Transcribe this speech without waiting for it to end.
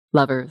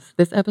Lovers,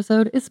 this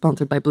episode is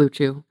sponsored by Blue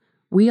Chew.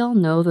 We all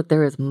know that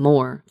there is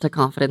more to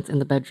confidence in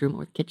the bedroom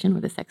or the kitchen or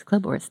the sex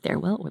club or a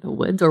stairwell or the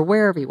woods or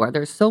wherever you are.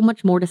 There's so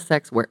much more to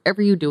sex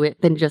wherever you do it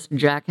than just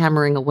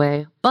jackhammering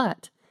away.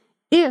 But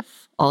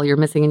if all you're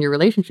missing in your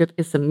relationship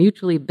is some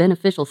mutually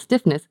beneficial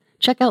stiffness,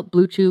 check out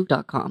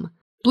BlueChew.com.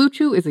 Blue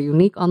Chew is a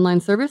unique online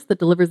service that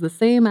delivers the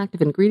same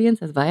active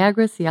ingredients as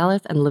Viagra,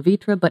 Cialis, and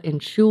Levitra, but in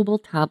chewable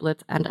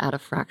tablets and at a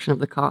fraction of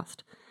the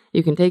cost.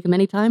 You can take them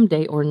anytime,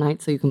 day or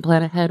night, so you can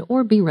plan ahead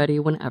or be ready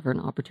whenever an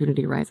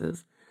opportunity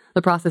arises.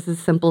 The process is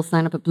simple.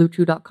 Sign up at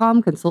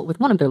BlueChew.com, consult with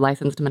one of their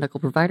licensed medical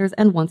providers,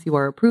 and once you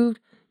are approved,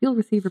 you'll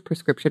receive a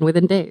prescription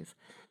within days.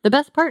 The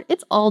best part,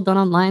 it's all done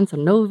online, so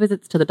no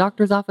visits to the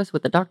doctor's office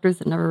with the doctors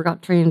that never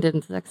got trained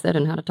in sex ed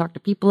and how to talk to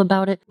people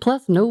about it,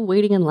 plus no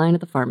waiting in line at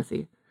the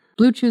pharmacy.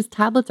 Blue Chew's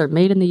tablets are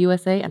made in the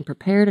USA and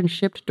prepared and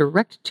shipped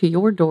direct to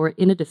your door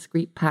in a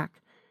discreet pack.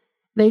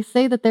 They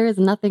say that there is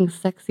nothing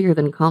sexier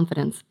than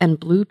confidence, and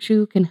Blue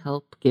Chew can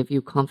help give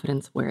you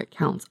confidence where it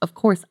counts. Of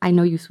course, I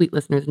know you sweet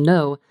listeners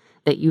know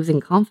that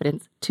using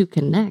confidence to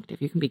connect,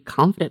 if you can be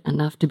confident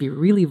enough to be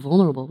really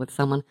vulnerable with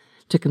someone,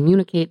 to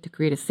communicate, to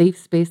create a safe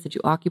space that you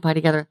occupy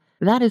together,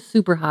 that is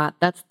super hot.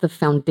 That's the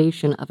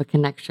foundation of a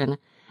connection.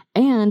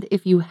 And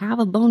if you have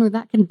a boner,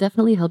 that can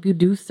definitely help you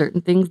do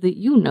certain things that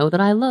you know that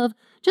I love,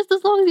 just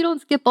as long as you don't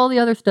skip all the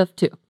other stuff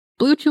too.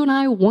 Blue Chew and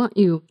I want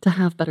you to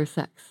have better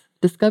sex.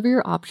 Discover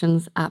your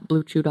options at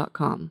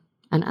BlueChew.com.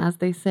 And as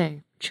they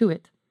say, chew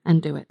it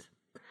and do it.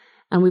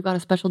 And we've got a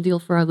special deal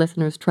for our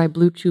listeners. Try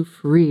Blue Chew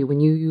free when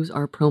you use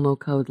our promo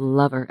code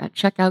LOVER. At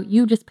checkout,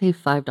 you just pay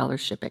 $5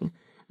 shipping.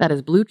 That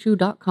is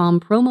BlueChew.com,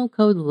 promo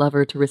code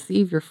LOVER to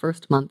receive your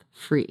first month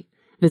free.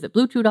 Visit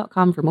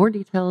BlueChew.com for more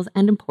details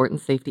and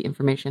important safety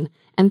information.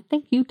 And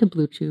thank you to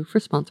Blue Chew for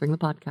sponsoring the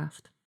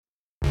podcast.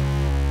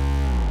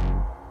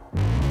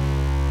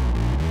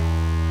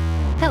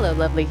 Hello,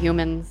 lovely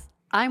humans.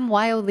 I'm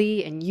Wyo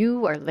Lee, and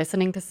you are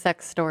listening to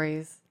Sex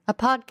Stories, a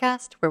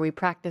podcast where we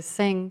practice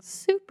saying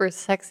super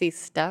sexy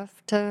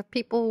stuff to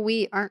people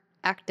we aren't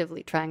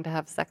actively trying to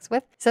have sex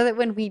with, so that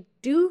when we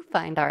do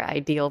find our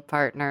ideal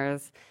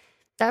partners,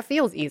 that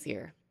feels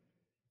easier.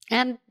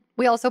 And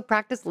we also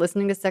practice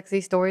listening to sexy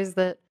stories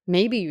that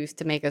maybe used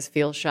to make us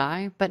feel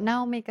shy, but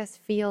now make us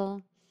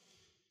feel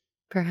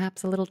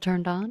perhaps a little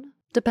turned on,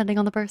 depending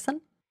on the person.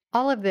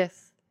 All of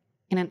this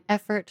in an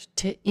effort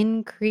to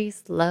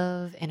increase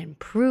love and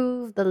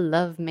improve the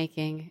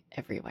lovemaking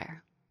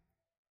everywhere.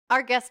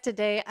 Our guest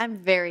today, I'm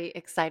very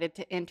excited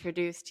to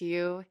introduce to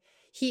you.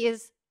 He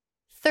is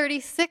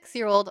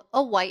 36-year-old,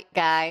 a white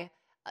guy,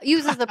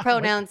 uses the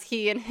pronouns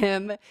he and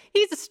him.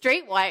 He's a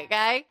straight white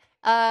guy.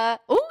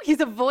 He's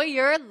a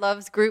voyeur,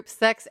 loves group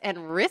sex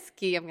and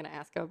risky. I'm going to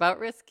ask him about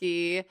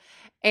risky.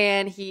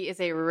 And he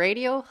is a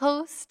radio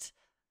host,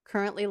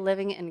 currently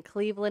living in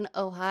Cleveland,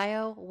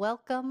 Ohio.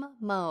 Welcome,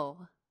 Mo.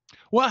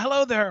 Well,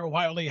 hello there,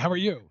 Wiley. How are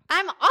you?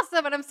 I'm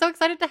awesome, and I'm so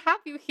excited to have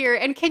you here.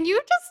 And can you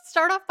just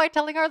start off by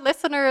telling our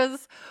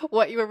listeners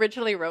what you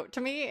originally wrote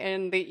to me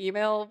in the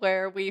email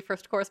where we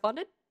first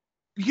corresponded?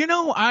 You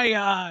know,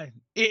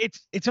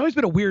 it's always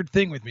been a weird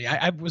thing with me.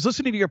 I was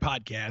listening to your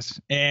podcast,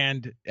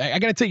 and I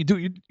got to tell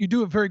you, you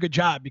do a very good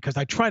job, because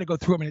I try to go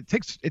through them, and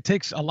it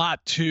takes a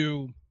lot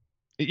to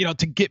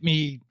get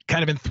me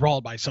kind of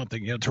enthralled by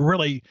something, to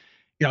really,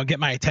 get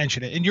my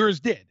attention, and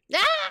yours did.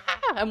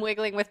 I'm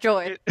wiggling with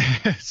joy.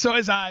 So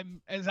as I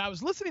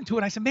was listening to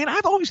it, I said, man,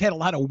 I've always had a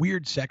lot of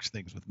weird sex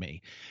things with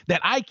me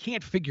that I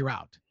can't figure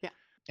out. Yeah.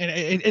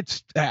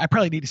 And I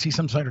probably need to see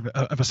some sort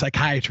of a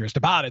psychiatrist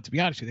about it, to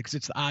be honest with you, because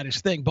it's the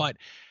oddest thing. But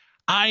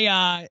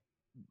I'm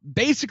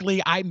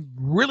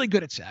really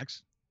good at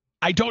sex.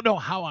 I don't know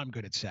how I'm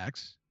good at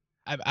sex.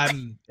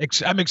 I'm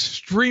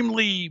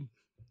extremely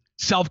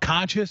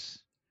self-conscious,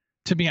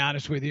 to be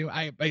honest with you.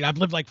 I've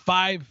lived like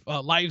 5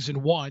 lives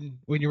in one,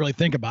 when you really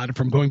think about it,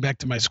 from going back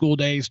to my school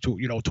days to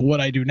what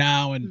I do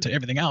now and to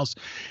everything else.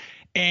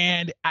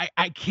 And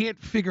I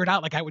can't figure it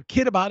out. Like, I would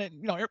kid about it.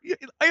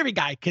 Every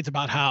guy kids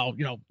about how,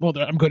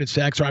 I'm good at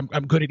sex, or I'm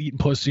good at eating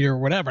pussy or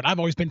whatever. And I've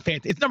always been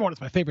it's number one.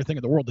 It's my favorite thing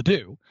in the world to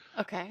do.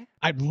 Okay.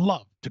 I'd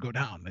love to go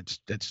down. It's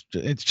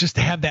just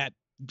to have that,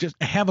 just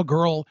have a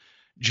girl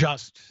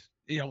just,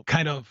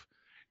 kind of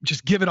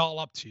just give it all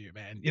up to you,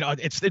 man.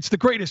 It's the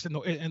greatest in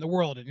the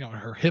world. And,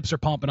 her hips are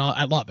pumping.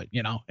 I love it,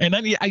 and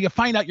then you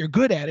find out you're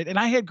good at it. And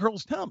I had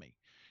girls tell me,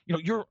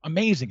 you're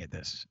amazing at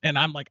this. And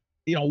I'm like,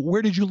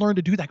 where did you learn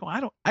to do that?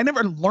 I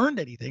never learned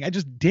anything. I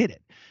just did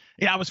it.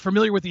 I was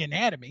familiar with the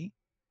anatomy,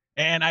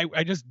 and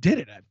I just did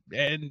it.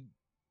 And,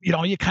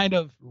 you kind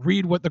of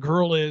read what the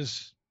girl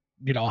is,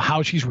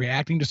 how she's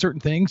reacting to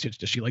certain things.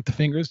 Does she like the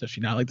fingers? Does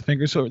she not like the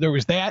fingers? So there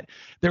was that.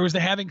 There was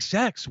the having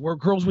sex, where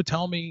girls would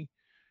tell me,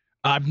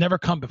 I've never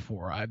come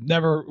before. I've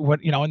never,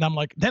 and I'm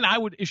like, then I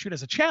would issue it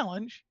as a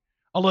challenge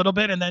a little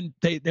bit, and then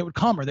they would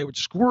come, or they would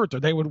squirt, or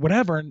they would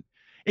whatever. And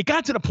it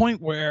got to the point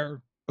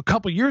where a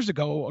couple of years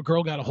ago, a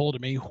girl got a hold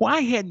of me who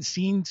I hadn't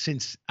seen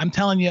since, I'm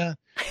telling you,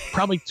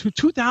 probably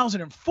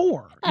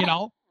 2004,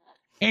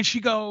 and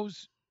she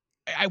goes,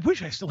 I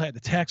wish I still had the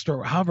text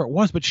or however it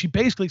was, but she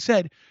basically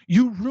said,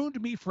 you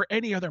ruined me for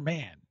any other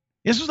man.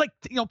 This was like,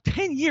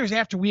 10 years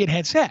after we had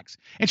had sex.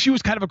 And she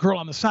was kind of a girl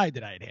on the side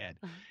that I had had.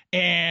 Uh-huh.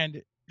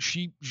 And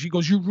she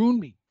goes, you ruined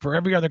me for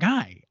every other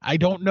guy. I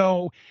don't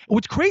know.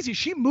 What's crazy,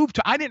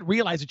 I didn't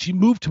realize that she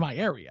moved to my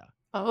area.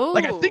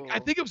 Like, I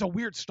think it was a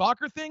weird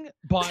stalker thing,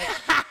 but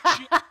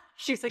she,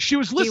 She's like, she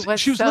was he listening. was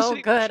She was so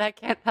listening. good, I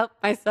can't help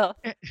myself.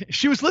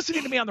 She was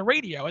listening to me on the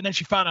radio, and then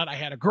she found out I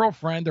had a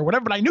girlfriend or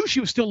whatever. But I knew she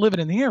was still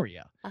living in the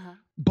area. Uh-huh.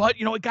 But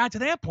it got to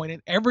that point,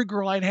 and every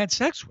girl I'd had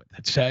sex with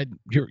had said,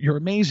 "You're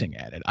amazing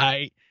at it."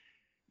 I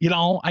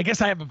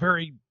guess I have a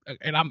very,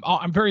 and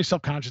I'm very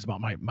self-conscious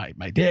about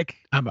my dick.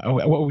 I'm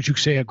what would you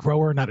say, a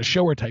grower, not a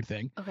shower type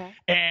thing. Okay.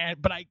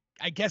 But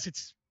I guess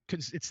it's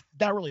because it's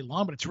not really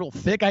long, but it's real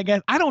thick. I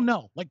guess I don't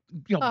know, like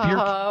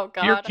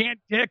beer can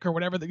dick or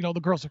whatever the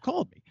girls have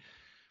called me.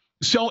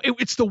 So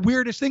it's the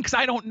weirdest thing because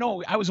I don't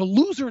know. I was a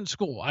loser in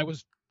school. I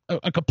was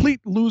a complete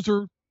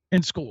loser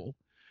in school,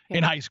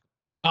 in high school.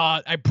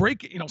 I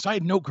break, so I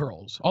had no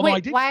girls. Although Wait, I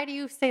did. Why do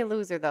you say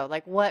loser though?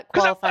 Like what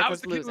qualifies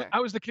as loser? I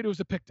was the kid who was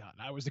picked on.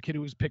 I was the kid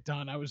who was picked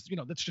on. I was,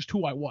 that's just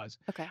who I was.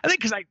 Okay. I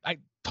think because I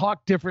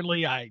talked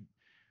differently. I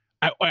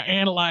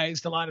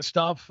analyzed a lot of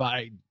stuff.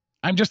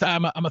 I'm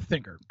a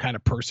thinker kind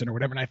of person or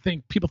whatever. And I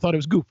think people thought it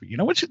was goofy,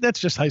 which that's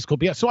just high school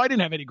BS. So I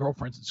didn't have any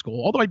girlfriends in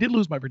school, although I did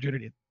lose my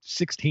virginity at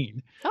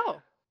 16.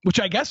 Oh. Which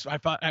I guess I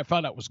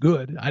found out was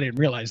good. I didn't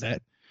realize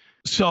that.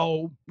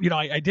 So,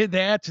 I did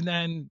that. And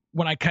then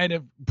when I kind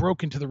of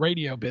broke into the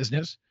radio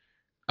business,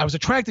 I was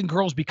attracting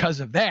girls because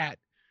of that.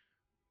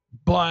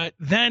 But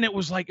then it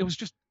was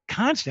just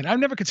constant. I've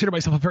never considered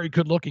myself a very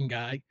good looking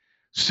guy.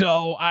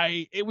 So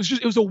it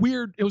was a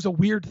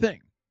weird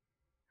thing.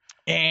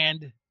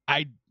 And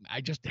I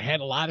just had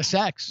a lot of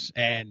sex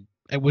and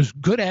I was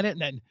good at it.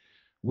 And then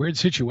weird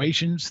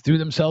situations threw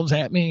themselves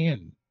at me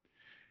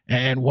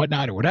and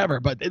whatnot or whatever.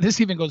 But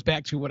this even goes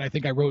back to what I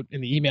think I wrote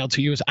in the email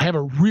to you is I have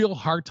a real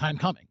hard time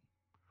coming,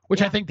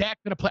 which I think that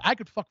could apply. I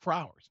could fuck for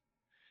hours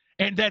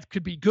and that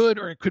could be good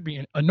or it could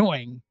be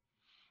annoying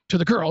to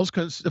the girls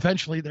because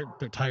eventually they're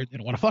tired. They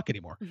don't want to fuck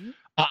anymore.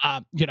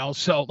 Mm-hmm.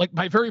 So like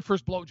my very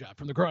first blowjob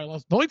from the girl I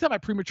lost, the only time I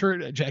premature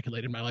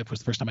ejaculated in my life was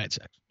the first time I had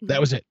sex. Mm-hmm. That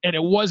was it. And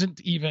it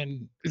wasn't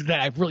even that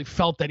I really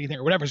felt anything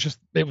or whatever.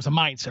 It was a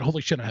mindset.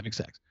 Holy shit, I'm having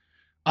sex.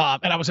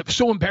 And I was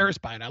so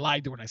embarrassed by it. I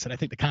lied to her and I said, I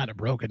think the condom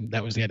broke, and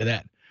that was the end of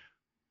that.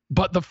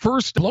 But the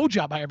first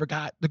blowjob I ever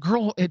got, the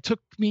girl, it took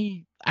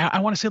me,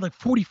 I want to say like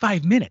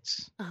 45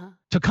 minutes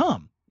to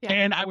come. Yeah.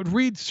 And I would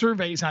read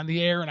surveys on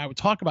the air and I would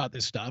talk about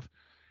this stuff.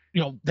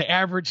 The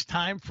average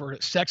time for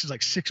sex is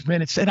like 6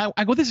 minutes. And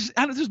I go, this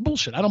is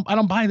bullshit. I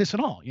don't buy this at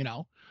all,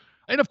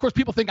 And of course,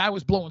 people think I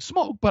was blowing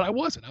smoke, but I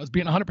wasn't. I was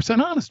being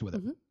 100% honest with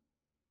it.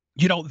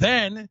 Mm-hmm.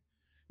 Then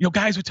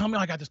guys would tell me,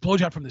 I got this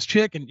blowjob from this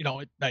chick and,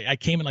 I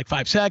came in like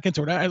 5 seconds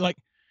or whatever. I'm like,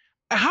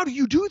 how do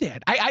you do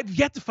that? I've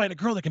yet to find a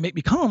girl that can make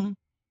me come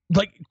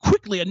like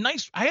quickly.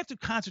 I have to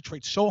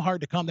concentrate so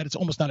hard to come that it's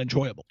almost not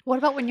enjoyable. What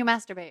about when you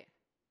masturbate?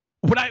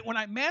 When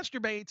I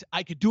masturbate,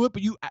 I could do it,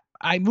 but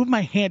I move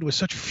my hand with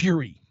such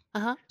fury.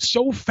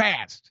 So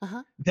fast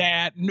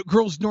that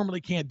girls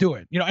normally can't do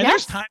it,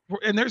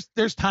 and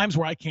there's times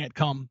where I can't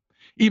come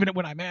even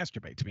when I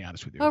masturbate, to be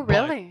honest with you. Oh,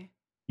 really?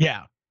 But,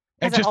 yeah.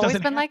 Has it always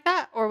been like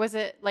that? Or was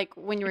it like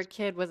when you were a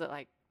kid, was it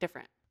like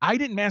different? I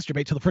didn't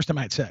masturbate till the first time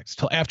I had sex,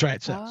 till after I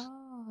had sex.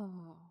 Oh.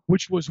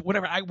 Which was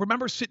whatever. I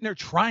remember sitting there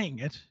trying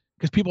it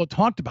because people had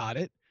talked about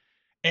it.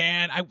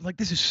 And I was like,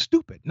 this is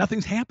stupid.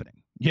 Nothing's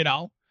happening,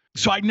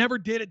 So I never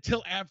did it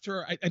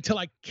until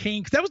I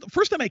came. Because that was the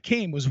first time I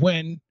came was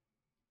when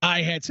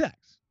I had sex.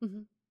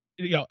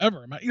 Mm-hmm.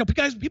 Ever.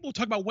 Because people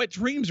talk about wet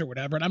dreams or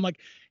whatever. And I'm like,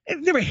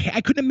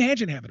 I couldn't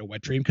imagine having a wet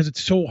dream because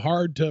it's so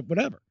hard to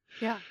whatever.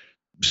 Yeah.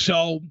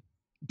 So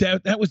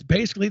that was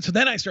basically it. So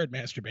then I started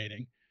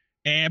masturbating,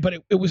 but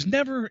it was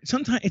never.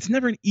 Sometimes it's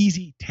never an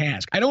easy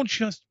task. I don't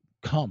just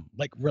come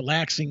like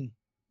relaxing.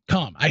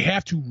 I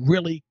have to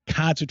really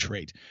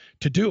concentrate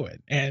to do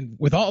it. And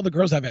with all the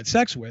girls I've had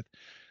sex with,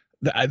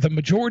 the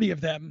majority of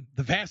them,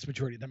 the vast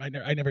majority of them, I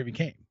never even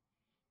came.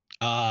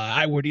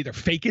 I would either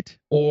fake it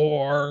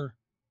or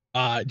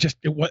just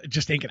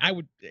ain't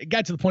gonna. It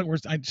got to the point where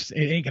it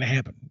ain't gonna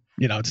happen.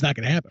 It's not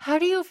gonna happen. How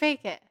do you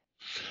fake it?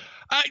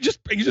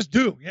 You just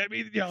do. I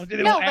mean,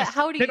 but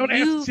how do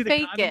you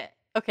fake it?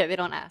 Okay, they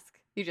don't ask.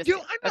 You just.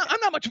 I'm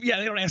not much. Yeah,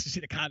 they don't ask to see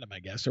the condom, I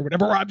guess, or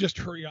whatever. Or I'm just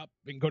hurry up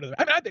and go to the.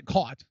 I mean, I've been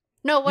caught.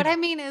 No, what I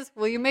mean is,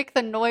 will you make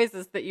the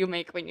noises that you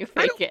make when you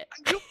fake it?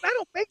 I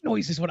don't make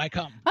noises when I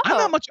come. Oh. I'm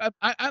not much.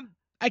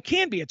 I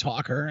can be a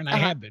talker, and I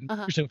have been.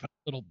 Usually if I'm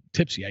a little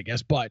tipsy, I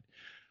guess. But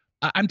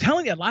I'm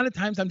telling you, a lot of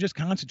times I'm just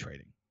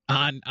concentrating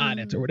on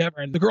it or whatever.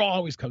 And the girl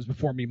always comes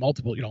before me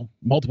multiple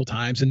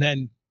times, and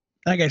then.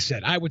 Like I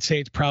said, I would say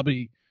it's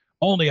probably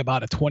only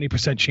about a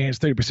 20% chance,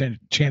 30%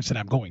 chance that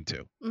I'm going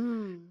to.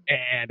 Mm.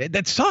 And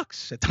that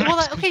sucks at times.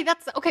 Well,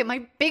 that's okay.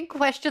 My big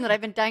question that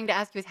I've been dying to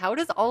ask you is, how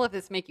does all of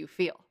this make you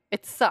feel?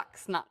 It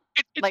sucks, not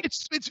it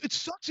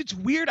sucks. It's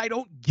weird. I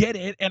don't get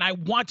it. And I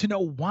want to know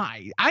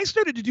why. I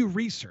started to do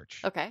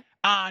research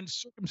on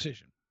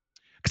circumcision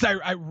because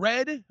I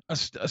read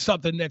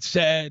something that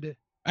said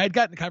I had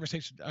gotten a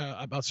conversation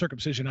about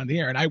circumcision on the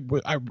air, and I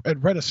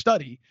had read a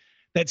study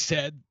that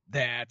said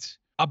that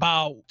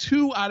about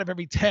 2 out of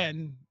every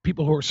 10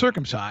 people who are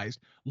circumcised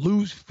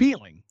lose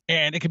feeling,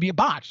 and it can be a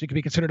botch. It can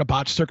be considered a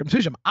botched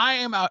circumcision. I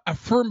am a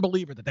firm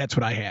believer that that's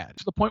what I had,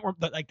 to the point where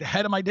like the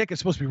head of my dick is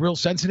supposed to be real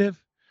sensitive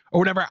or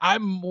whatever. I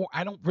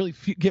don't really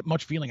get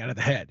much feeling out of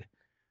the head.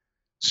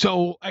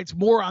 So it's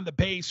more on the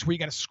base where you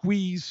got to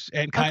squeeze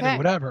and kind of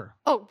whatever.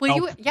 Oh,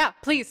 yeah,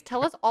 please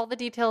tell us all the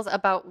details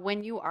about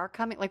when you are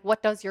coming. Like,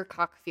 what does your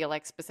cock feel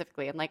like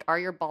specifically? And like, are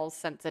your balls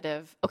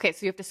sensitive? Okay,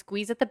 so you have to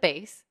squeeze at the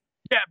base.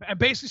 Yeah, and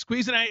basically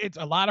squeezing it, it's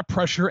a lot of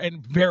pressure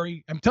and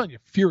I'm telling you,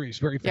 furious,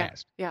 very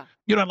fast. Yeah.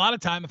 You know, a lot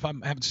of time if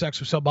I'm having sex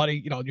with somebody,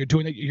 you know, you're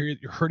doing it,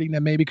 you're hurting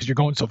them maybe because you're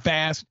going so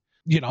fast.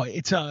 You know,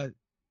 it's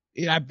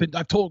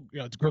I've told, you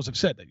know, girls have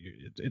said that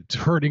it's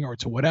hurting or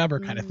it's a whatever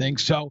kind of thing.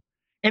 So,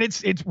 and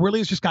it's really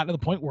has just gotten to the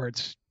point where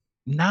it's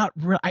not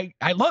real.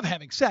 I love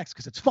having sex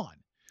because it's fun.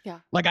 Yeah.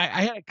 Like I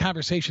had a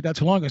conversation not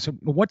too long ago. I said,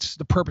 what's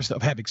the purpose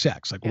of having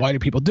sex? Like, why do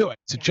people do it?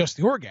 Is it just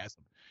the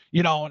orgasm?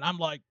 You know, and I'm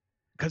like,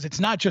 because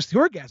it's not just the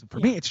orgasm for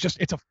me.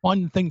 It's a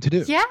fun thing to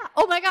do. Yeah.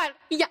 Oh my God.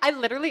 Yeah.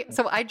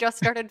 I just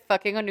started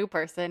fucking a new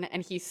person,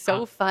 and he's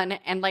so fun.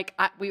 And like,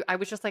 I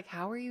was just like,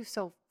 how are you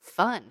so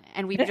fun?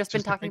 And we've just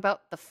been talking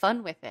about the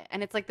fun with it.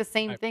 And it's like the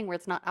same thing where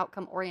it's not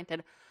outcome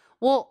oriented.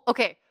 Well,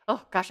 okay.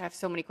 Oh gosh, I have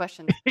so many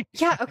questions.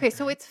 Yeah. Okay.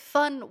 So it's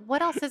fun.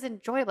 What else is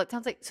enjoyable? It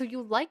sounds like, so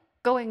you like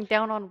going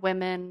down on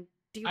women.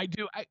 I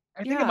do. I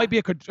think it might be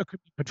a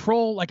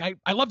control. Like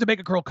I love to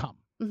make a girl come.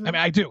 I mean,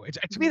 I do.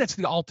 To me, that's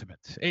the ultimate.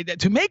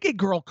 To make a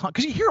girl come,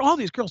 because you hear all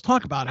these girls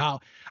talk about how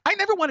I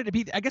never wanted to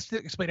be. I guess to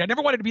explain, I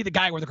never wanted to be the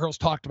guy where the girls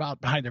talked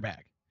about behind their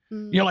back.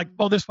 You know, like,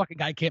 oh, this fucking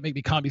guy can't make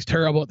me come. He's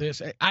terrible at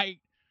this.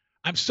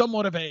 I'm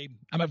somewhat of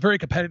I'm a very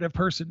competitive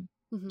person.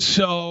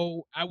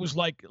 So I was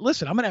like,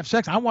 listen, I'm gonna have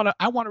sex. I want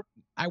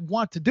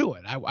to do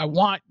it. I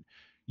want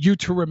you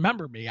to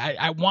remember me.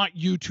 I want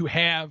you to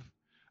have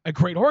a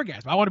great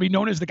orgasm. I want to be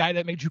known as the guy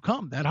that made you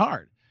come that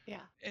hard. Yeah.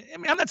 I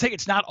mean, I'm not saying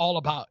it's not all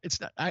about.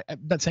 I'm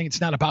not saying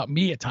it's not about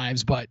me at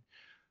times, but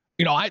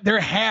you know, there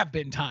have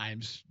been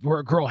times where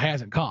a girl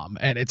hasn't come,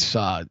 and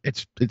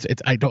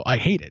I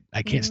hate it.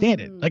 I can't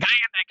stand it. Like I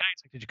am that guy.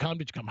 It's like, did you come?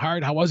 Did you come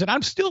hard? How was it?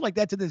 I'm still like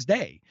that to this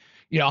day.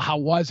 You know, how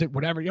was it?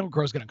 Whatever. You know,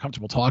 girls get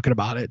uncomfortable talking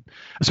about it.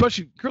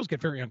 Especially girls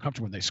get very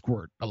uncomfortable when they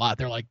squirt a lot.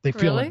 They're like, they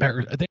feel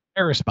embarrassed. They're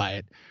embarrassed by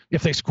it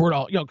if they squirt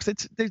all. You know,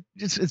 because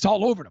it's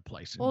all over the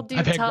place. Well, do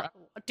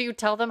you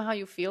tell them how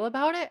you feel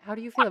about it? How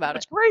do you feel about it?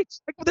 It's great.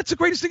 Like, that's the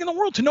greatest thing in the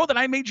world to know that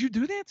I made you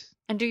do that.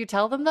 And do you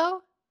tell them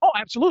though? Oh,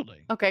 absolutely.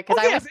 Okay,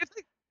 because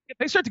if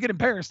they start to get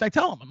embarrassed, I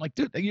tell them, I'm like,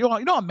 dude, you know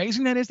how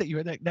amazing that is that you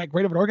had that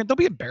great of an orgasm. Don't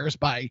be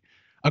embarrassed by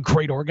a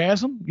great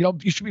orgasm. You know,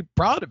 you should be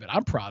proud of it.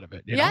 I'm proud of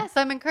it. Yes,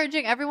 I'm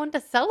encouraging everyone to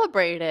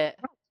celebrate it.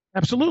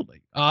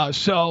 Absolutely.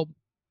 So,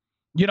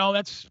 you know,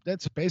 that's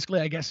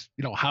basically, I guess,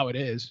 you know, how it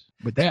is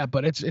with that.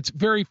 But it's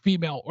very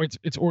female, or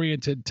it's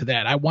oriented to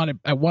that. I want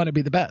to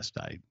be the best.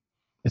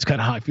 It's kind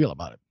of how I feel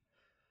about it.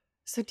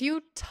 So, do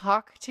you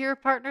talk to your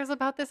partners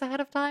about this ahead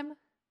of time?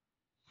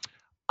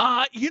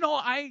 You know,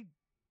 I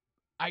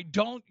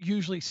don't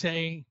usually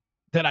say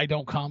that I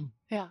don't come.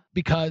 Yeah.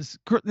 Because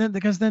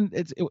then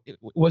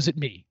was it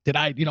me? Did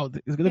I, you know,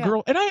 the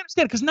girl, and I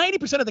understand because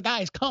 90% of the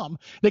guys come,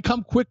 they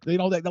come quickly. You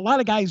know, a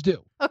lot of guys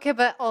do. Okay,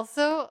 but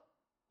also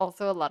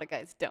a lot of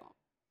guys don't.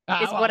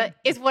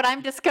 Is what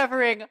I'm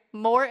discovering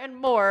more and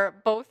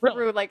more, both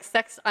through like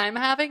sex I'm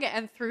having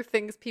and through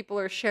things people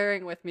are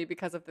sharing with me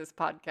because of this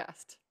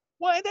podcast.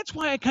 Well, and that's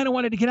why I kind of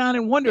wanted to get on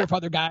and wonder if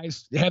other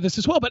guys have this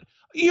as well. But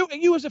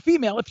you as a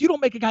female, if you don't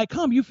make a guy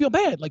come, you feel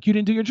bad, like you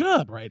didn't do your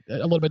job, right? A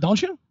little bit,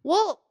 don't you?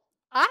 Well,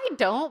 I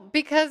don't,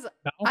 because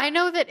I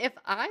know that if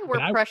I were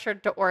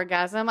pressured to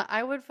orgasm,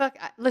 I would fuck.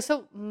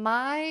 So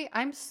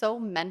I'm so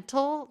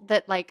mental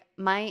that like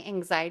my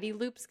anxiety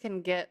loops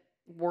can get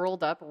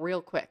whirled up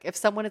real quick. If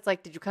someone is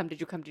like, "Did you come? Did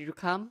you come? Did you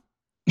come?"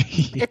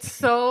 It's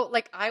so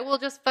like I will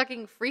just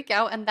fucking freak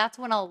out, and that's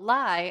when I'll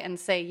lie and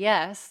say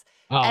yes.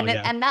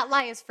 And that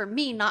lie is for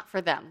me, not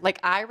for them. Like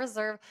I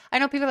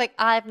know people are like,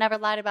 I've never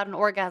lied about an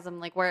orgasm,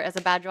 like where as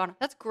a badge of honor.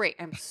 That's great.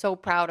 I'm so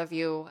proud of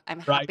you. I'm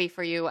happy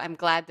for you. I'm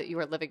glad that you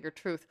are living your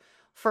truth.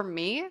 For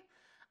me,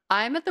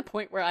 I'm at the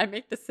point where I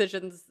make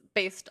decisions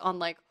based on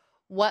like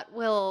what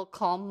will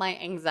calm my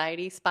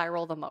anxiety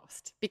spiral the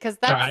most, because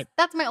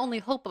that's my only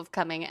hope of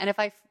coming. And if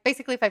I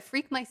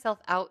freak myself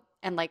out,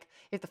 and like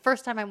if the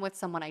first time I'm with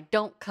someone I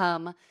don't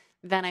come,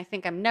 then I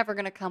think I'm never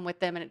going to come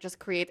with them, and it just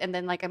creates, and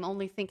then like I'm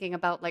only thinking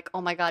about like,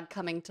 oh my God,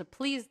 coming to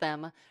please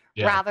them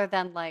rather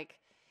than like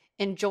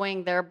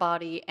enjoying their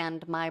body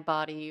and my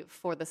body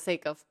for the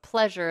sake of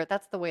pleasure.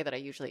 That's the way that I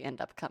usually end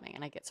up coming,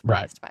 and I get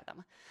surprised by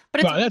them.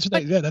 But that's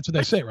what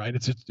they say, right?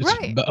 It's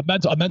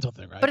a mental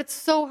thing, right? But it's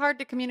so hard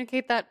to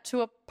communicate that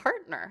to a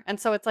partner. And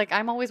so it's like,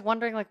 I'm always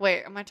wondering like,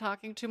 wait, am I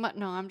talking too much?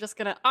 No, I'm just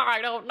going to,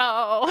 I don't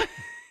know.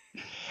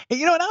 And,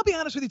 you know, and I'll be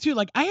honest with you too,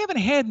 like I haven't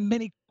had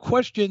many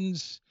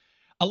questions.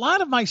 A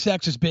lot of my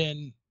sex has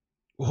been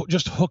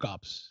just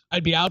hookups.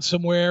 I'd be out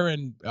somewhere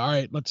and all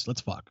right, let's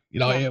fuck.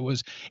 Yeah.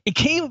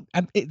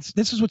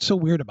 This is what's so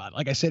weird about it.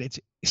 Like I said, it's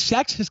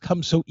sex has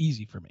come so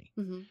easy for me.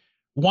 Mhm.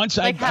 Once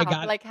Like I how?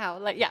 got Like how?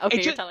 Like, yeah, okay,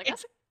 it you're just telling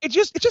us. it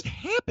just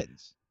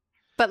happens.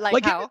 But like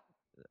Like how?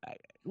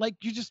 like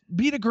you just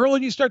meet a girl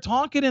and you start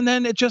talking and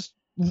then it just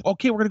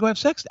okay, we're gonna go have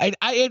sex. Like,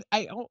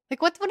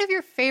 what's one of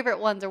your favorite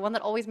ones, or one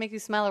that always makes you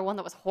smile, or one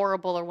that was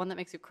horrible, or one that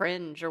makes you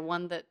cringe, or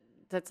one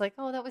that's like,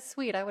 oh, that was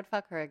sweet, I would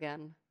fuck her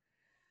again.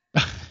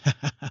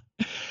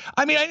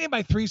 I mean, I need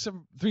my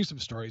threesome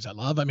stories. I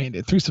love. I mean,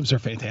 threesomes are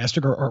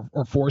fantastic,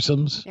 or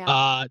foursomes.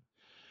 Yeah.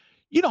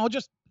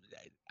 Just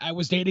I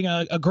was dating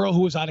a girl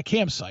who was on a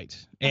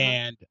campsite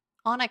and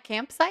On a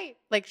campsite,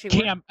 like she a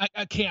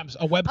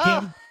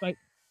webcam. Oh, Like,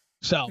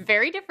 so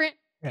very different.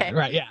 yeah, Okay.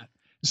 right, yeah.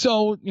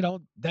 So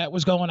that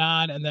was going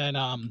on, and then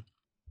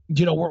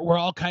we're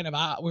all kind of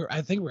out.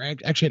 I think we're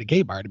actually at a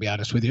gay bar, to be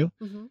honest with you.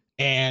 Mm-hmm.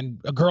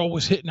 And a girl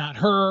was hitting on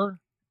her,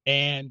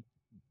 and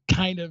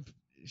kind of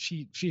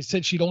she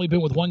said she'd only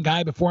been with one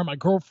guy before. My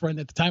girlfriend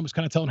at the time was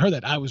kind of telling her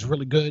that I was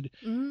really good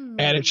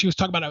at it. She was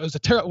talking about it was a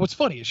terrible. What's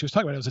funny is she was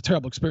talking about it was a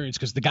terrible experience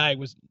because the guy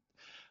was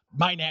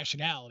my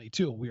nationality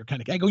too. We were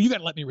kind of. I go, you got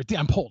to let me redeem.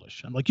 I'm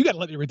Polish. I'm like, you got to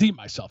let me redeem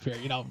myself here.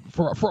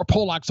 For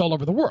Polacks all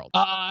over the world.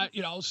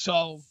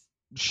 So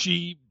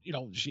she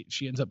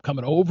ends up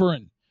coming over,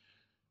 and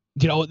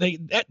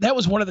that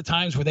was one of the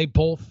times where they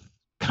both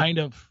kind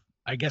of,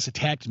 I guess,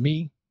 attacked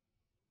me.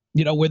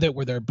 With it,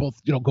 where they're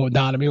both, going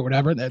down to me or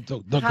whatever. And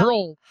the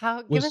girl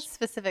Give us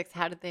specifics.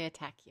 How did they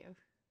attack you?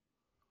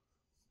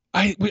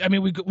 I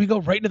mean, we go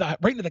right into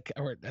the,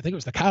 or I think it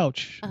was the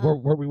couch where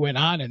we went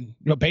on, and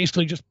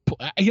basically just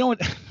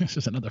what, this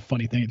is another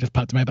funny thing that just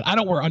popped to my head, but I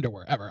don't wear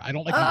underwear ever. I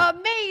don't like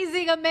underwear.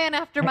 Amazing, a man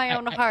after my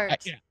own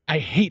heart. I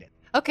hate it.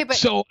 Okay, but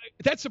so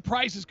that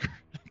surprises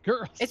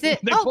girls. Is it?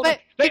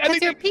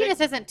 Because your penis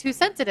isn't too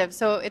sensitive,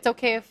 so it's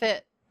okay if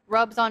it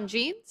rubs on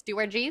jeans. Do you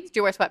wear jeans? Do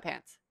you wear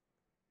sweatpants?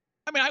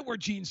 I mean, I wear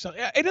jeans, so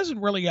it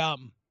doesn't really.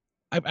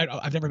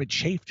 I've never been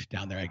chafed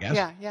down there, I guess.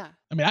 Yeah.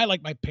 I mean, I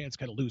like my pants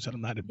kind of loose. I'm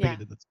not big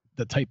into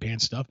the tight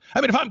pants stuff. I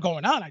mean, if I'm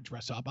going on, I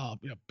dress up. I'll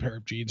pair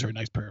of jeans or a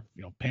nice pair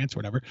of pants or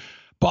whatever.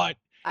 But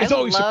it's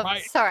always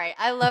surprising. Sorry,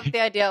 I love the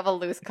idea of a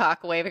loose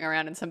cock waving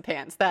around in some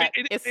pants. That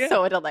is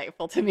so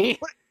delightful to me.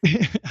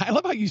 I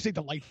love how you say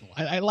delightful.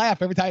 I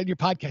laugh every time in your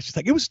podcast. It's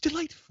like, it was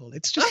delightful.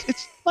 It's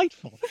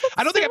delightful.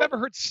 I don't think I've ever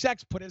heard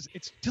sex put as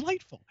it's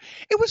delightful.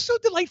 It was so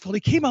delightful.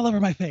 It came all over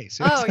my face.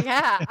 Oh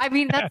yeah. I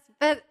mean,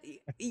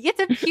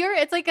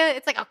 it's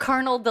like a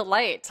carnal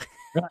delight,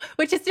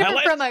 which is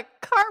different from a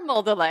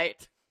caramel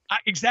delight.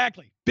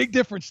 Exactly. Big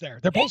difference there.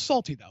 They're both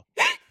salty though.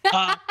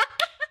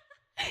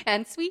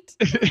 And sweet.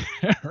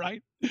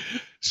 Right.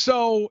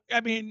 So, I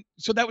mean,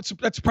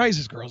 that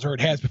surprises girls, or it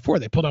has before.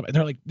 They pulled up and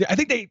they're like, I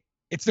think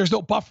there's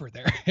no buffer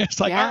there. It's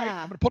like, all right,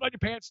 I'm going to put on your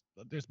pants.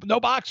 There's no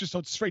boxers, so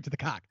it's straight to the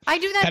cock. I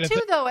do that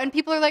too, though. And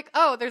people are like,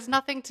 oh, there's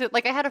nothing to,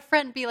 like, I had a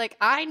friend be like,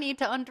 I need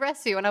to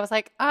undress you. And I was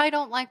like, I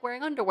don't like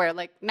wearing underwear.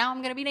 Like, now I'm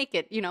going to be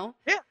naked, Yeah.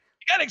 You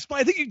got to explain.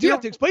 I think you do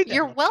have to explain that.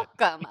 You're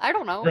welcome. I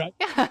don't know. Right.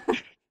 Yeah.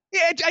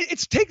 Yeah,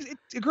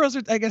 girls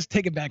are, I guess,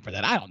 taken back for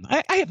that. I don't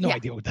know. I have no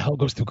idea what the hell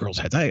goes through girls'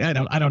 heads. I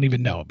don't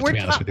even know. To be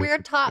honest with you, we're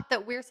taught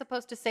that we're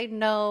supposed to say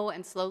no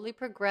and slowly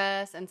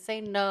progress and say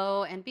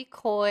no and be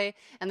coy.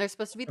 And there's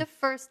supposed to be the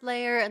first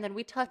layer, and then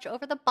we touch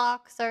over the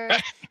boxer,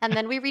 and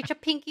then we reach a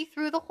pinky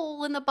through the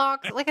hole in the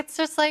box. Like, it's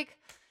just like,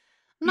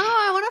 no,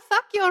 I want to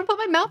fuck you. I want to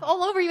put my mouth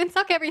all over you and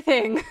suck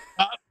everything.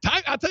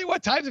 I'll tell you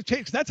what, times have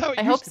changed. That's how it used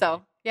to be. I hope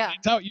so. Yeah.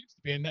 That's how it used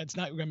to be. And that's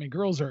not, I mean,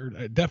 girls are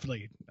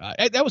definitely,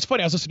 that was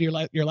funny. I was listening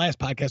to your last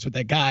podcast with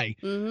that guy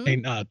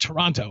in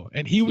Toronto,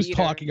 and he was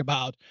talking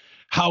about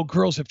how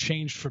girls have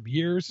changed from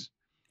years.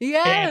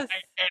 Yes.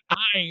 And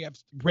I have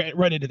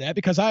run into that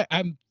because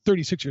I'm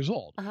 36 years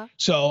old.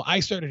 So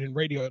I started in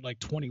radio at like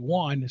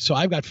 21. So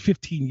I've got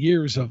 15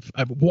 years of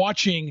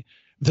watching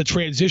the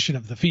transition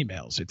of the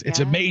females. It's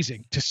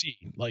amazing to see.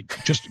 Like,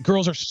 just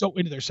girls are so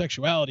into their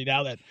sexuality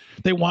now that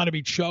they want to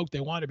be choked, they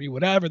want to be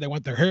whatever, they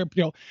want their hair.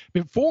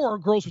 Before,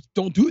 girls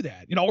don't do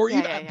that. Or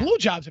even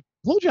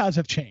blowjobs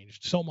have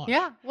changed so much.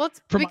 Yeah, well, it's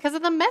because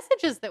of the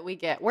messages that we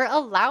get. We're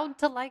allowed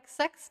to like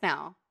sex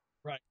now.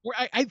 Right.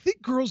 I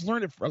think girls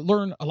learn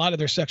a lot of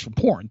their sex from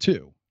porn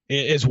too.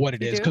 Is what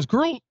it is. Because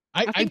girls,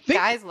 I think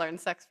guys learn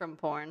sex from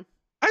porn.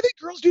 I think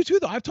girls do too,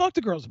 though. I've talked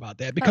to girls about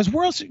that because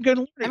where else are you going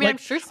to learn it? I mean, I'm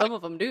sure some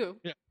of them do.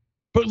 Yeah.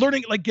 But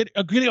learning, like getting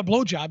a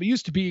blowjob,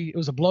 it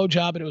was a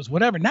blowjob and it was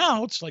whatever.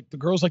 Now it's like the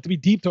girls like to be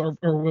deep or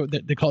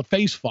they call it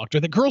face fucked, or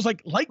the girls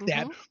like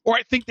that, or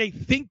I think they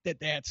think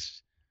that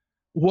that's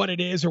what it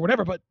is or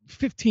whatever. But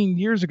 15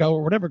 years ago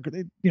or whatever,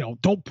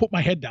 don't put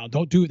my head down,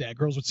 don't do that.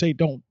 Girls would say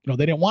don't, they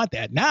didn't want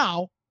that.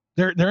 Now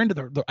they're into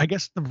the I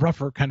guess the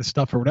rougher kind of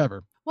stuff or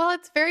whatever. Well,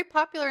 it's very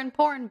popular in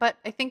porn, but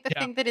I think the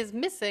thing that is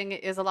missing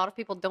is a lot of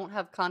people don't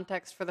have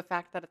context for the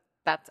fact that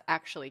that's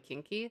actually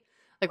kinky.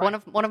 Like one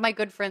of my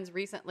good friends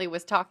recently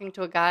was talking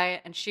to a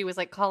guy, and she was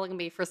like calling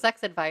me for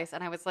sex advice,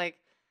 and I was like,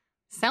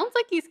 sounds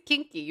like he's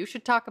kinky. You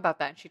should talk about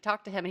that. And she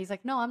talked to him, and he's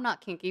like, no, I'm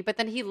not kinky. But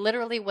then he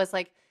literally was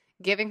like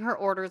giving her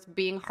orders,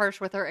 being harsh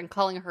with her, and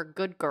calling her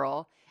good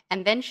girl.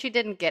 And then she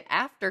didn't get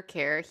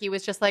aftercare. He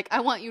was just like, I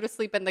want you to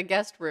sleep in the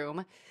guest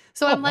room.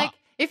 So Oh I'm wow. like,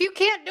 if you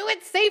can't do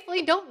it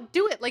safely, don't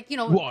do it. Like,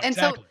 Well, and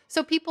so exactly.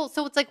 so people,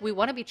 so it's like we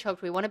want to be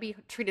choked, we want to be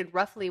treated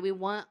roughly, we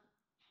want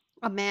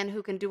a man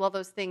who can do all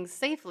those things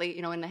safely,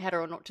 in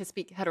the to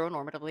speak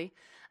heteronormatively.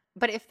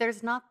 But if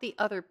there's not the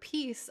other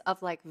piece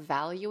of like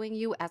valuing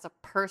you as a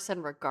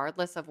person,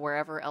 regardless of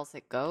wherever else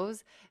it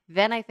goes,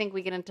 then I think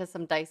we get into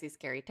some dicey,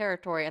 scary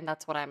territory. And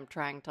that's what I'm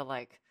trying to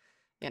like,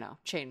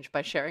 change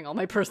by sharing all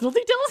my personal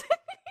details.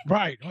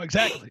 Right. Oh,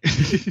 exactly.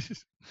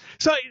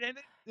 So,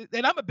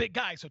 and I'm a big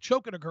guy, so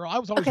choking a girl, I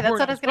was always Okay, that's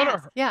worried what I was gonna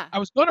ask. Yeah. I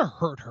was gonna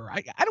hurt her.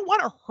 I don't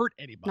want to hurt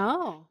anybody.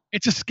 No.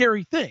 It's a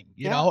scary thing,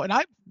 Yeah. And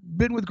I've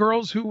been with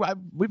girls who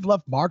we've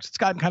left marks. It's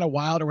gotten kind of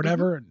wild or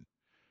whatever, and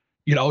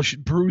she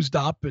bruised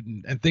up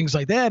and things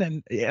like that.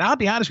 And I'll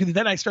be honest with you,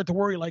 then I start to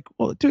worry, like,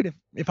 well, dude,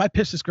 if I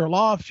piss this girl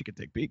off, she could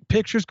take big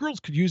pictures. Girls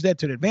could use that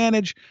to an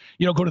advantage,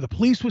 go to the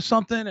police with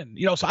something. And,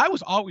 so I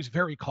was always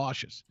very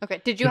cautious.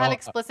 Okay. Did you have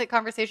explicit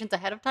conversations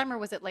ahead of time, or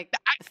was it like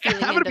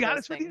feeling I'm into gonna be those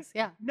honest with you. things?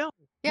 Yeah. No.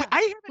 Yeah.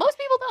 I haven't. Most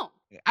people don't.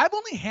 I've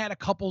only had a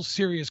couple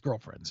serious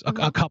girlfriends, a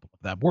couple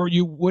of them, where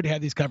you would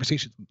have these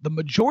conversations. The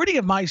majority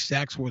of my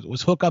sex was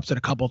hookups at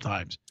a couple of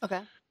times.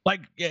 Okay.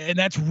 Like, and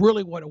that's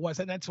really what it was.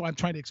 And that's what I'm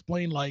trying to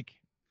explain. Like,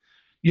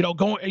 you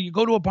go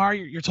to a bar,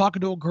 you're talking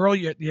to a girl,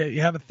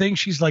 you have a thing.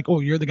 She's like, oh,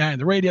 you're the guy on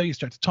the radio. You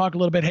start to talk a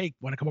little bit. Hey,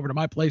 want to come over to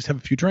my place, have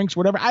a few drinks,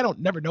 whatever. I don't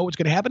never know what's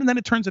going to happen. And then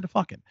it turns into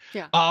fucking.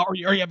 Yeah. Or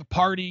you have a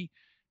party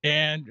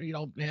and,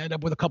 end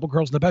up with a couple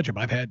girls in the bedroom.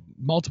 I've had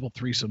multiple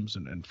threesomes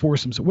and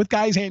foursomes with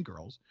guys and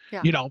girls.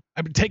 Yeah.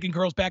 I've been taking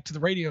girls back to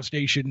the radio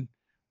station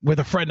with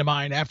a friend of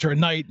mine after a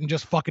night and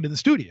just fucking in the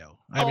studio.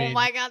 I mean,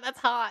 my God, that's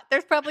hot.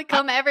 There's probably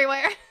cum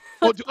everywhere.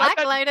 Well,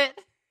 Blacklight it.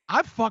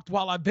 I've fucked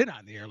while I've been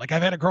on the air. Like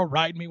I've had a girl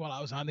ride me while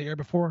I was on the air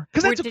before.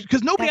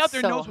 Because nobody out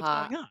there knows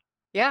what's going on.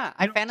 Yeah,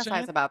 I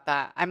fantasize about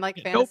that. I'm like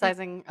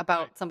fantasizing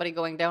about somebody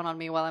going down on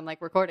me while I'm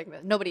like recording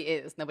this. Nobody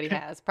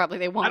has. Probably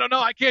they won't. I don't know.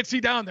 I can't see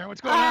down there.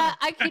 What's going on?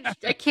 I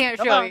can't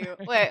show you.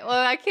 Wait,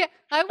 well, I can't.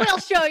 I will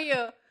show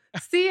you.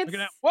 See, it's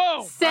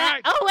whoa.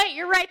 Right. Oh wait,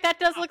 you're right. That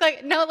does look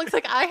like. No, it looks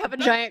like I have a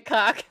giant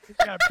cock. You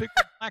got a big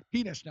black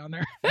penis down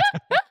there.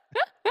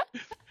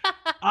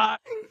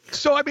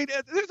 So I mean,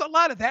 there's a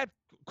lot of that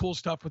cool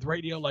stuff with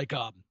radio. Like,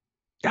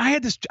 I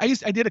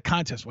did a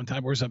contest one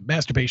time where it was a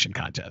masturbation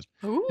contest.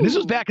 And this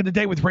was back in the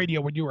day with radio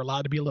when you were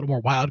allowed to be a little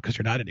more wild because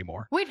you're not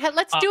anymore. Wait,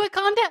 let's do a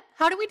contest.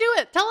 How do we do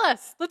it? Tell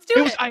us. Let's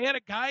do it. I had a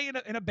guy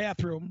in a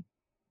bathroom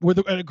with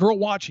a girl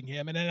watching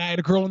him, and then I had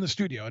a girl in the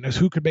studio, and it was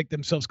who could make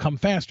themselves come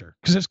faster.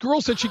 Because this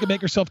girl said she could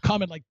make herself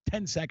come in like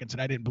 10 seconds,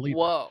 and I didn't believe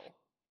her.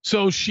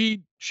 So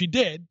she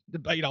did.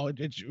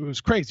 It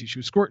was crazy. She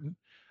was squirting.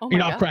 Oh my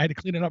God. I had to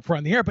clean it up for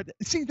on the air. But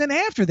see, then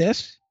after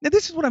this, now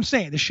this is what I'm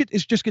saying. The shit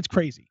just gets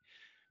crazy.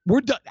 We're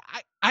done.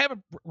 I have a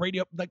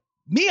radio, like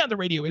me on the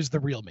radio is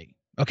the real me.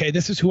 Okay,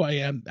 this is who I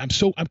am.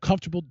 I'm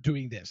comfortable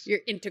doing this.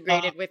 You're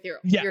integrated with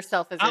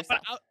yourself as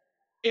yourself.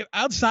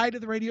 Outside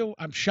of the radio,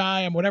 I'm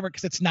shy, I'm whatever,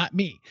 because it's not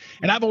me.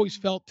 And I've always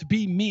felt to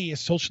be me is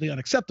socially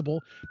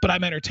unacceptable, but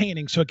I'm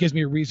entertaining, so it gives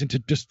me a reason to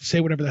just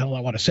say whatever the hell I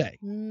want to say.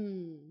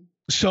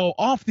 So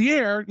off the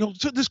air,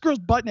 so this girl's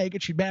butt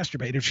naked, she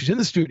masturbated, she's in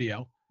the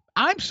studio.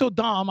 I'm so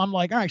dumb, I'm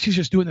like, all right, she's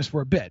just doing this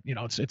for a bit,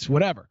 it's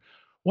whatever.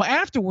 Well,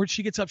 afterwards,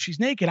 she gets up, she's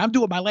naked. I'm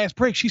doing my last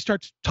break. She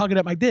starts tugging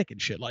at my dick and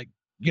shit, like,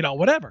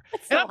 whatever.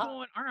 And I'm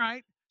going, all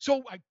right.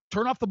 So I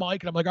turn off the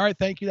mic and I'm like, all right,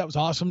 thank you. That was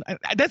awesome. And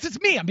it's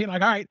me. I'm being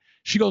like, all right.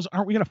 She goes,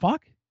 aren't we going to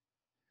fuck?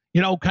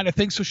 Kind of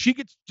thing. So she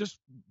gets just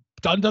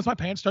done, does my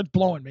pants, starts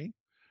blowing me,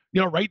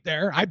 right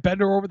there. I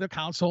bend her over the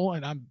console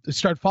and I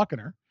start fucking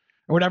her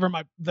or whatever.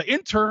 The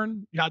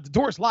intern, the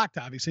door's locked,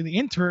 obviously. The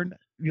intern,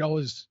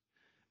 is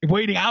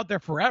waiting out there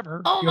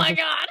forever. Oh my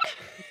God.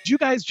 Did you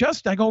guys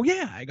I go,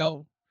 yeah. I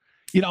go,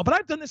 but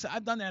I've done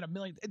that a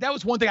million. That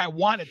was one thing I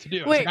wanted to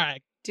do. Wait, I was like, all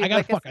right, I got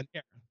to fuck on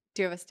there.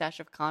 Do you have a stash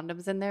of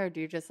condoms in there, or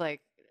do you just like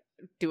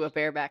do a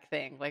bareback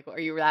thing? Like, are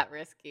you that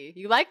risky?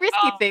 You like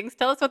risky things.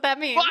 Tell us what that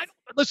means. Well,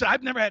 listen,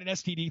 I've never had an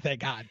STD,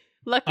 thank God.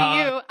 Lucky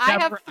you. I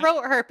have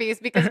throat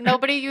herpes because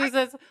nobody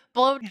uses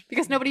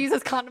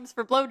condoms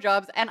for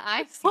blowjobs, and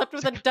I slept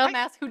with a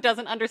dumbass who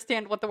doesn't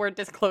understand what the word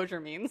disclosure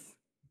means.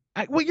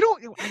 I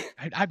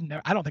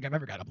don't think I've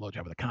ever got a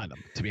blowjob with a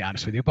condom, to be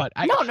honest with you. But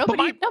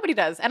nobody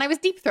does. And I was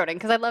deep throating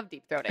because I love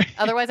deep throating.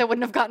 Otherwise, I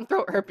wouldn't have gotten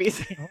throat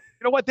herpes. You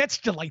know what? That's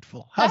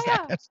delightful. How's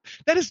that?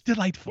 That is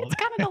delightful. It's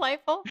kind of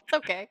delightful. It's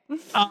okay.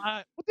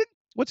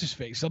 What's his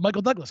face?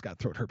 Michael Douglas got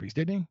throat herpes,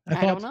 didn't he?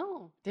 I don't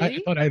know. Did he?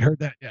 I thought I'd heard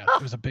that. Yeah,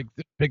 it was a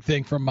big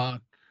thing from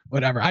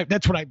whatever.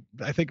 That's what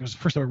I think it was the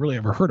first time I really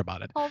ever heard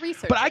about it. All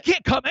research. But I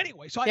can't come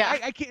anyway, so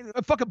I can't.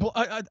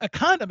 A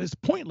condom is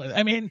pointless.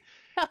 I mean,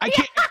 I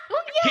can't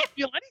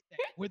feel anything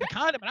with a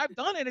condom, and I've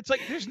done it. It's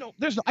like there's no.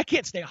 I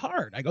can't stay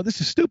hard. I go,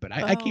 this is stupid.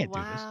 I can't do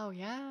this. Wow,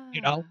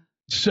 yeah.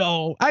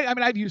 So I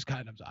mean, I've used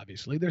condoms.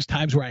 Obviously, there's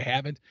times where I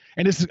haven't,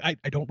 and this is I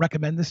don't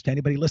recommend this to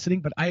anybody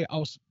listening. But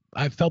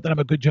I've felt that I'm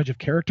a good judge of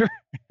character,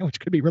 which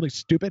could be really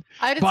stupid.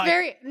 I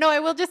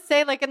will just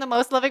say, like in the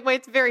most loving way,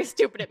 it's very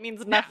stupid. It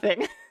means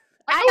nothing.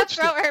 I I know have it's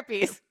throat stupid.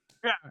 herpes.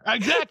 Yeah,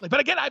 exactly. But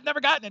again, I've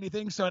never gotten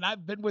anything, so and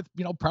I've been with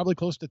probably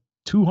close to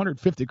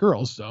 250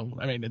 girls. So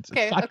I mean, it's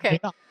Okay, shocking me okay.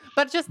 enough.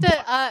 But just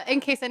But to, in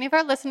case any of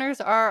our listeners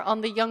are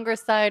on the younger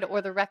side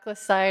or the reckless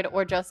side,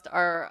 or just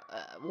are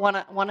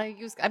wanna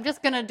use, I'm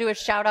just gonna do a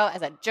shout out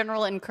as a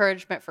general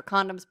encouragement for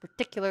condoms,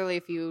 particularly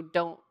if you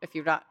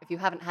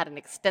haven't had an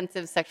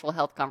extensive sexual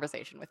health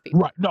conversation with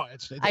people. right, no, I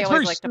it's always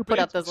very like to stupid. put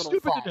out It's those little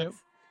stupid to do.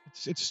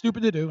 flags. It's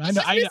stupid to do. I It's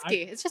know. just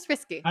risky. It's just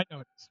risky. I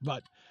know it is.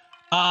 But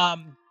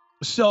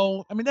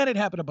so I mean, that had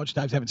happened a bunch of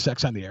times having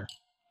sex on the air,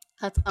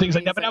 That's things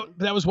like that. But amazing.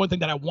 that was one thing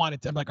that I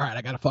wanted. I'm like, all right,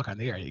 I got to fuck on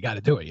the air. You got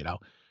to do it,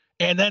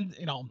 And then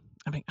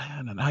I mean, I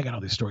don't know, I got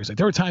all these stories. Like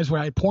there were times where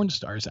I had porn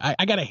stars.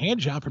 I got a hand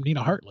job from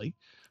Nina Hartley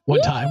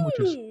one time, which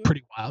was Woo!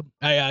 pretty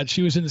wild.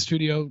 She was in the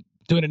studio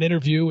doing an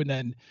interview, and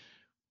then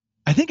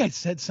I think I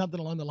said something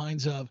along the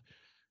lines of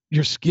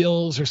your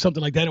skills or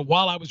something like that. And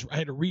while I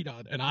had to read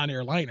an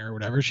on-air liner or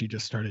whatever, she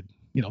just started,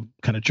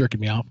 kind of jerking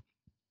me off,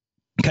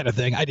 kind of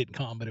thing. I didn't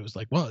come, but it was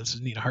like, well, this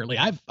is Nina Hartley.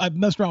 I've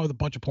messed around with a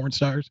bunch of porn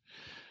stars,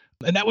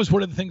 and that was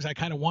one of the things I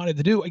kind of wanted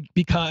to do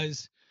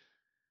because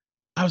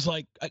I was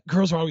like,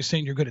 girls are always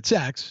saying you're good at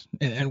sex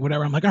and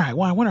whatever. I'm like, all right,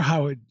 well, I wonder how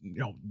I would,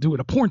 do it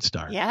a porn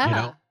star.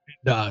 Yeah.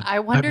 And, I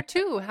wonder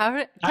too.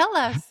 Tell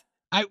us.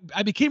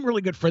 I became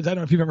really good friends. I don't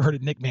know if you've ever heard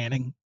of Nick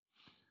Manning.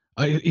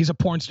 He's a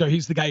porn star.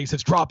 He's the guy who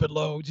says drop it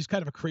low. He's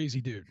kind of a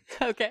crazy dude.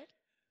 Okay.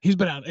 He's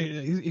been out.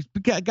 He's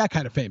got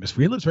kind of famous.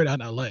 He lives right out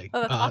in L.A.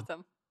 Oh, that's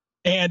awesome.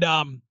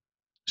 And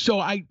so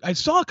I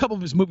saw a couple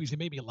of his movies. He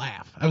made me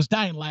laugh. I was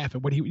dying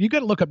laughing. You got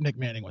to look up Nick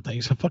Manning one time.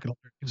 He's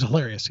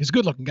hilarious. He's a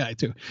good looking guy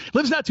too.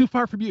 Lives not too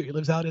far from you. He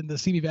lives out in the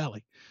Simi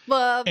Valley.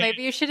 Well,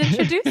 maybe you should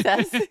introduce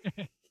us.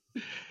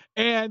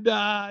 And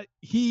I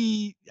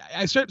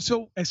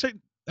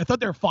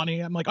thought they were funny.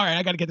 I'm like, all right,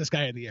 I got to get this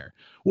guy in the air.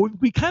 Well,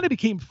 we kind of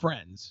became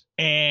friends.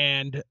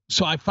 And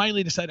so I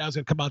finally decided I was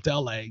going to come out to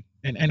LA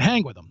and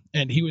hang with him.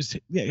 And he was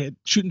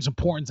shooting some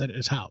porns at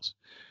his house.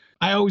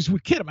 I always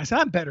would kid him. I said,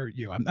 I'm better at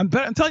you. I'm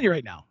telling you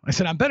right now. I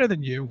said, I'm better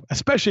than you,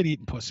 especially at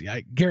eating pussy.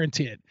 I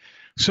guarantee it.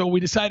 So we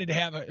decided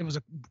to it was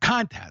a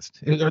contest.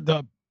 It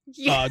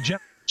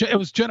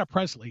was Jenna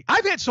Presley.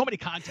 I've had so many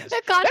contests.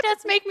 The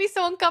contests make me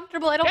so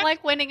uncomfortable. I don't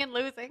like winning and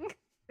losing.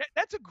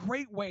 That's a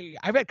great way.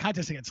 I've had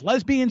contests against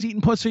lesbians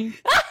eating pussy.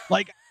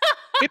 Like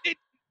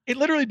it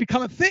literally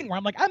become a thing where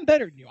I'm like, I'm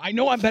better than you. I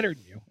know I'm better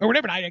than you, or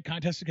whatever. And I had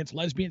contests against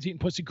lesbians eating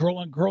pussy,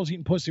 girls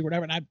eating pussy,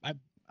 whatever. And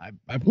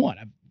I've won.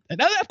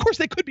 And of course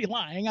they could be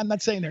lying. I'm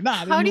not saying they're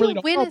not. How do you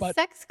win a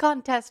sex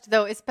contest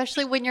though,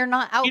 especially when you're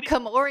not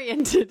outcome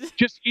oriented?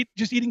 Just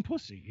eating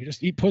pussy. You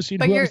just eat pussy.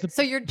 But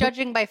you're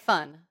judging by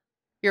fun.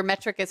 Your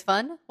metric is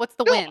fun. What's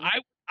the win?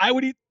 I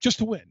would eat just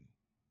to win.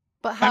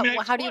 But how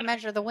do you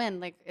measure the win?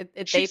 Like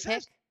they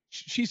pick?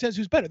 She says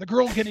who's better. The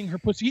girl getting her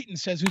pussy eaten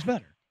says who's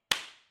better.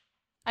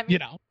 I mean,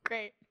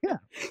 great. Yeah,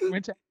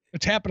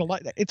 it's happened a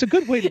lot. It's a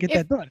good way to get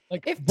that done.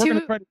 Like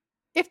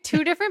if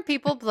two different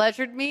people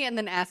pleasured me and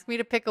then asked me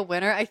to pick a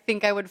winner, I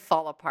think I would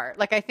fall apart.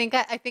 Like I think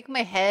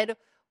my head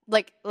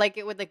like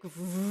it would like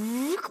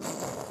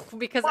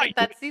because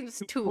that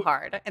seems too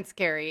hard and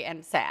scary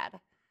and sad.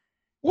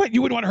 What,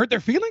 you wouldn't want to hurt their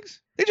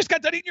feelings? They just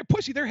got done eating your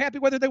pussy. They're happy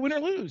whether they win or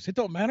lose. It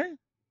don't matter.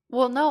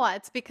 Well, no,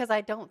 it's because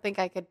I don't think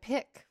I could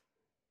pick.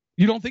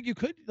 You don't think you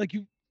could?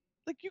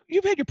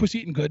 You've had your pussy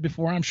eaten good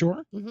before, I'm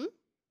sure. Mm-hmm.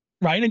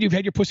 Right? And you've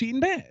had your pussy eaten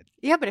bad.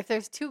 Yeah, but if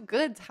there's two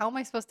goods, how am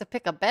I supposed to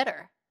pick a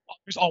better? Well,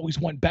 there's always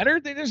one better.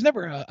 There's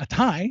never a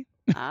tie.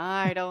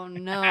 I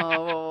don't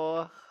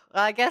know.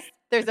 Well, I guess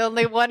there's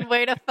only one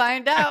way to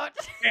find out.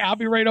 Yeah, I'll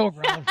be right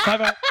over.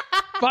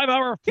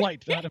 5-hour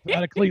flight out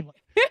of Cleveland.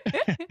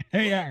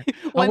 Hey, yeah.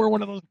 I'll wear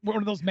one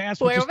of those masks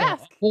with just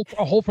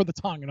a hole for the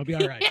tongue, and it'll be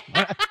all right.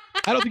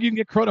 I don't think you can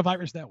get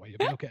coronavirus that way.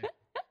 You'll be okay.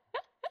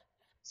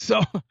 So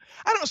I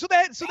don't know.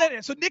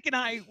 So Nick and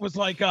I was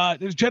like,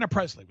 there's Jenna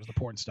Presley was the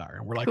porn star,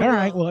 and we're like, cool. all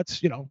right, well,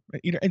 let's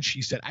and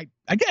she said,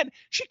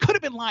 she could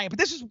have been lying, but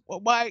this is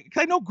why,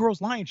 cause I know girls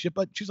lie and shit,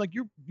 but she's like,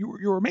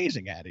 you're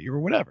amazing at it, or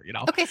whatever,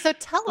 Okay, so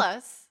tell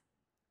us,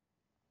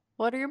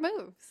 what are your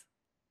moves?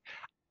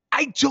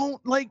 I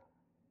don't like.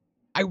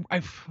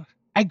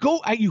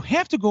 You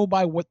have to go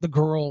by what the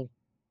girl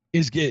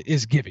is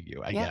giving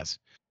you, I guess.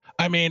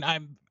 I mean,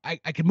 I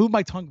can move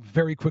my tongue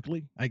very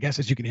quickly, I guess,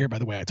 as you can hear by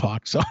the way I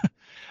talk. So,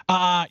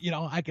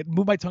 I can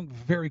move my tongue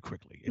very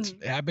quickly.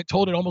 I've been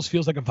told it almost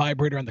feels like a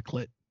vibrator on the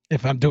clit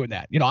if I'm doing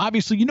that.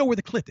 Obviously, you know where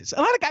the clit is.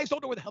 A lot of guys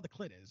don't know where the hell the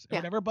clit is or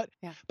whatever, but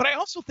I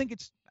also think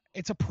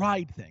it's a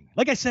pride thing.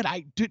 Like I said,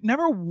 I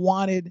never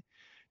wanted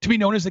to be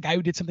known as the guy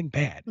who did something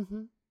bad.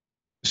 Mm-hmm.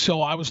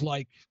 So I was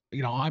like,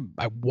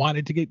 I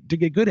wanted to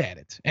get good at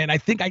it, and I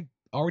think I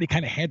already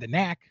kind of had the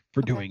knack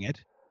for doing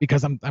it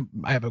because I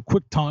have a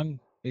quick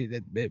tongue.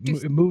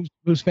 It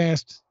moves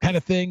fast, kind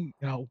of thing.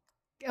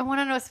 I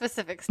want to know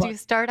specifics. Do you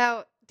start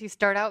out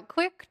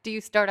quick? Do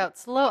you start out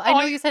slow? I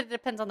know you said it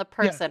depends on the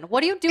person. Yeah.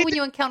 What do you do when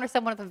you encounter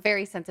someone with a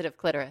very sensitive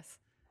clitoris?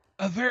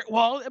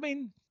 Well, I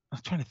mean, I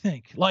was trying to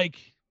think. Like,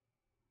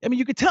 I mean,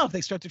 you could tell if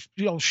they start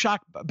to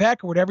shock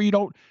back or whatever. You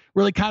don't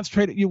really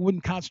concentrate. You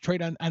wouldn't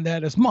concentrate on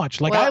that as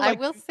much. Like well, I I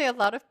will say a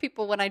lot of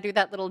people, when I do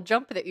that little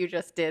jump that you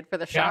just did for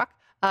the Yeah.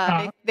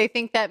 shock, they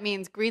think that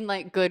means green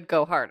light, good,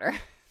 go harder.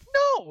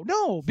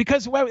 No,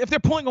 because if they're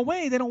pulling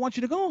away, they don't want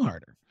you to go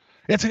harder.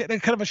 It's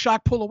kind of a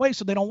shock pull away,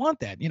 so they don't want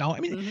that. I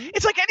mean,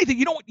 it's like anything.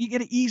 You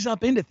get to ease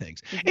up into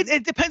things.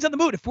 It depends on the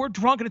mood. If we're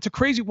drunk and it's a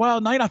crazy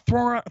wild night, I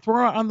throw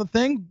her on the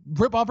thing,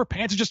 rip off her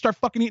pants, and just start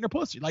fucking eating her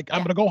pussy. Like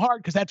I'm gonna go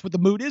hard because that's what the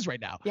mood is right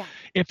now. Yeah.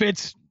 If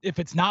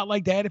it's not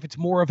like that, if it's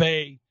more of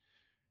a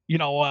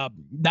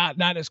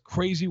not as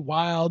crazy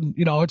wild,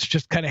 it's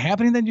just kind of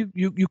happening, then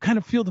you kind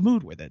of feel the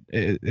mood with it,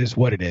 is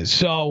what it is.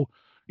 So,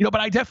 but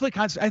I definitely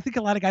I think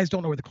a lot of guys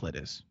don't know where the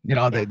clit is.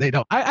 They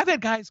don't. I've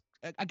had guys,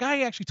 a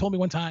guy actually told me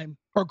one time,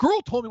 or a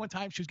girl told me one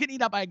time, she was getting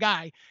eaten up by a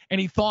guy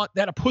and he thought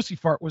that a pussy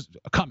fart was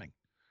coming.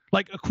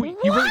 Like a queen.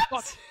 He really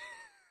thought.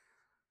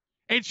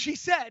 And she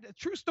said, a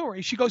true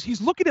story, she goes,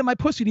 he's looking at my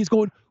pussy and he's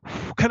going,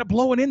 kind of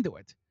blowing into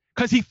it.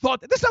 Because he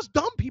thought, this is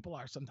how dumb people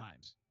are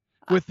sometimes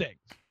with things.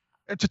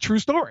 It's a true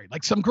story.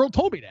 Like some girl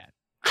told me that.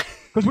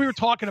 Because we were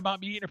talking about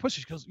me eating her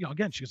pussy. She goes,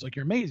 again, she was like,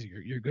 you're amazing.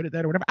 You're good at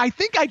that or whatever. I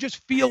think I just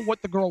feel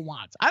what the girl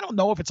wants. I don't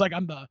know if it's like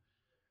I'm the,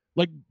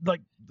 like the,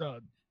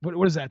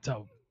 what is that?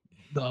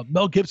 The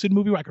Mel Gibson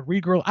movie where I could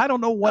read girl. I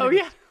don't know what. Oh, it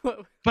yeah.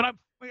 is. But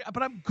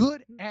I'm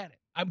good at it.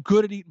 I'm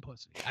good at eating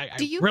pussy. I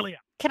really am.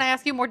 Can I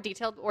ask you more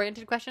detailed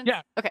oriented questions?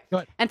 Yeah. Okay. Go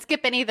ahead. And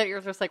skip any that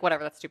you're just like,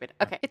 whatever, that's stupid.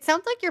 Okay. It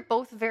sounds like you're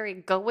both very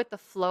go with the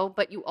flow,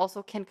 but you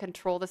also can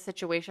control the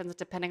situations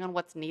depending on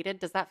what's needed.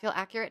 Does that feel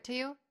accurate to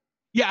you?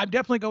 Yeah, I'm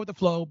definitely go with the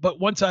flow. But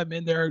once I'm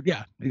in there,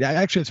 yeah,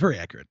 actually, it's very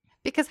accurate.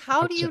 Because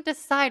how do you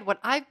decide what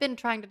I've been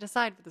trying to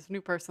decide with this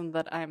new person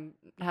that I'm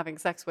having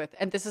sex with?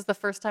 And this is the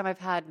first time I've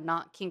had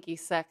not kinky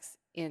sex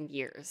in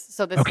years.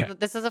 So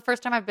this is the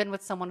first time I've been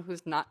with someone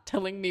who's not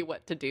telling me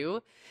what to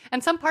do.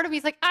 And some part of me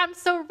is like, I'm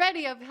so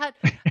ready. I've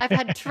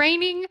had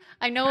training.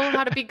 I know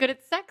how to be good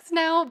at sex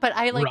now, but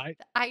I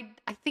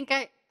think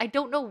I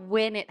don't know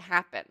when it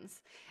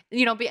happens.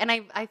 And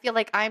I feel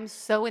like I'm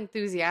so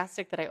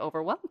enthusiastic that I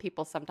overwhelm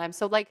people sometimes.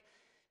 So like,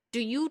 do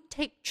you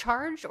take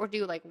charge or do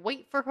you like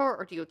wait for her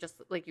or do you just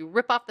like you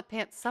rip off the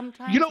pants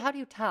sometimes? How do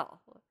you tell?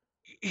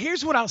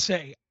 Here's what I'll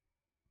say.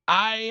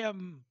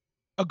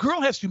 A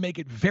girl has to make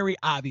it very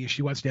obvious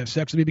she wants to have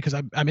sex with me because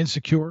I'm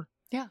insecure.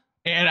 Yeah.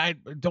 And I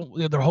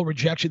don't, the whole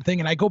rejection thing.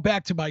 And I go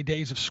back to my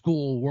days of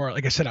school where,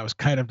 like I said, I was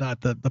kind of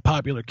not the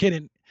popular kid.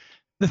 And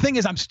the thing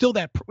is, I'm still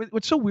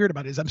what's so weird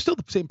about it is I'm still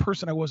the same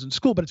person I was in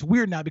school, but it's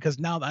weird now because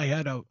now that I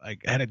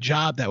had a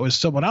job that was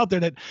someone out there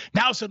that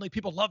now suddenly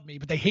people love me,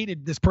 but they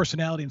hated this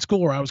personality in school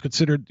where I was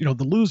considered,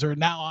 the loser.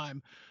 Now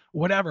I'm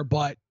whatever,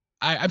 but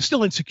I'm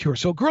still insecure.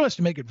 So a girl has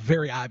to make it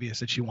very obvious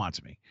that she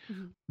wants me.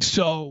 Mm-hmm.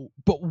 So,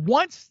 but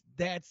once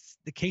that's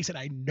the case and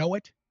I know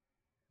it,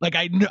 like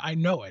I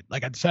know it,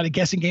 like it's not a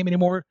guessing game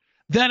anymore,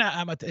 then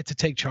it's a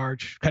take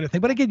charge kind of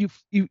thing. But again,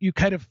 you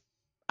kind of,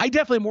 I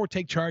definitely more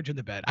take charge in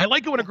the bed. I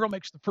like it when a girl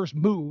makes the first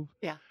move,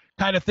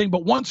 kind of thing.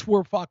 But once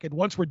we're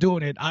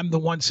doing it, I'm the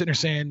one sitting there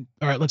saying,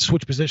 all right, let's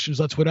switch positions.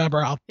 Let's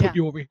whatever. I'll put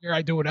you over here.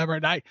 I do whatever.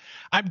 And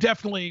I'm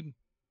definitely,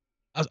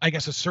 I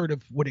guess,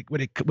 assertive when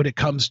it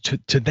comes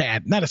to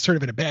that. Not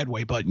assertive in a bad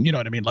way, but you know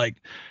what I mean? Like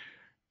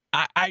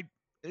I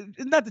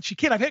not that she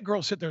can't. I've had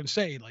girls sit there and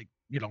say like,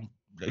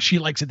 she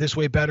likes it this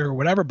way better or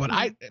whatever. But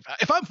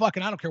if I'm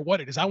fucking, I don't care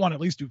what it is. I want to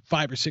at least do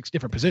 5 or 6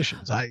 different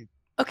positions.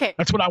 Okay.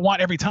 That's what I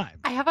want every time.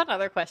 I have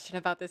another question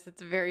about this.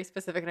 It's very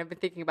specific, and I've been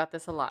thinking about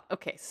this a lot.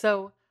 Okay,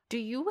 so do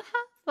you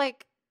have,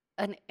 like,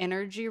 an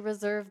energy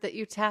reserve that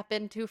you tap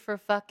into for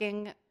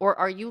fucking? Or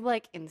are you,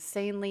 like,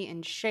 insanely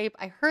in shape?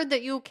 I heard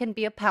that you can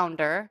be a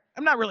pounder.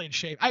 I'm not really in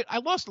shape. I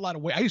lost a lot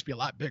of weight. I used to be a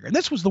lot bigger. And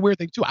this was the weird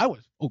thing, too. I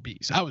was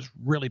obese. I was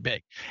really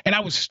big. And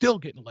I was still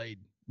getting laid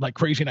like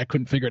crazy, and I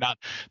couldn't figure it out.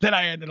 Then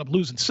I ended up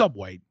losing some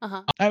weight.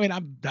 Uh-huh. I mean,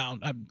 I'm down.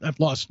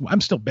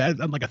 I'm still bad.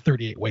 I'm like a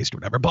 38 waist or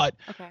whatever, but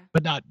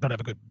not have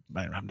a good,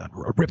 I'm not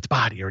a ripped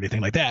body or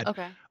anything like that.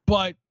 Okay.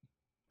 But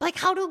like,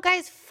 how do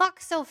guys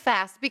fuck so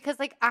fast? Because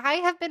like I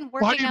have been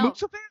working how do you out. Move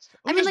so fast?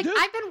 I mean, like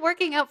I've been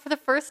working out for the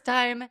first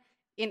time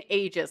in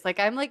ages. Like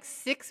I'm like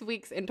 6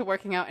 weeks into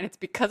working out, and it's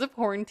because of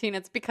quarantine.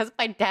 It's because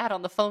my dad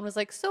on the phone was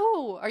like,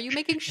 so are you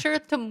making sure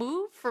to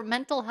move for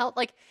mental health?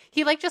 Like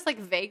he like just like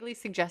vaguely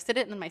suggested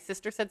it. And then my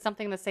sister said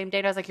something the same day,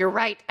 and I was like, you're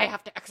right, I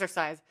have to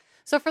exercise.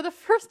 So for the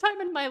first time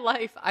in my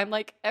life, I'm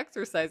like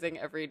exercising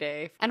every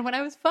day. And when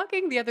I was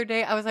fucking the other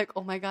day, I was like,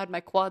 oh my God, my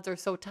quads are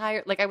so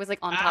tired. Like I was like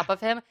on top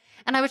of him.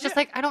 And I was just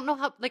like, I don't know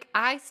how, like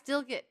I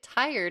still get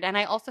tired. And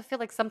I also feel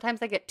like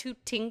sometimes I get too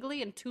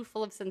tingly and too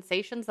full of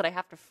sensations that I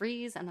have to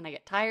freeze and then I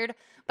get tired.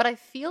 But I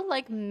feel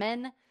like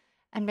men,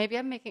 and maybe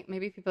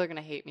people are going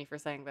to hate me for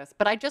saying this,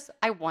 but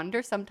I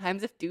wonder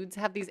sometimes if dudes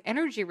have these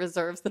energy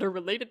reserves that are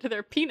related to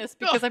their penis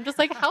because I'm just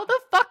like, how the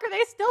fuck are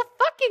they still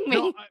fucking me?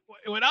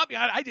 No, without me,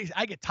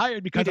 I get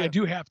tired because I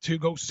do have to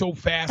go so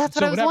fast. That's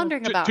what I was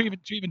wondering about.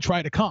 To even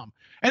try to come.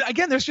 And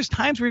again, there's just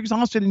times where you're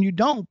exhausted and you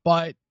don't,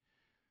 but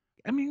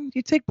I mean,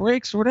 you take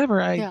breaks or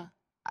whatever.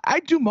 I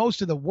do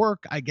most of the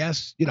work, I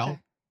guess,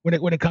 when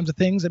it comes to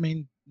things. I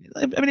mean,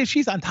 I mean, if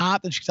she's on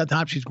top, then she's on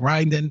top. She's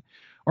grinding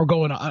or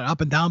going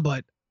up and down.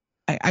 But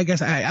I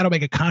guess I don't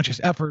make a conscious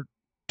effort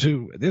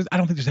to. I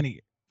don't think there's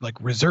any like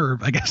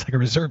reserve. I guess like a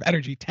reserve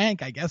energy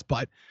tank. I guess,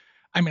 but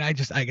I mean, I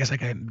guess I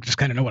can just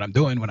kind of know what I'm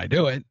doing when I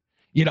do it.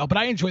 But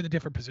I enjoy the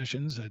different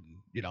positions, and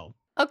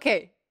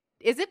Okay.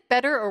 Is it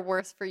better or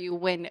worse for you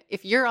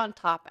if you're on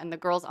top and the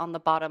girl's on the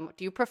bottom,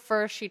 do you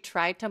prefer she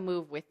try to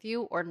move with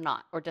you or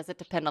not? Or does it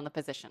depend on the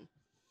position?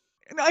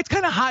 No, it's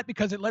kind of hot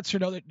because it lets her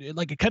know that,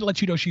 like, it kind of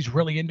lets you know she's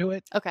really into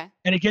it, Okay.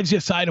 and it gives you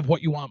a side of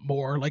what you want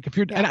more. Like if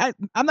you're, and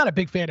I'm not a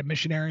big fan of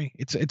missionary.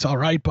 It's all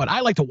right, but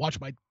I like to watch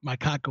my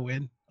cock go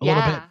in a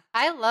little bit.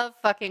 I love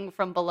fucking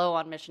from below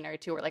on missionary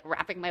too, or like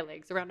wrapping my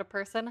legs around a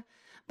person.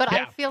 But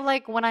I feel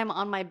like when I'm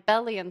on my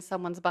belly and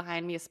someone's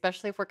behind me,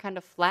 especially if we're kind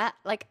of flat,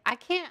 like I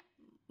can't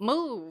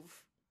move.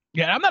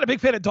 Yeah, I'm not a big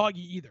fan of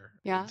doggy either.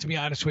 Yeah. To be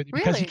honest with you,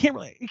 Really? because you can't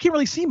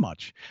really see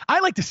much. I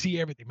like to see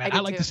everything, man. I I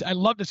like do to. I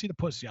love to see the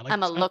pussy.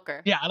 I'm a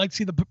looker. Yeah, I like to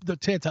see the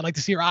tits. I like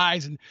to see her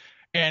eyes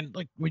and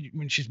like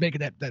when she's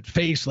making that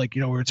face, like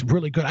where it's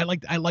really good. I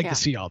like to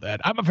see all that.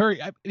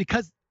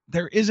 Because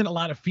there isn't a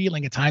lot of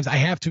feeling at times. I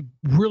have to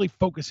really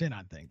focus in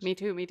on things. Me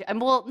too. And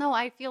well, no,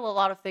 I feel a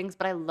lot of things,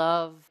 but I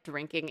love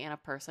drinking in a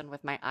person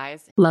with my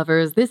eyes.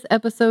 Lovers, this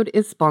episode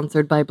is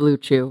sponsored by Blue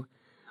Chew.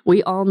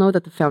 We all know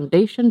that the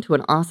foundation to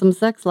an awesome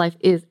sex life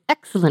is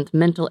excellent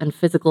mental and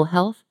physical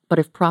health, but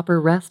if proper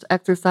rest,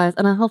 exercise,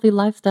 and a healthy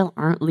lifestyle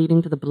aren't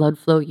leading to the blood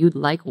flow you'd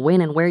like when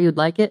and where you'd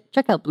like it,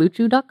 check out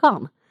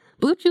BlueChew.com.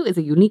 Blue Chew is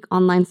a unique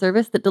online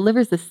service that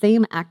delivers the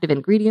same active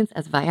ingredients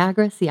as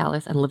Viagra,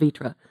 Cialis, and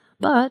Levitra,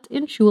 but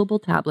in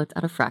chewable tablets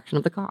at a fraction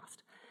of the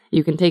cost.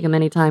 You can take them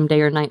anytime, day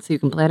or night, so you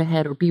can plan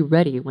ahead or be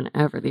ready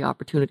whenever the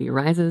opportunity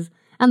arises,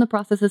 and the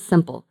process is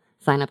simple.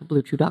 Sign up at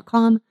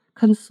BlueChew.com,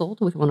 consult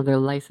with one of their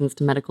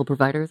licensed medical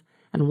providers,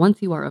 and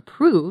once you are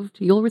approved,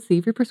 you'll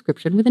receive your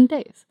prescription within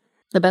days.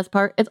 The best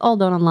part, it's all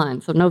done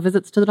online, so no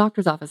visits to the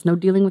doctor's office, no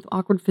dealing with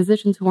awkward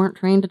physicians who aren't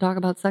trained to talk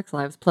about sex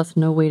lives, plus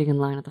no waiting in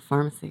line at the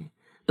pharmacy.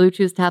 Blue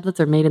Chew's tablets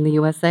are made in the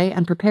USA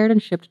and prepared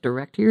and shipped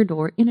direct to your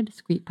door in a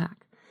discreet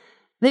pack.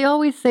 They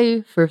always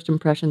say first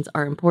impressions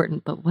are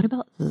important, but what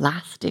about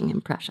lasting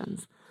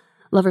impressions?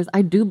 Lovers,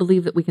 I do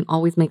believe that we can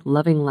always make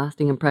loving,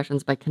 lasting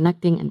impressions by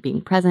connecting and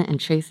being present and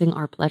chasing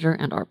our pleasure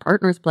and our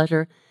partner's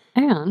pleasure.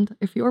 And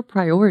if your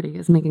priority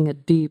is making a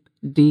deep,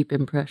 deep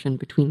impression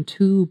between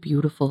two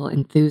beautiful,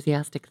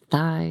 enthusiastic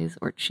thighs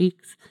or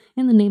cheeks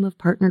in the name of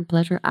partnered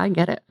pleasure, I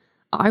get it.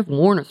 I've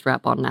worn a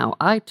strap-on now.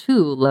 I,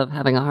 too, love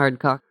having a hard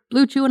cock.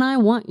 Blue Chew and I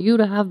want you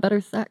to have better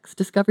sex.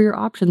 Discover your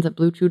options at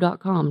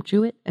BlueChew.com.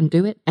 Chew it and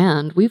do it.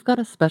 And we've got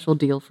a special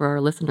deal for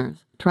our listeners.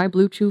 Try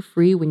Blue Chew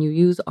free when you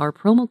use our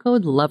promo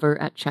code LOVER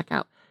at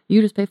checkout.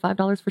 You just pay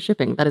 $5 for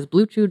shipping. That is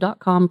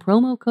BlueChew.com,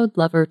 promo code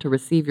LOVER to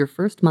receive your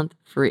first month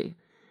free.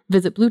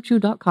 Visit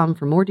BlueChew.com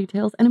for more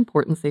details and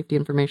important safety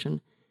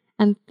information.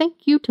 And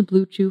thank you to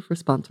Blue Chew for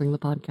sponsoring the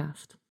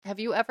podcast. Have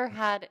you ever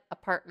had a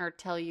partner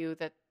tell you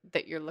that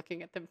you're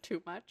looking at them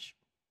too much?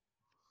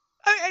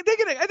 I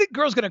think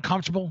girls get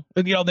uncomfortable.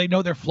 And, they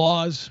know their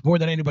flaws more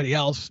than anybody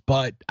else,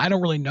 but I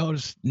don't really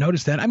notice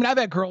that. I mean, I've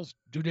had girls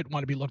who didn't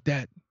want to be looked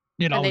at,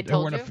 And they who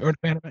told weren't you? a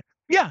fan of it.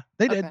 Yeah,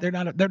 they did. Okay.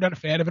 They're not a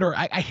fan of it. Or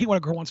I hate when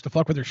a girl wants to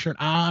fuck with her shirt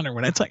on, or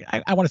when it's like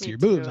I want to see Me your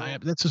boobs. too.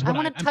 That's just I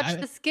what want to touch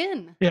the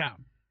skin. Yeah.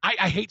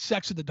 I hate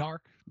sex in the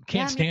dark.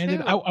 Can't me stand it.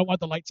 too. I want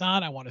the lights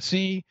on. I want to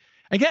see.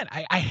 Again,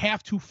 I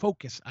have to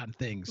focus on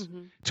things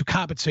to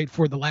compensate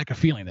for the lack of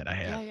feeling that I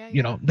have.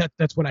 Yeah.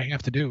 That's what I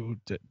have to do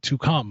to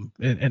come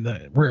in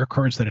the rare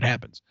occurrence that it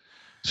happens.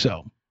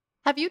 So,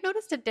 Have you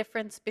noticed a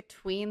difference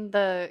between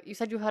you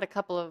said you had a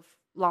couple of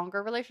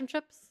longer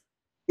relationships?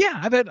 yeah,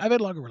 I've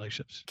had longer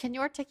relationships. Can you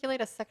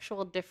articulate a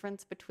sexual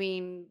difference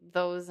between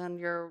those and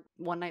your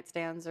one night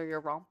stands or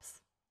your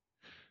romps?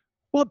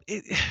 Well,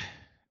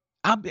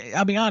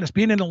 I'll be honest.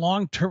 Being in a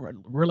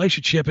long-term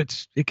relationship,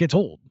 it gets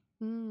old.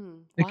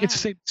 It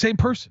gets the same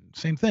person,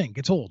 same thing.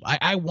 Gets old.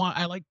 I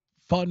like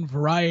fun,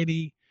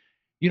 variety,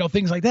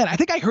 things like that. I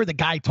think I heard the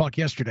guy talk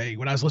yesterday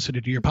when I was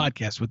listening to your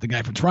podcast with the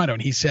guy from Toronto,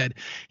 and he said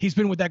he's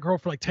been with that girl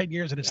for like 10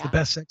 years and it's the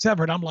best sex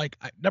ever. And I'm like,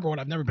 number one,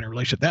 I've never been in a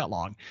relationship that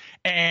long,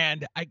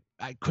 and I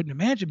couldn't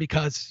imagine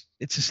because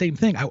it's the same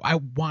thing. I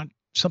want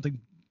something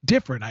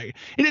different.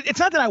 It's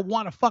not that I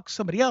want to fuck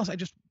somebody else.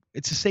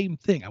 It's the same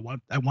thing. I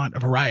want a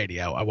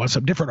variety. I want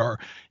something different, or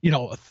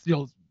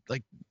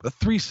like a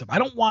threesome. I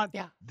don't want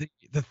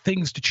the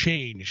things to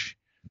change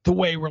the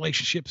way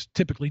relationships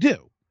typically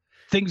do.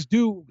 Things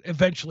do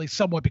eventually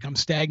somewhat become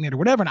stagnant or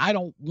whatever, and I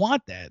don't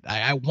want that.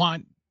 I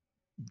want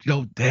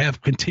to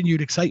have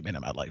continued excitement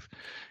in my life,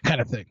 kind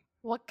of thing.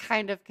 What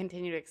kind of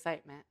continued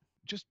excitement?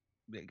 Just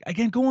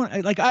again,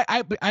 going like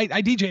I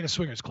DJ in a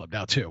swingers club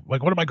now too.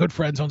 Like one of my good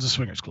friends owns a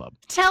swingers club.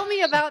 Tell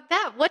me about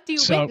that. What do you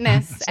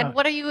witness, and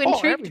what are you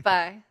intrigued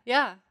by?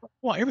 Yeah.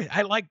 Well, everything.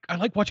 I like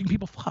watching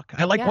people fuck.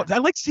 I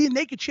like seeing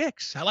naked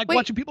chicks. I like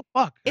watching people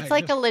fuck. It's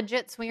a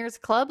legit swingers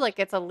club. Like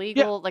it's a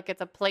legal, like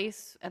it's a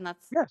place, and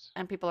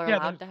and people are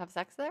allowed to have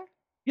sex there.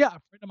 Yeah, a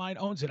friend of mine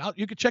owns it.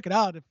 You can check it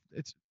out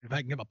if I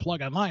can give a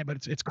plug online.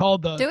 But it's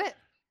called Do it.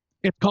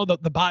 It's called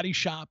the Body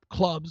Shop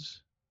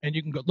Clubs. and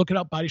you can go look it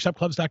up,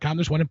 bodyshopclubs.com.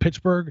 There's one in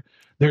Pittsburgh,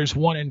 there's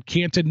one in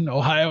Canton,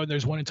 Ohio, and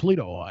there's one in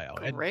Toledo, Ohio.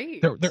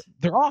 Great. And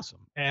they're awesome.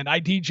 And I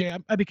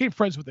DJ. I became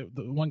friends with the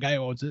one guy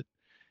who owns it,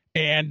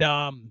 and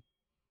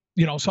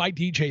so I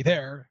DJ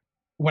there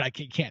when I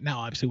can't now,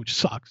 obviously, which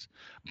sucks.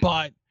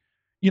 But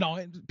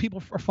and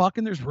people are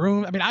fucking. There's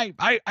room. I mean, I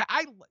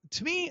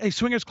to me, a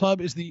swingers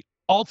club is the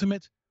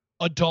ultimate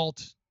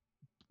adult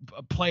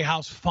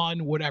playhouse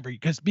fun, whatever.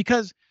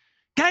 Because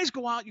guys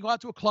go out, you go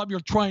out to a club, you're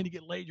trying to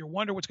get laid, you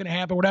wonder what's going to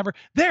happen, whatever.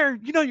 There,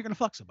 you're going to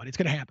fuck somebody. It's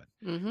going to happen.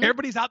 Mm-hmm.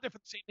 Everybody's out there for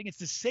the same thing. It's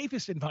the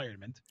safest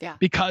environment. Yeah.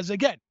 Because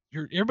again,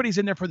 everybody's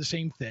in there for the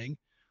same thing.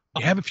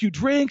 You have a few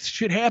drinks,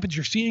 shit happens.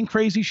 You're seeing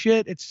crazy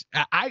shit.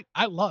 I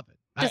love it.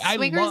 Does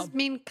swingers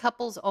mean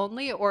couples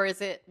only, or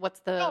is it what's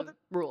the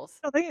rules?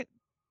 No, there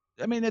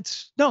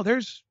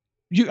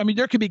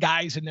could be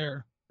guys in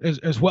there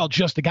as well,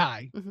 just a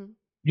guy. Mm-hmm.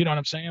 You know what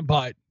I'm saying?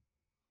 But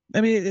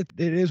I mean, it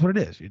is what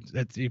it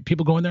is.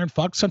 People go in there and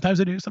fuck. Sometimes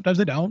they do, sometimes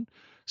they don't.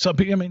 Some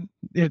people, I mean,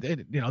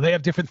 they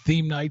have different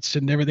theme nights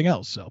and everything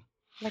else. So,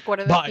 like, what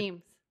are the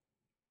themes?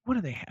 What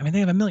do they have? I mean,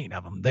 they have a million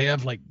of them. They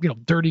have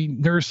dirty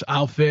nurse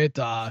outfit.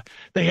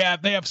 They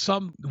have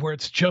some where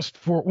it's just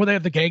for. Well, they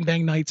have the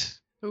gangbang nights.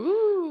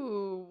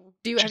 Ooh,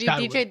 have you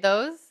DJ'd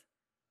those?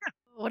 Yeah.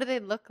 What do they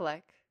look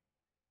like?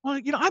 Well, I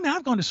mean,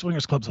 I've gone to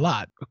swingers clubs a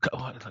lot.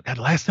 God,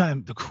 last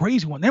time, the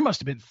crazy one, there must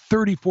have been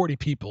 30, 40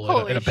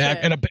 people in a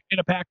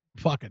back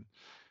fucking.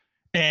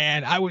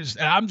 And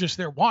I'm just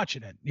there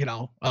watching it,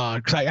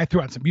 because I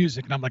threw on some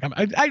music and I'm like,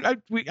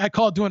 I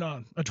call it doing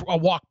a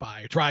walk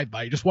by, a drive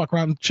by. You just walk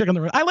around, check on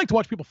the. I like to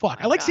watch people fuck.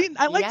 I like seeing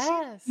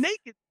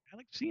naked. I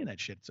like seeing that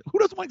shit. So who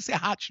doesn't want to see a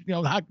hot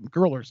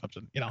girl or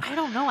something? I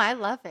don't know. I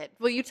love it.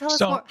 Will you tell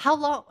us more? How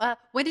long?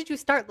 When did you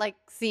start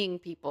seeing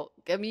people?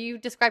 I mean, you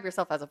describe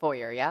yourself as a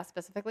voyeur, yeah,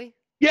 specifically.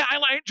 Yeah,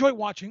 I enjoy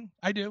watching.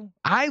 I do.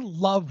 I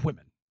love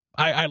women.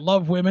 I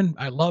love women.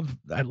 I love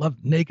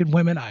naked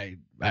women. I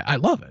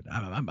love it.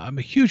 I'm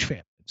a huge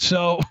fan.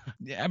 So,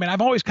 I mean,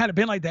 I've always kind of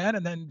been like that.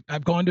 And then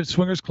I've gone to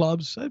swingers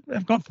clubs.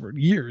 I've gone for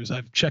years.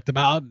 I've checked them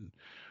out and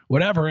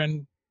whatever.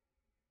 And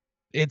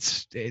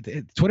it's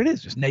what it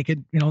is. Just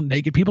naked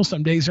people.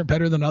 Some days are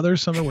better than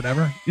others. Some are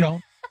whatever, They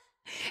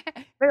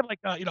have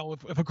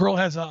if a girl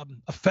has a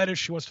fetish,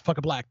 she wants to fuck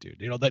a black dude.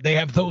 They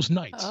have those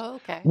nights. Oh,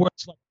 okay. Where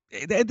it's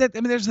I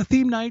mean, there's the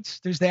theme nights.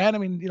 There's that. I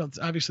mean, it's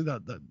obviously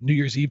the New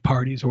Year's Eve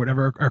parties or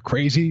whatever are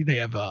crazy. They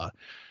have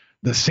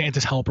the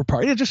Santa's helper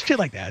party, just shit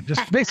like that.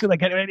 Just basically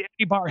like any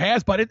bar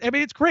has. But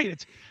it's great.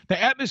 It's the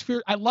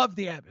atmosphere. I love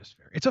the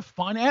atmosphere. It's a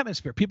fun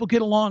atmosphere. People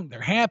get along. They're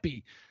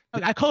happy.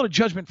 I call it a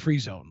judgment-free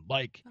zone.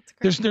 Like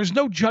there's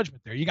no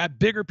judgment there. You got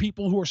bigger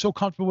people who are so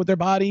comfortable with their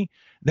body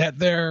that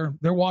they're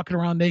walking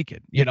around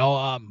naked.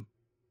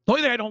 The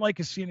only thing I don't like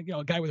is seeing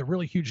a guy with a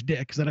really huge dick,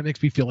 because then it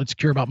makes me feel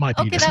insecure about my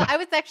penis. I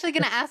was actually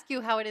going to ask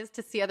you how it is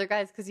to see other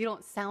guys, because you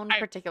don't sound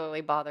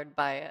particularly bothered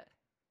by it.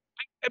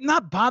 I'm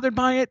not bothered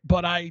by it,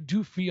 but I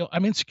do feel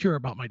I'm insecure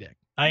about my dick.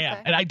 I am,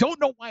 and I don't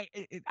know why.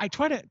 I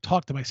try to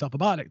talk to myself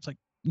about it. It's like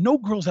no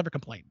girls ever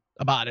complain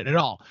about it at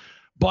all.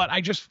 But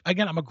I'm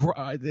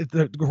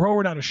the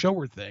grower not a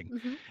shower thing.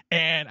 Mm-hmm.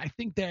 And I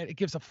think that it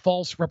gives a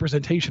false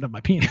representation of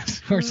my penis,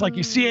 where it's like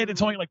you see it,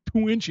 it's only like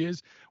 2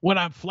 inches when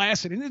I'm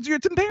flaccid, and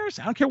it's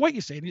embarrassing. I don't care what you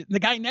say. The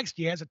guy next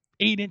to you has an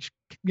 8-inch,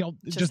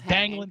 just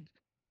dangling.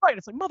 Right.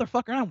 It's like,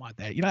 motherfucker, I don't want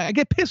that. I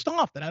get pissed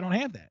off that I don't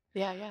have that.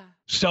 Yeah, yeah.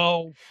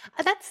 So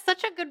that's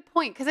such a good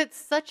point, because it's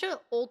such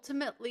a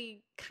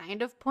ultimately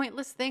kind of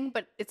pointless thing,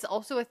 but it's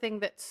also a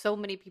thing that so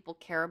many people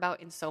care about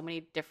in so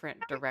many different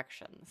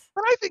directions.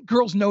 But I think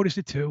girls notice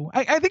it too.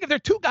 I think if they're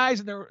two guys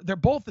and they're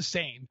both the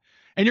same,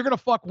 and you're gonna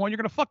fuck one, you're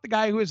gonna fuck the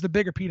guy who has the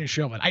bigger penis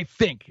showman. I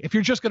think if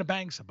you're just gonna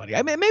bang somebody.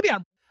 I mean, maybe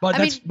I'm. But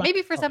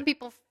maybe for some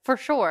people, for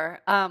sure.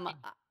 I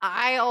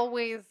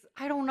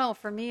don't know.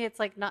 For me, it's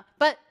like not.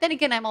 But then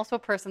again, I'm also a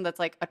person that's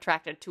like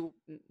attracted to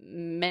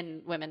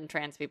men, women,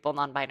 trans people,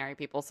 non-binary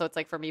people. So it's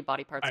like for me,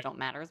 body parts don't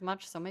matter as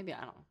much. So maybe I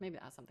don't know. Maybe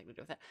that has something to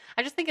do with it.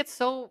 I just think it's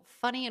so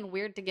funny and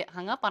weird to get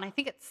hung up on. I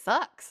think it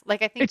sucks.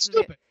 Like I think it's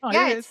stupid.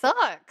 It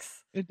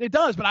sucks. It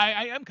does, but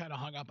I am kind of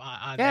hung up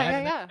on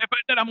that. Yeah. But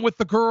then I'm with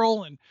the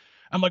girl and.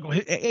 I'm like, well,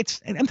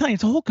 I'm telling you,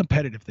 it's a whole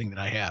competitive thing that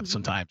I have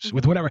sometimes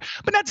with whatever.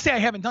 But not to say I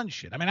haven't done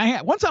shit. I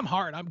mean, once I'm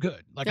hard, I'm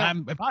good. Like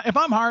if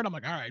I'm hard, I'm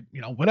like, all right,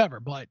 whatever.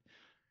 But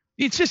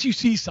it's just you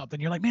see something,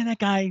 you're like, man, that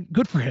guy,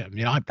 good for him.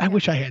 I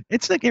wish I had.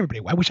 It's like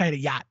everybody. I wish I had a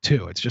yacht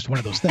too. It's just one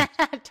of those things.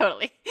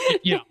 Totally.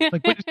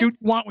 Like what you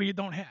want what you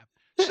don't have.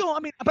 So I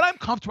mean, but I'm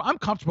comfortable. I'm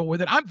comfortable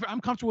with it.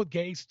 I'm comfortable with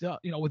gay stuff.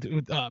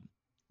 With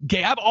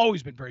gay. I've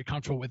always been very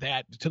comfortable with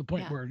that, to the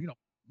point where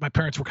my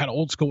parents were kind of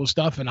old school with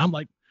stuff, and I'm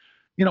like.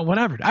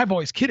 Whatever. I've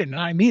always kidded, and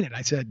I mean it.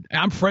 I said,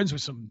 I'm friends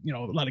with some, a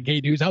lot of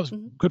gay dudes. I was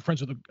good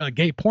friends with a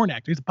gay porn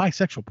actor. He's a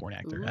bisexual porn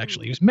actor,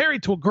 actually. He was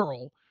married to a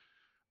girl,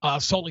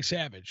 Sully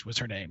Savage was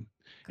her name.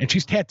 And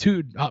she's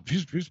tattooed up.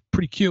 She's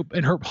pretty cute.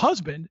 And her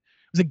husband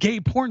was a gay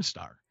porn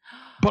star,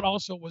 but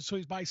also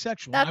he's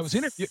bisexual. That's I was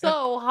interviewed.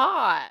 So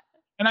hot.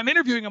 And I'm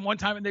interviewing them one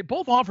time, and they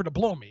both offered to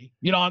blow me.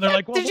 You know, and they're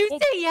like, "Well, did you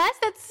say yes?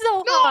 That's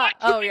so no, hot.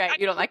 I Oh, yeah,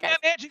 you don't like guys.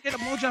 Imagine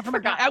getting a blowjob from a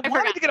guy. Forgot. I I wanted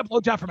forgot. to get a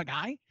blowjob from a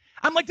guy.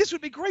 I'm like, this would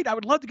be great. I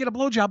would love to get a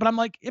blowjob, but I'm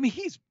like, I mean,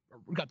 he's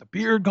got the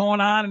beard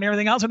going on and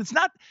everything else, and it's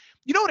not.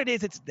 You know what it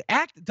is? It's the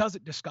act that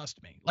doesn't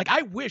disgust me. Like,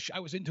 I wish I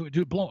was into a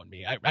dude blowing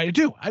me. I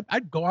do.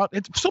 I'd go out.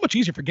 It's so much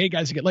easier for gay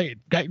guys to get laid.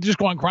 Just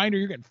go on Grindr,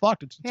 you're getting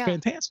fucked. It's Yeah.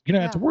 fantastic. You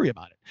don't have to worry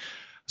about it.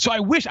 So I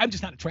wish. I'm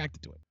just not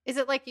attracted to it. Is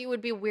it like you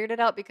would be weirded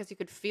out because you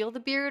could feel the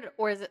beard?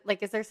 Or is it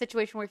like, is there a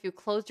situation where if you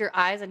closed your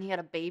eyes and he had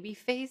a baby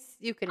face,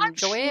 you could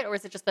enjoy it? Or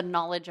is it just the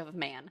knowledge of a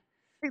man?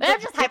 They're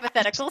just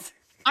hypotheticals.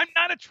 I'm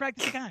not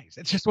attracted to guys.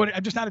 It's just what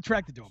I'm just not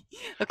attracted to them.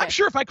 Okay. I'm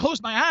sure if I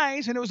closed my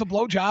eyes and it was a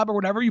blowjob or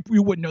whatever, you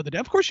wouldn't know the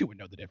difference. Of course you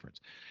wouldn't know the difference,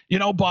 you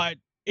know. But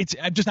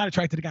I'm just not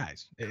attracted to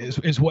guys.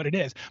 Is what it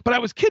is. But I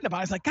was kidding about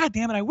it. I was like, God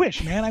damn it, I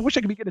wish I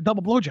could be getting a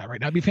double blowjob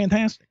right now. It'd be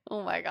fantastic.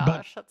 Oh my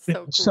gosh, that's so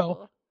cool.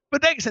 So,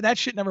 but like I said, that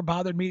shit never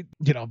bothered me,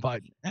 you know.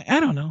 But I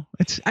don't know.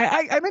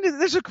 I mean,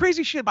 there's a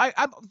crazy shit.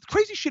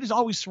 Crazy shit has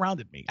always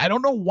surrounded me. I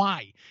don't know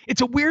why. It's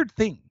a weird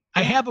thing.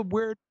 I have a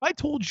weird. I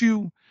told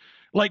you.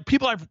 Like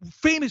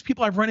famous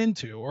people I've run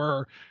into,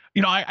 or,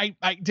 you know, I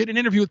did an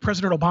interview with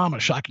President Obama,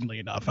 shockingly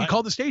enough. I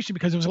called the station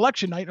because it was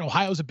election night, and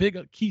Ohio's a big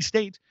key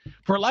state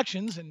for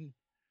elections, and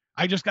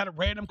I just got a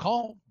random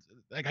call.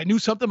 Like, I knew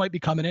something might be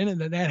coming in, and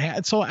then that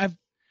had. So I've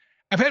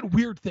had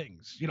weird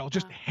things, you know,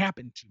 just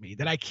happen to me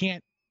that I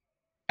can't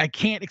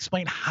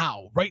explain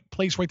how. Right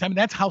place, right time. And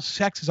that's how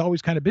sex has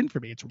always kind of been for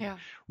me. It's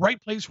right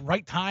place,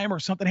 right time, or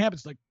something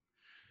happens. Like,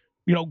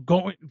 you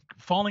know,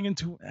 falling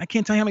into. I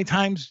can't tell you how many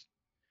times.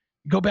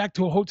 Go back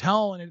to a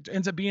hotel and it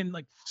ends up being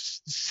like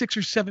 6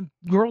 or 7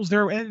 girls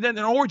there, and then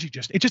an orgy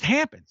it just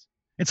happens.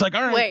 It's like,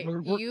 all right.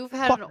 Wait, you've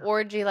had an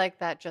orgy like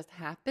that just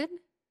happen?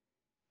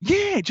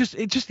 Yeah, it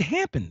just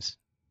happens.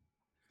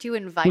 Do you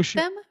invite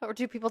them, or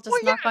do people just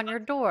knock on your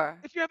door?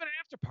 If you're having an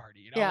after party,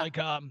 you know, like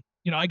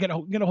you know, I get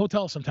a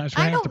hotel sometimes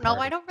for an after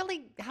party. I don't know. I don't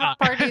really have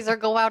parties or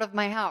go out of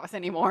my house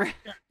anymore.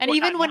 And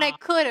even when I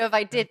could have,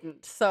 I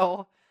didn't.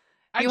 So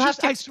you have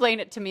to explain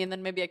it to me, and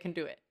then maybe I can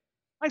do it.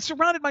 I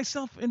surrounded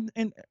myself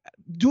in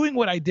doing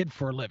what I did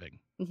for a living.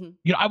 Mm-hmm.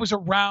 You know, I was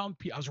around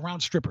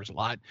strippers a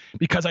lot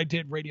because I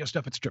did radio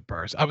stuff at strip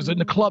bars. I was in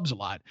the clubs a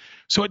lot.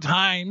 So at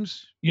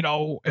times, you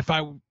know, if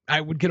I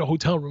would get a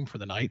hotel room for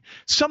the night,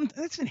 that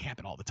didn't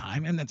happen all the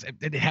time. And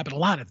it happened a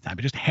lot at the time.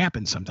 It just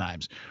happened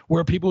sometimes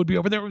where people would be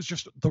over there. It was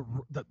just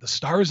the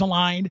stars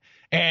aligned,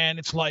 and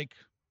it's like,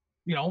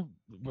 you know,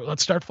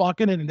 let's start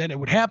fucking, and then it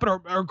would happen.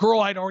 Or a girl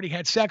I'd already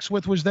had sex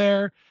with was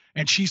there,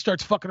 and she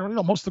starts fucking around. You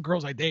know, most of the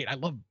girls I date, I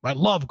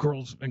love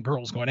girls and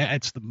girls going.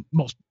 It's the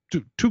most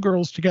two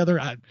girls together.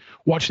 I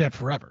watch that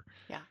forever.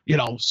 Yeah. You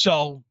know,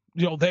 so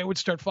you know they would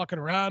start fucking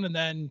around, and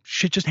then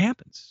shit just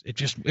happens.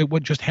 It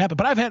would just happen.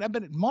 But I've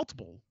been in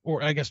multiple,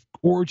 or I guess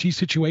orgy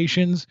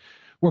situations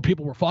where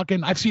people were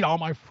fucking. I've seen all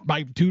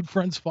my dude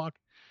friends fuck.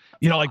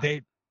 You know, like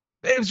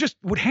it was just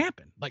would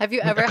happen. Like, have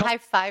you ever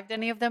high-fived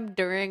any of them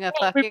during a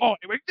fucking?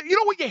 You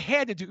know what you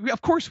had to do?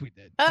 Of course we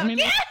did. I mean,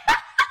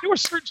 there were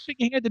certain things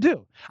you had to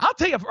do. I'll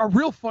tell you a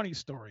real funny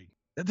story.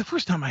 The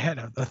first time I had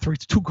a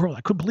 2 girls,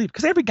 I couldn't believe it,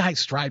 because every guy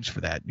strives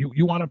for that.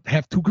 You want to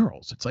have 2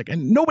 girls. It's like,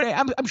 and nobody.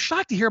 I'm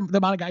shocked to hear the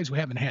amount of guys who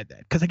haven't had that,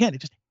 because again,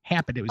 it just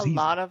happened. It was easy. A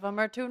lot of them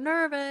are too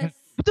nervous.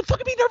 What the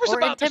fuck are you nervous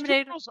about?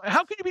 Intimidated.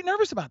 How can you be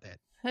nervous about that?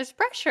 There's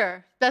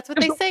pressure. That's what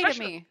they say to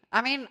me.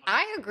 I mean,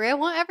 I agree. I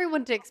want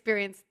everyone to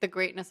experience the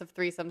greatness of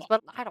threesomes,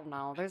 but I don't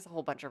know. There's a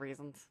whole bunch of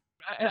reasons.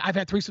 I've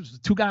had threesomes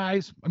with 2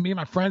 guys. Me and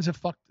my friends have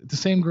fucked the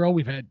same girl.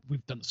 We've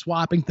done the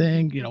swapping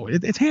thing. You know,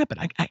 it's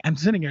happened. I'm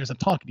sitting here as I'm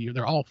talking to you.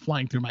 They're all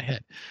flying through my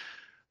head.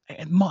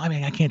 And I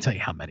mean, I can't tell you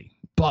how many,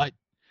 but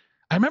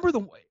I remember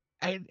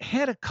I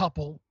had a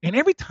couple, and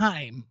every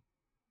time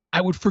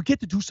I would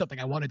forget to do something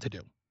I wanted to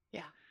do.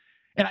 Yeah.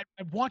 And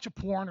I'd watch a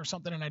porn or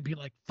something, and I'd be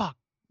like, fuck.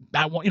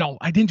 I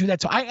didn't do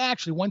that. So I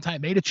actually one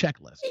time made a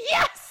checklist.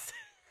 Yes.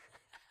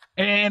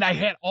 And I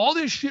had all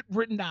this shit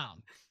written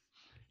down.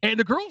 And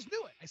the girls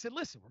knew it. I said,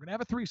 listen, we're going to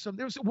have a threesome.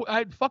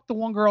 I'd fucked the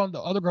one girl, and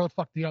the other girl had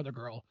fucked the other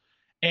girl.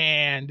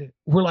 And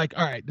we're like,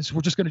 all right,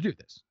 we're just going to do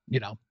this, you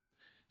know?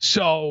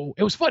 So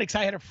it was funny because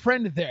I had a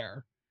friend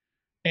there,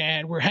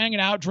 and we're hanging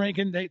out,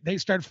 drinking. They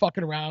started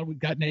fucking around. We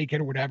got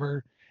naked or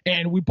whatever.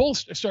 And we both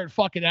started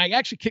fucking. And I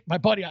actually kicked my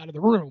buddy out of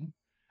the room.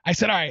 I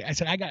said, all right. I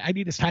said, I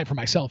need this time for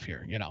myself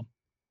here, you know?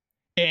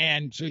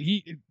 And so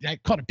I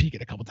caught him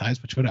peeking a couple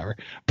times, which whatever.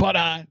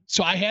 But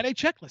so I had a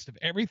checklist of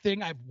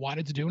everything I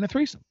wanted to do in a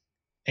threesome,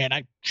 and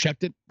I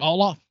checked it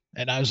all off.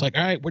 And I was like,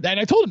 all right. And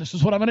I told him this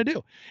is what I'm going to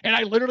do. And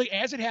I literally,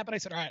 as it happened, I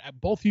said, all right,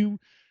 both you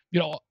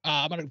know,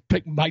 I'm going to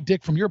pick my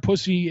dick from your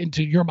pussy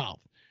into your mouth,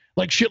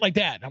 like shit like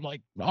that. And I'm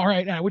like, all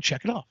right. And I would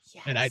check it off.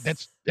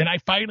 Yes. And I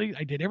finally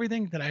did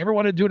everything that I ever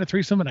wanted to do in a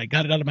threesome, and I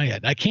got it out of my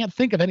head. I can't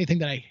think of anything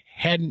that I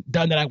hadn't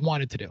done that I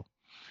wanted to do.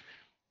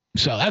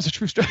 So that's a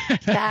true story.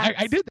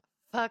 I did that.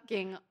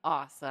 Fucking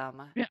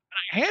awesome. Yeah,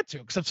 I had to,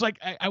 because it's like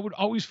I would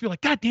always feel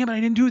like, God damn it, I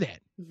didn't do that.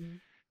 Mm-hmm.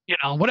 You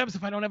know, what happens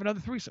if I don't have another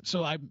threesome?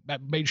 So I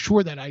made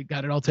sure that I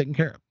got it all taken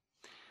care of.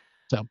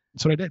 So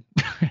that's what I did.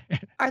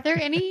 Are there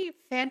any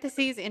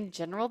fantasies in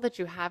general that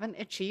you haven't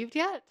achieved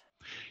yet?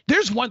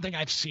 There's one thing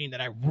I've seen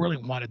that I really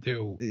want to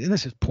do, and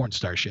this is porn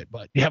star shit,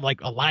 but you have like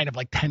a line of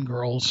like 10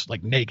 girls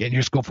like naked, and you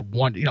just go from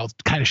one,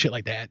 kind of shit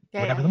like that.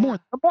 Yeah, Whatever. yeah,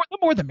 The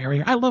more the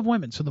merrier. I love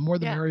women, so the more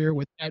the Yeah. merrier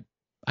with that.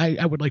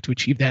 I would like to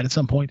achieve that at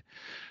some point.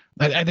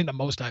 I think the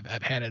most I've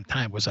had at a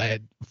time was I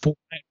had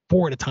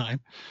four at a time.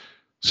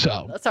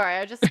 So Sorry,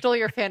 I just stole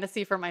your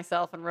fantasy for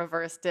myself and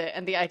reversed it.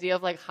 And the idea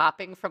of like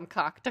hopping from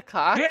cock to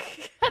cock. Yeah.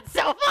 That's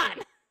so fun.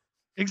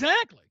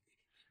 Exactly.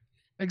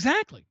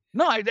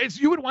 No,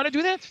 you would want to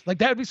do that? Like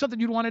that would be something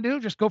you'd want to do?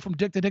 Just go from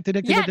dick to dick to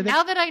dick to dick to dick?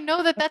 Now that I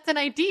know that that's an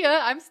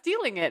idea, I'm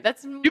stealing it.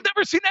 You've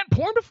never seen that in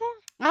porn before?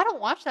 I don't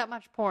watch that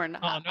much porn.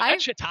 Oh, no,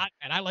 that shit's hot,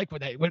 man. I like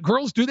when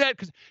girls do that,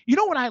 because you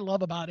know what I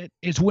love about it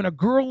is when a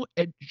girl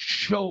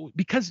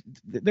because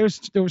there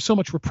was so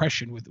much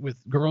repression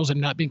with girls and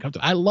not being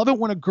comfortable. I love it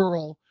when a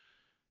girl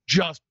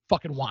just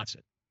fucking wants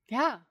it.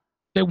 Yeah.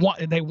 They want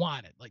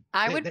it. Like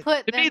I would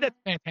put to them me, that's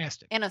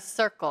fantastic. in a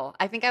circle.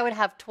 I think I would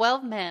have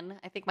 12 men.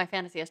 I think my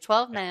fantasy is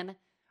 12 men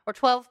or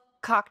 12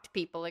 cocked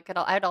people.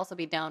 I'd also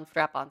be down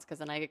strap-ons because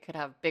then I could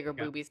have bigger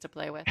boobies to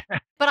play with.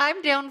 But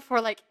I'm down for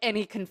like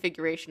any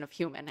configuration of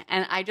human.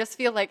 And I just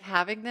feel like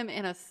having them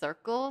in a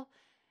circle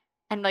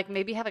and like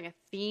maybe having a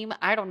theme.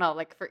 I don't know,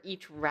 like for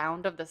each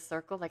round of the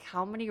circle, like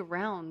how many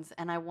rounds?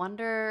 And I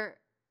wonder.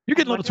 You're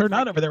getting a little turned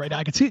on over there right now.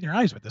 I can see it in your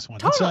eyes with this one.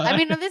 Totally. I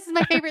mean, this is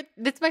my favorite.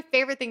 It's my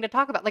favorite thing to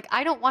talk about. Like,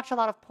 I don't watch a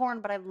lot of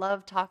porn, but I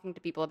love talking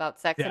to people about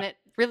sex. Yeah. And it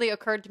really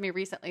occurred to me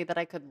recently that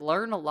I could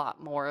learn a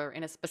lot more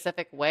in a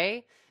specific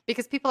way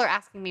because people are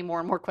asking me more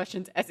and more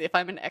questions as if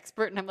I'm an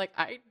expert. And I'm like,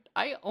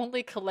 I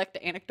only collect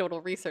anecdotal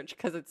research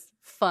because it's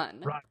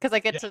fun. Because I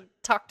get to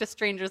talk to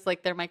strangers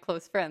like they're my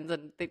close friends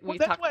and we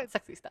talk about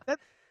sexy stuff.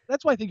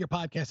 That's why I think your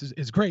podcast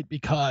is great,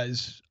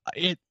 because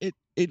it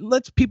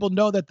lets people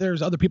know that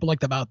there's other people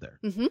like them out there.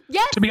 Mm-hmm.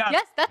 Yes, to be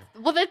honest.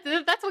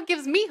 That's what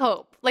gives me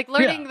hope. Like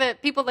learning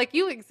that people like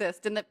you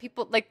exist, and that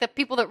people like the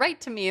people that write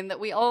to me, and that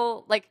we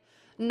all like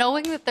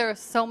knowing that there are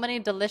so many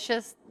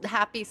delicious,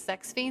 happy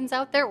sex fiends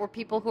out there, or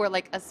people who are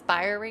like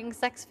aspiring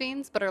sex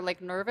fiends but are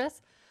like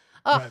nervous.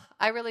 Oh, right.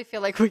 I really feel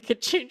like we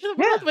could change the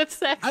world with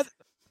sex.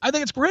 I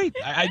think it's great.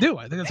 I do.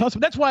 I think it's awesome.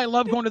 That's why I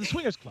love going to the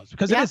swingers clubs,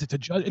 because it's a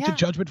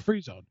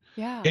judgment-free zone.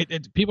 Yeah.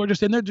 People are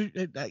just in there.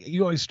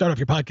 You always start off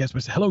your podcast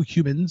with "Hello,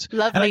 humans."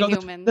 Lovely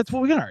humans. That's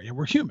what we are.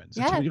 We're humans.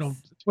 Yes.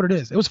 That's what it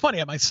is. It was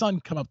funny. My son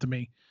come up to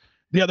me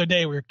the other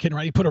day. We were kidding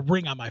around. He put a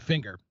ring on my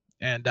finger,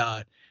 and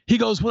he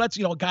goes, "Well, that's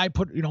a guy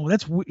put.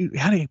 That's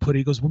how do you put it?"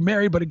 He goes, "We're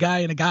married, but a guy,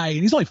 and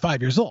he's only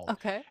 5 years old."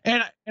 Okay.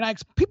 And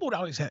people would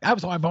always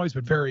I've always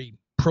been very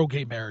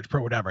pro-gay marriage,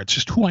 pro whatever. It's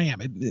just who I am.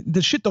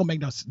 The shit don't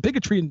make no sense.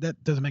 Bigotry, and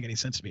that doesn't make any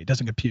sense to me. It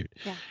doesn't compute.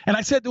 Yeah. And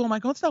I said to him,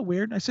 it's not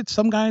weird. I said,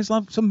 some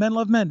men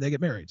love men. They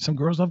get married. Some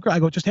girls love girls. I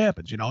go, it just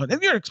happens,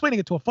 And you're explaining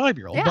it to a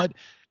 5-year-old,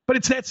 but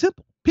it's that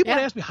simple. People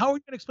ask me, how are you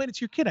going to explain it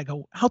to your kid? I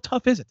go, how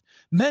tough is it?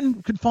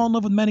 Men could fall in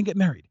love with men and get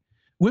married.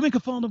 Women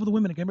could fall in love with the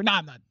women and get married. No,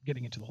 I'm not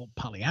getting into the whole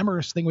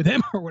polyamorous thing with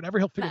him or whatever.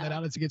 He'll figure that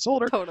out as he gets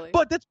older. Totally.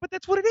 But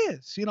that's what it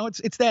is.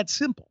 It's that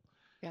simple.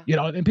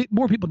 Yeah. And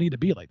more people need to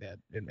be like that.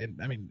 And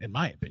I mean, in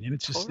my opinion,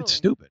 it's just it's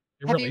stupid.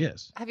 It really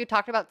is. Have you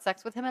talked about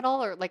sex with him at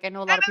all, or like I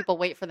know a lot of people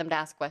wait for them to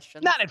ask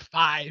questions? Not at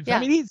 5. Yeah. I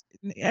mean,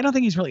 I don't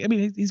think he's really. I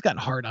mean, he's gotten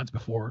hard-ons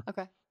before.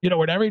 Okay.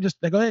 Whatever. You just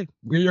they go, hey,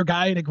 we're your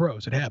guy, and it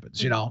grows. It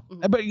happens.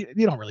 Mm-hmm. But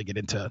you don't really get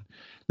into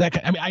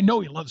that. I mean, I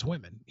know he loves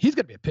women. He's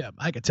gonna be a pimp.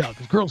 I can tell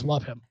because girls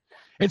love him.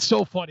 It's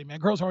so funny,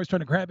 man. Girls are always trying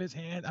to grab his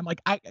hand. I'm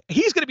like,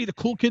 he's gonna be the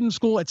cool kid in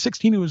school at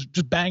 16 who was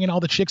just banging all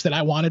the chicks that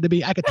I wanted to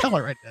be. I could tell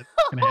her right that's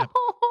gonna happen.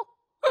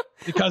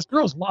 Because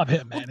girls love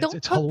him, man. Well,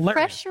 it's put hilarious.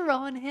 Pressure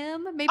on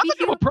him. Maybe I'm not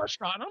gonna put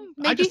pressure on him.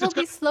 Maybe he'll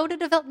be slow to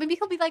develop. Maybe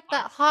he'll be like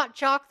that hot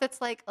jock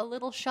that's like a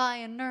little shy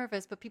and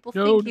nervous, but people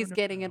think he's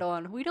getting it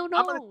on. We don't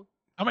know.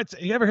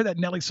 You ever heard that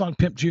Nelly song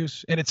 "Pimp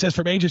Juice"? And it says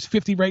from ages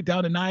 50 right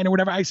down to 9 or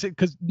whatever. I said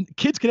because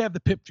kids can have the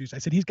pimp juice. I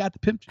said he's got the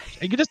pimp juice.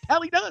 And you can just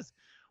tell he does.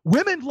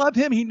 Women love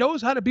him. He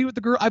knows how to be with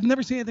the girl. I've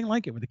never seen anything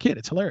like it with a kid.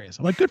 It's hilarious.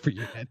 I'm like, good for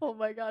you, man. Oh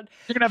my God.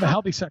 You're gonna have a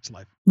healthy sex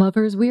life.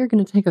 Lovers, we are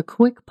going to take a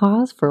quick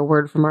pause for a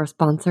word from our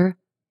sponsor.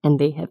 And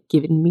they have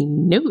given me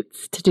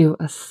notes to do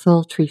a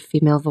sultry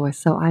female voice,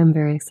 so I'm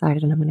very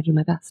excited and I'm going to do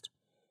my best.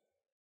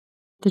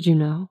 Did you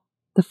know?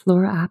 The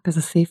Flora app is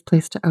a safe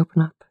place to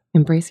open up,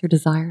 embrace your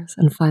desires,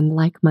 and find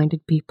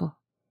like-minded people.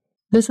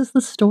 This is the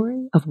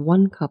story of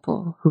one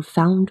couple who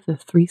found the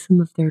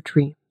threesome of their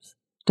dreams,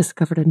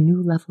 discovered a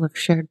new level of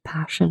shared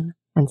passion,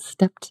 and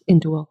stepped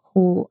into a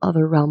whole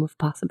other realm of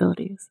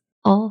possibilities,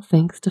 all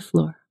thanks to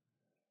Flora.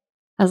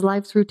 As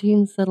life's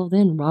routines settled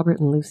in, Robert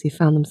and Lucy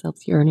found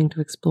themselves yearning to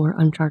explore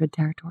uncharted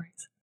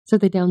territories. So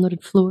they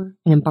downloaded Fleur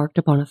and embarked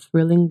upon a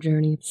thrilling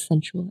journey of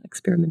sensual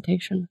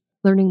experimentation,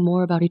 learning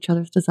more about each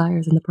other's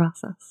desires in the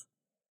process.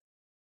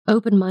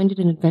 Open-minded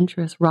and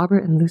adventurous,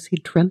 Robert and Lucy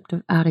dreamt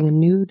of adding a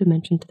new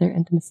dimension to their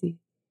intimacy,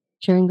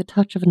 sharing the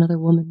touch of another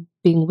woman,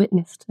 being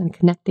witnessed and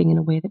connecting in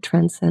a way that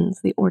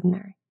transcends the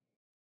ordinary.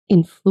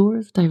 In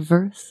Fleur's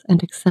diverse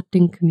and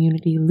accepting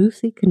community,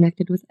 Lucy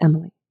connected with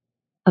Emily,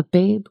 a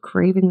babe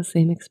craving the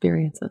same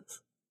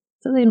experiences.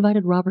 So they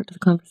invited Robert to the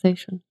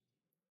conversation.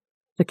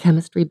 The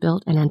chemistry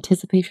built and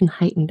anticipation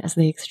heightened as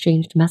they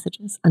exchanged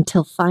messages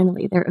until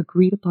finally their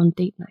agreed-upon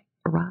date night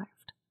arrived.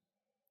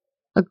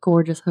 A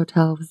gorgeous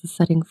hotel was the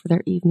setting for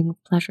their evening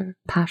of pleasure,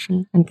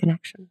 passion, and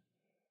connection,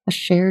 a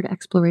shared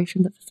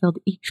exploration that fulfilled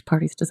each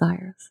party's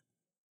desires.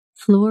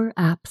 Fleur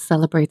app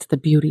celebrates the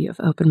beauty of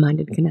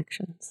open-minded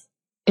connections.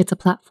 It's a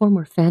platform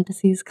where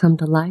fantasies come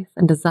to life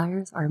and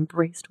desires are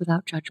embraced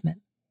without judgment.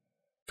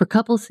 For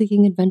couples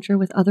seeking adventure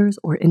with others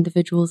or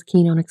individuals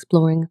keen on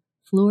exploring,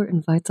 Fleur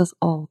invites us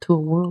all to a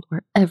world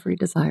where every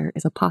desire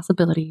is a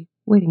possibility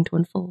waiting to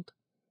unfold.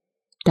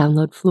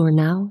 Download Fleur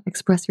now,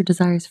 express your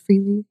desires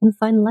freely, and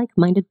find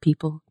like-minded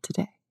people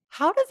today.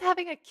 How does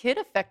having a kid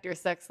affect your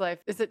sex life?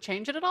 Does it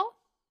change it at all?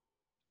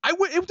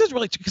 It doesn't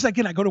really, because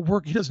again, I go to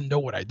work. He doesn't know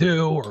what I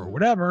do or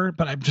whatever,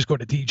 but I just go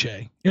to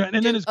DJ.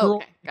 And then his girl,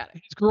 okay, got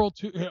it. his girl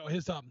too.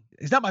 He's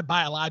not my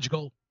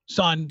biological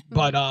son,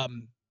 but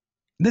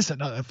this is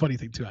another funny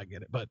thing too. I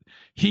get it, but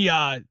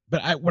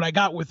when I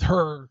got with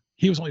her,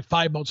 he was only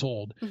 5 months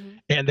old,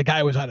 and the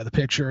guy was out of the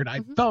picture, and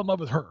I fell in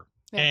love with her.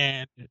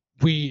 Yeah.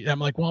 And I'm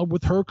like, well,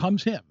 with her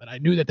comes him, and I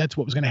knew that that's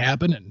what was going to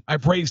happen. And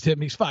I've raised him.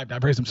 He's 5.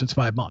 I've raised him since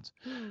 5 months.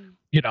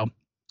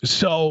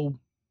 So.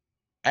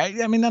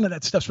 I mean, none of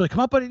that stuff's really come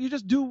up, but you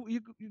just do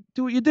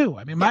what you do.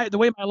 I mean, the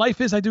way my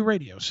life is, I do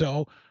radio.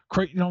 So,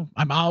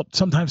 I'm out.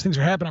 Sometimes things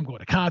are happening. I'm going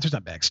to concerts.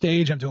 I'm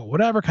backstage. I'm doing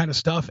whatever kind of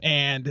stuff.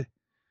 And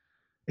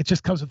it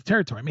just comes with the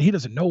territory. I mean, he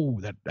doesn't know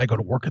that I go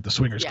to work at the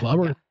Swingers Club,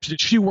 or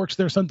she works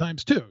there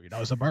sometimes too,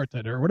 as a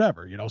bartender or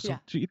whatever, so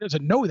he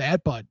doesn't know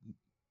that, but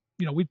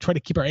we try to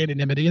keep our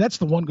anonymity. And that's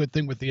the one good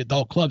thing with the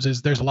adult clubs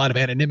is there's a lot of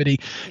anonymity.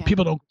 Yeah.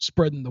 People don't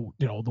spread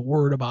the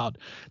word about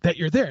that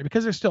you're there,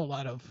 because there's still a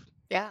lot of,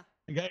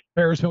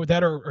 embarrassment with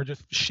that, or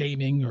just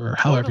shaming, or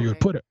however you would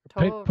put it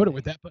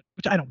with that, but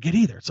which I don't get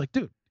either. It's like,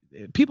 dude,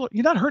 people,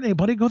 you're not hurting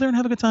anybody. Go there and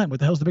have a good time. What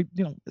the hell's the big,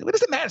 what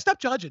does it matter? Stop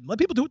judging. Let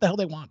people do what the hell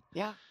they want.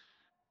 Yeah.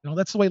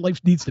 That's the way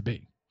life needs to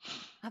be.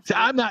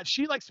 Absolutely. See,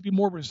 she likes to be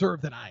more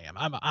reserved than I am.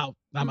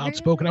 I'm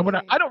outspoken.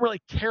 I don't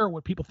really care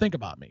what people think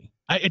about me.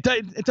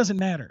 It doesn't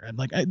matter. I'm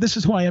like, this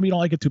is who I am. You don't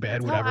like it, too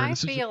bad. That's whatever. How I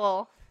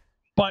feel.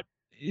 But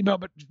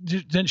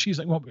then she's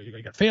like, well,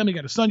 you got family, you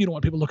got a son. You don't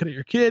want people looking at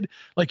your kid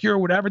like you're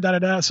whatever, da da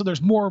da. So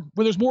there's more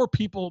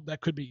people that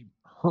could be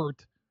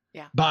hurt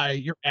by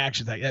your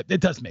actions.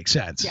 It does make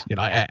sense.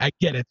 Yeah. I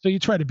get it. So you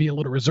try to be a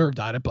little reserved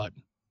on it, but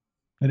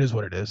it is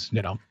what it is.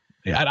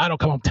 I don't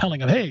come home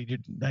telling him, hey,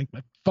 I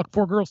fucked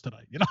 4 girls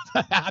tonight.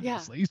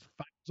 Obviously he's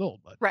 5 years old.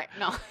 But. Right.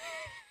 No.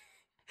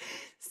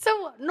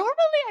 So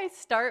normally I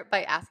start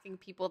by asking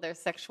people their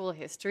sexual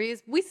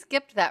histories. We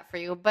skipped that for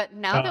you, but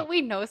now that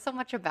we know so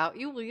much about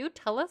you, will you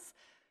tell us?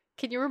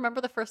 Can you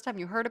remember the first time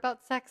you heard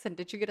about sex, and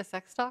did you get a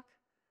sex talk?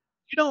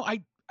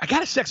 I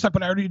got a sex talk,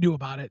 but I already knew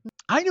about it.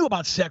 I knew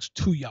about sex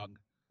too young,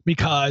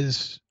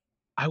 because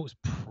I was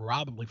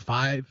probably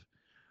 5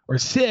 or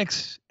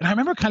 6, and I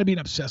remember kind of being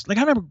obsessed. Like,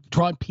 I remember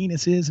drawing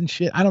penises and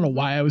shit. I don't know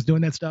why I was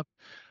doing that stuff,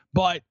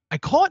 but I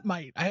caught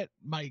my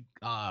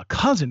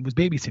cousin was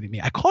babysitting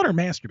me. I caught her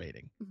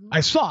masturbating.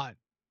 I saw it,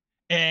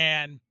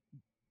 and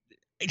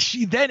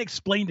she then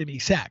explained to me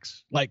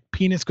sex, like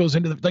penis goes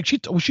into the, like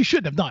she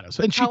shouldn't have done it.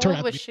 And she How turned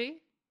old out was she?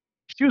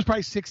 She was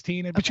probably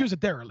 16, but she was a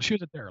derelict. She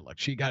was a derelict.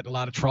 She got in a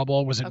lot of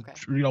trouble, was in,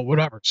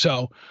 whatever.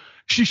 So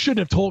she shouldn't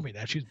have told me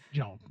that. She's,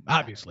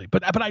 obviously,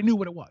 but I knew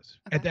what it was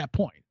at that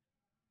point.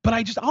 But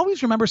I just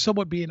always remember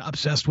somewhat being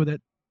obsessed with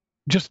it,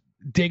 just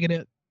digging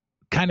it,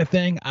 kind of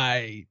thing.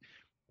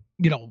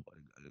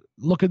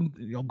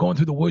 Looking, going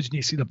through the woods, and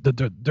you see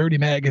the dirty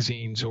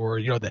magazines,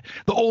 or the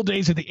old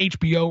days of the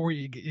HBO where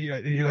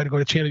you had to go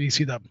to channel, and you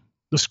see the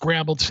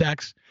scrambled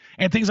sex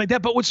and things like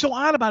that. But what's so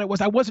odd about it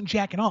was I wasn't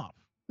jacking off.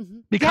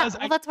 Because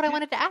that's what I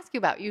wanted to ask you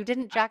about. You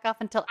didn't jack off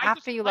until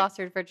after you lost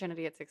your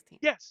virginity at 16.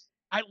 Yes.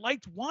 I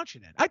liked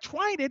watching it. I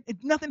tried it.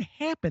 Nothing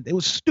happened. It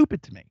was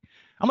stupid to me.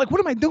 I'm like, what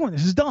am I doing?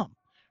 This is dumb.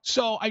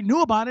 So I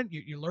knew about it.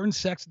 You learn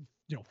sex,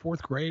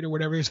 4th grade or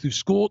whatever it is through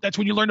school. That's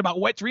when you learn about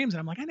wet dreams. And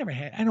I'm like, I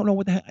don't know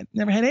what the heck. I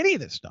never had any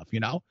of this stuff,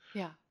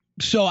 Yeah.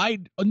 So I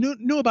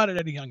knew about it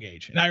at a young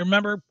age. And I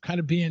remember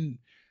kind of being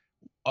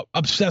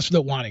obsessed with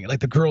it, wanting it. Like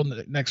the girl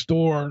next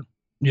door,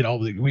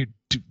 we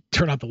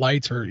turn out the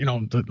lights, or,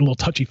 the little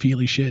touchy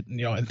feely shit, and,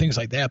 and things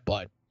like that.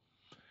 But,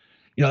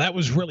 that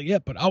was really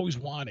it. But always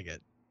wanting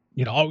it,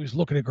 always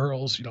looking at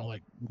girls,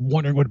 like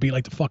wondering what it'd be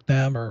like to fuck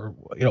them, or,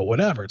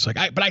 whatever. It's like,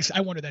 I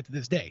wonder that to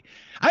this day.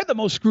 I have the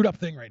most screwed up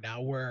thing right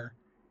now where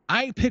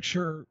I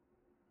picture,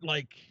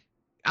 like,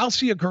 I'll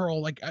see a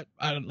girl, like,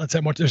 let's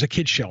say there's a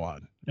kid show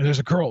on, and there's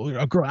a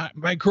girl,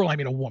 by girl, I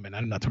mean a woman.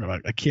 I'm not talking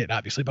about a kid,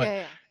 obviously,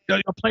 but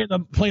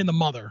playing the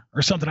mother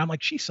or something. I'm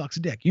like, she sucks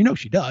dick.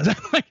 She does. I'm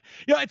like,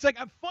 it's like,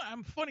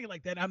 I'm funny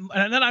like that. And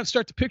then I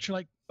start to picture,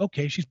 like,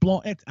 okay, she's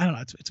blowing. I don't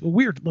know. It's a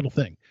weird little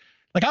thing.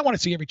 Like, I want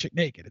to see every chick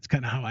naked. It's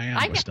kind of how I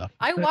am with stuff.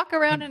 I walk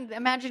around and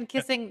imagine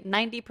kissing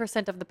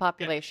 90% of the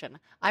population.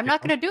 I'm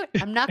not going to do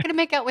it. I'm not going to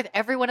make out with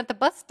everyone at the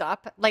bus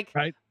stop. Like,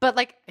 right. But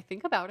like, I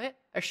think about it.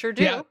 I sure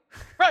do. Yeah.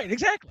 Right.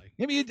 Exactly.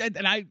 I mean,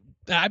 and I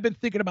I've been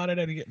thinking about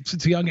it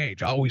since a young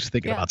age. Always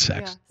thinking about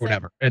sex, same.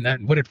 whatever. And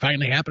then when it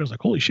finally happened, I was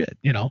like, holy shit,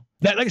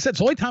 That, like I said, it's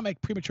the only time I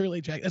prematurely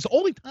ejaculated. It's the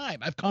only time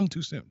I've come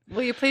too soon.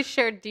 Will you please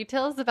share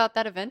details about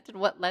that event and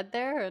what led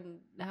there and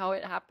how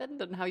it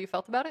happened and how you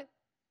felt about it?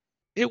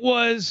 It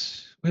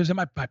was in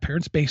my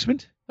parents'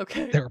 basement.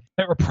 Okay. They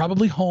were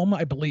probably home,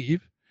 I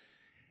believe.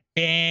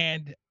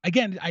 And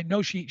again, I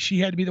know she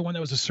had to be the one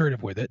that was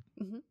assertive with it.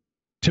 Mm-hmm.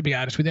 To be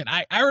honest with you,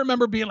 and I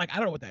remember being like, I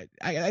don't know what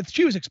that.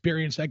 She was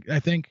experienced, I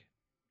think,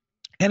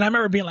 and I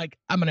remember being like,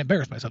 I'm gonna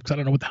embarrass myself because I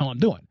don't know what the hell I'm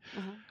doing.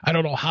 Uh-huh. I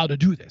don't know how to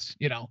do this,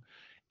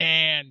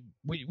 And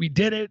we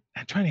did it.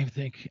 I'm trying to even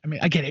think. I mean,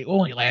 again, it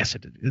only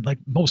lasted like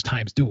most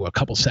times do a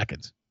couple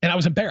seconds, and I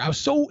was embarrassed. I was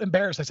so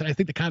embarrassed. I said, I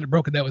think the condom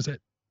broke, and that was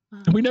it.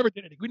 Uh-huh. And we never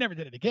did it. We never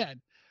did it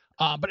again.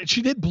 But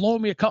she did blow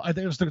me I think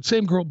it was the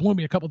same girl blew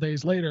me a couple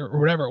days later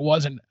or whatever it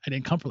was, and I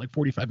didn't come for like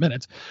 45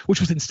 minutes, which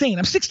was insane.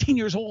 I'm 16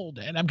 years old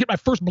and I'm getting my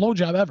first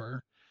blowjob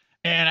ever,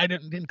 and I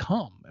didn't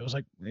come. It was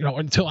like,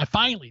 until I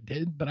finally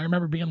did. But I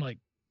remember being like,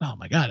 oh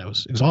my God, it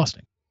was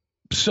exhausting.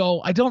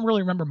 So I don't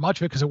really remember much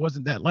of it because it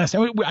wasn't that last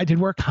time. I did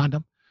wear a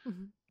condom,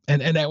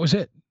 Mm-hmm. and that was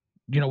it,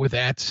 with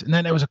that. And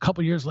then it was a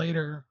couple years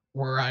later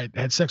where I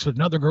had sex with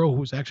another girl who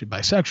was actually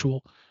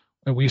bisexual,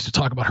 and we used to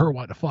talk about her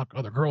wanting to fuck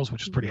other girls,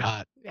 which is pretty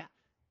hot. Yeah.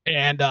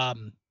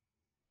 And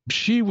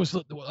she was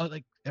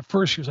like, at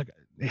first she was like,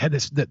 had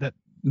that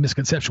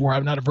misconception where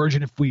I'm not a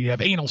virgin if we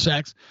have anal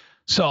sex.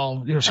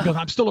 So she goes,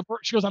 I'm still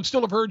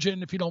a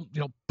virgin if you don't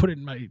put it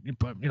in my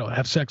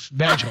have sex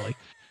vaginally.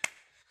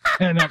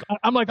 And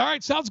I'm like, all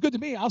right, sounds good to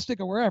me. I'll stick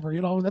it wherever.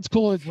 That's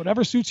cool. It's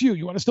whatever suits you.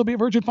 You want to still be a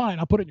virgin? Fine,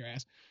 I'll put it in your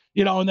ass.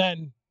 And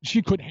then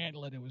she couldn't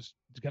handle it. It was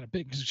kind of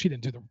big because she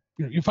didn't do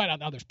the. You find out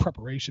now there's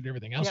preparation and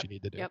everything else you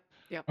need to do.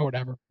 Yep. Or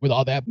whatever with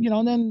all that.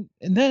 And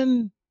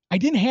then I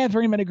didn't have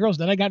very many girls.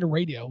 Then I got to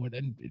radio, and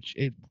then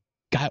it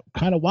got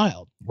kind of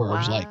wild where I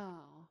was like,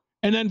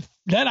 and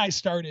then I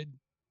started.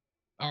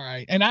 All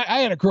right. And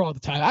I had a girl at the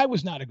time. I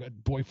was not a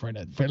good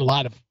boyfriend for a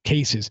lot of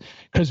cases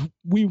because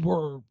we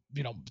were,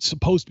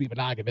 supposed to be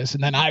monogamous.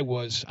 And then I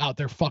was out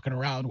there fucking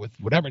around with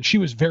whatever. And she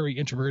was very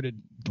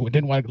introverted,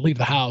 didn't want to leave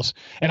the house.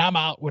 And I'm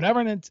out, whatever.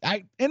 And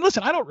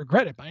listen, I don't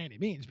regret it by any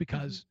means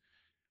because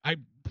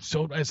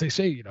so as they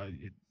say,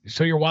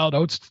 sow your wild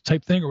oats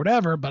type thing or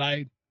whatever. But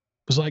I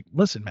was like,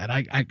 listen, man,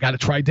 I got to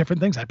try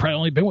different things. I'd probably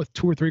only been with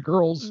 2 or 3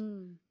 girls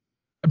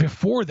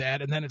before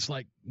that. And then it's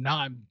like, now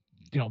I'm,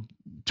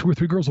 2 or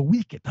 3 girls a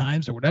week at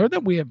times or whatever.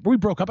 Then we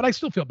broke up, and I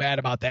still feel bad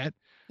about that.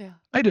 Yeah,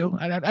 I do.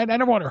 I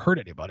never want to hurt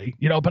anybody,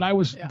 but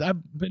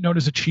I've been known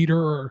as a cheater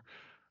or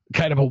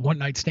kind of a one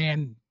night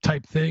stand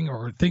type thing,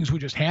 or things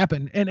would just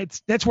happen. And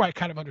that's where I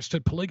kind of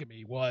understood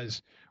polygamy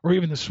was, or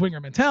even the swinger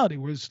mentality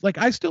was like,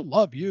 I still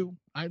love you.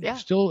 I'm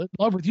still in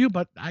love with you,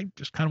 but I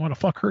just kind of want to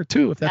fuck her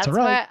too, if that's all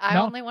right. Why I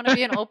only want to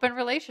be in open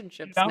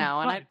relationships now.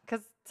 And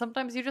because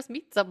sometimes you just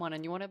meet someone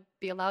and you want to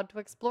be allowed to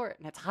explore it,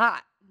 and it's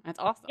hot. And it's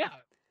awesome. Yeah.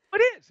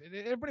 It is.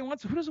 Everybody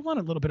who doesn't want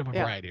a little bit of a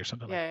variety or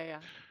something like that? Yeah.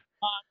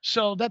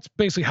 So that's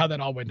basically how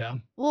that all went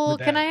down. Well,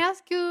 can I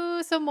ask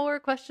you some more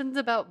questions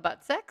about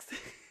butt sex?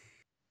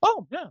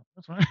 Oh, yeah,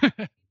 that's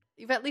fine.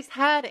 You've at least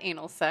had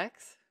anal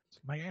sex.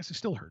 My ass is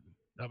still hurting.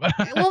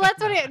 Well,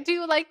 that's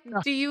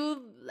what do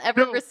you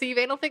ever receive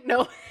anal thing?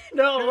 No.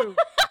 No.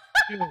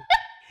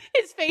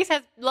 His face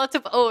has lots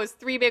of O's,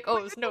 3 big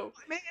O's. No.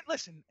 Man,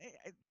 listen,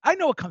 I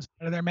know what comes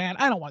out of there, man.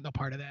 I don't want no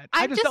part of that.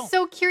 I'm just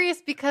so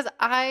curious because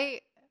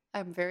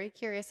I'm very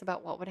curious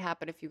about what would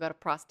happen if you got a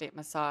prostate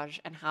massage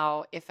and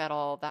how, if at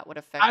all, that would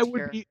affect I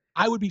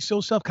would be so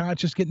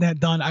self-conscious getting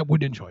that done. I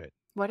would enjoy it.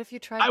 What if you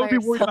tried I would be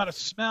worried about a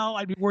smell.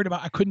 I'd be worried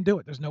about I couldn't do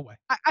it. There's no way.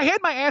 I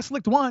had my ass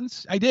licked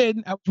once. I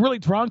did. I was really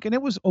drunk, and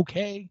it was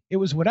okay. It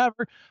was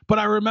whatever. But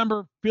I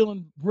remember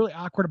feeling really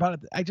awkward about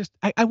it.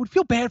 I would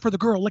feel bad for the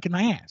girl licking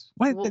my ass.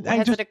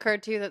 Has it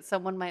occurred to you that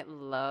someone might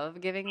love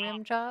giving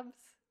rim jobs?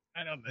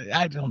 I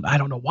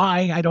don't know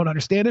why. I don't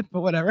understand it,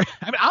 but whatever.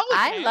 I mean,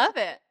 I love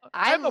it.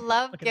 I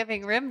love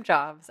giving rim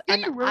jobs. Do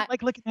you really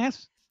like licking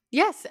ass?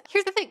 Yes.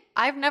 Here's the thing.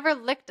 I've never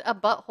licked a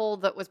butthole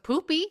that was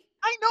poopy.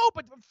 I know,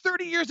 but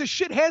 30 years of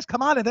shit has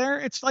come out of there.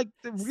 It's like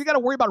you got to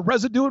worry about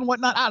residue and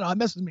whatnot. I don't know. It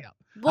messes me up.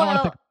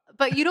 Well,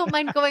 but you don't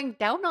mind going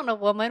down on a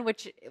woman,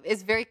 which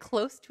is very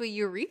close to a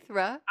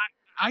urethra.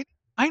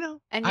 I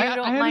know. And you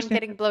don't mind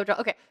getting blowjob.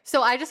 Okay,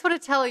 so I just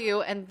want to tell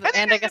you, and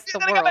I guess the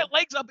world. I got my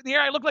legs up in the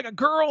air. I look like a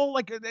girl.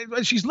 Like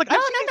she's licking.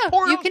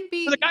 No. You can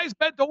be. The guy's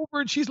bent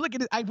over and she's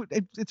licking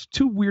it. It's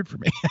too weird for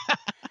me.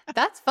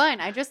 That's fine.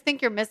 I just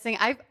think you're missing.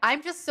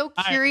 I'm just so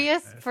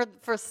curious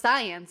for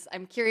science.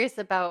 I'm curious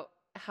about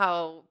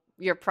how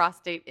your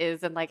prostate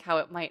is and like how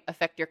it might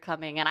affect your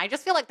coming. And I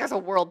just feel like there's a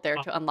world there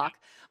to unlock.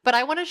 But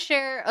I want to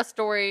share a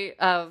story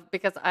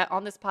because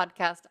on this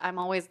podcast, I'm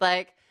always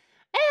like,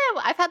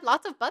 I've had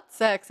lots of butt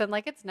sex and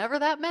like it's never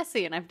that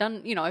messy. And I've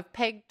done, I've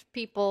pegged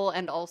people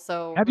and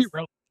also. Have you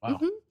really? Wow.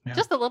 Mm-hmm, yeah.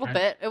 Just a little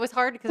bit. It was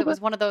hard because it was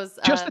one of those.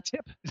 Just a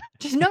tip.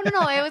 No.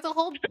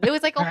 It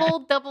was like a whole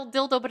double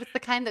dildo, but it's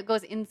the kind that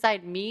goes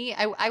inside me.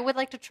 I would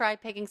like to try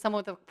pegging someone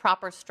with a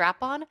proper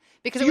strap on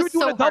because it was so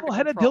hard. You were doing a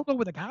double-headed dildo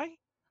with a guy?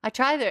 I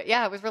tried it.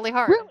 Yeah, it was really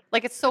hard. Really?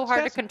 Like it's so That's hard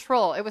to fascinating.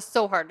 control. It was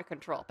so hard to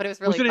control, but it was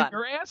Was really it in fun.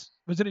 your ass?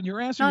 Was it in your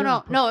ass or No, your no,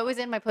 pussy? no. It was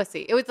in my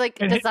pussy. It was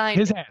like And designed.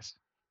 his ass.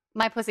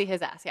 My pussy,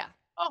 his ass. Yeah.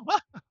 Oh,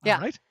 Yeah.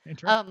 all right.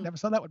 Interesting. Never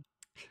saw that one.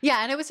 Yeah,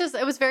 and it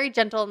was very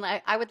gentle,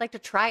 and I would like to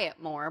try it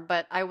more,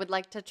 but I would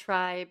like to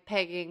try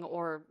pegging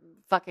or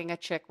fucking a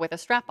chick with a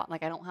strap on.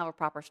 Like I don't have a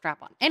proper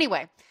strap on.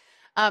 Anyway,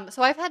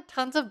 so I've had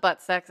tons of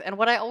butt sex, and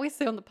what I always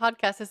say on the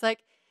podcast is like,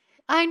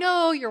 I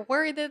know you're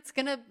worried that it's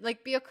gonna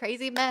like be a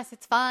crazy mess.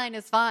 It's fine.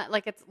 It's fine.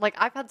 Like it's like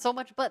I've had so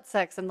much butt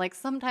sex, and like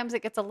sometimes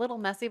it gets a little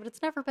messy, but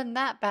it's never been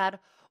that bad.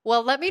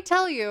 Well, let me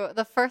tell you,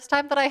 the first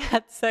time that I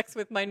had sex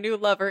with my new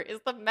lover is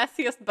the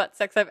messiest butt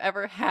sex I've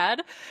ever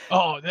had.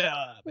 Oh,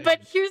 yeah. But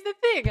here's the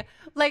thing.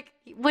 Like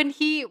when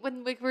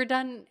we were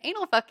done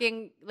anal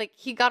fucking, like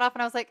he got off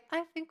and I was like,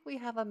 I think we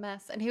have a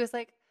mess. And he was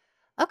like,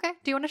 okay,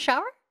 do you want to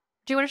shower?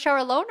 Do you want to shower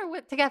alone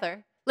or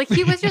together? Like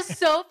he was just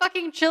so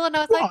fucking chill. And I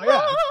was like,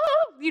 yeah.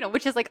 you know,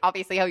 which is like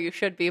obviously how you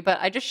should be. But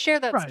I just share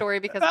that story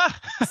because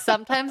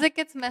sometimes it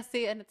gets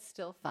messy and it's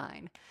still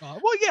fine.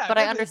 Well, yeah. But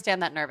I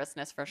understand that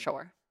nervousness for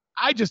sure.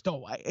 I just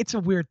don't. It's a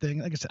weird thing.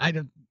 Like I said,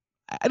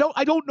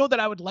 I don't know that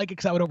I would like it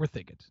because I would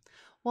overthink it.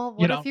 Well,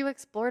 what if you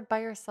explored by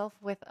yourself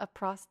with a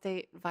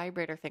prostate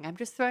vibrator thing? I'm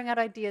just throwing out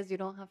ideas. You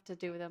don't have to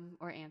do them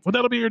or answer. Well,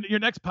 that'll be your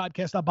next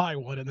podcast. I'll buy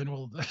one, and then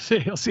we'll see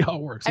how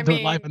it works. I Do it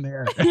mean- live in the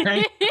air.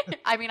 Right?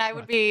 I mean, I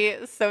would be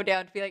so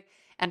down to be like,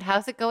 and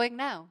how's it going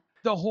now?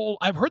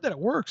 I've heard that it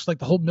works, like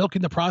the whole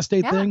milking the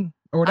prostate Yeah. thing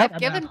or whatever. I've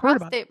given heard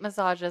about it. prostate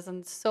massages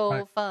and so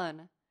Right.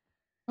 fun.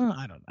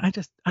 I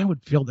don't. I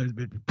would feel there'd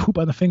be poop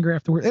on the finger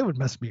afterward. It would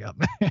mess me up.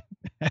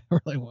 I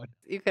really would.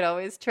 You could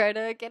always try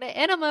to get an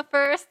enema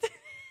first.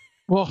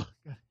 Well,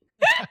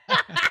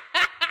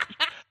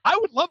 I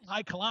would love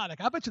high colonic.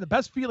 I bet you the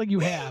best feeling you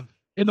have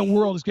in the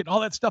world is getting all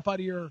that stuff out of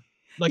your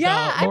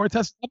lower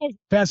intestine. I'm always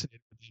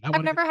fascinated with that.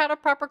 I've never had a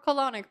proper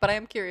colonic, but I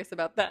am curious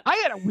about that. I've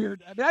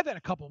had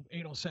a couple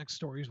anal sex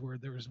stories where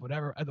there was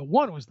whatever. The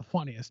one was the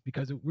funniest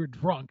because we were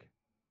drunk,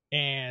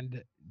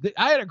 and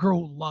I had a girl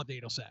who loved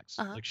anal sex.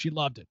 Uh-huh. Like she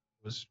loved it.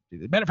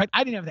 Matter of fact,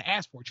 I didn't have to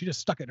ask for it. She just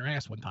stuck it in her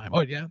ass one time.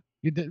 Oh yeah,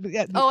 you did.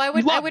 Yeah. Oh, I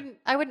you love wouldn't.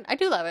 I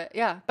do love it.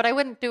 Yeah, but I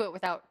wouldn't do it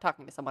without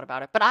talking to someone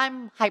about it. But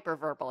I'm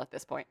hyperverbal at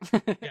this point.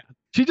 Yeah,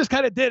 she just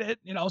kind of did it,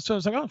 So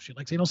it's like, oh, she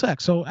likes anal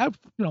sex. So I,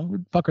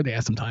 would fuck her in the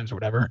ass sometimes or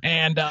whatever.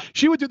 And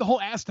she would do the whole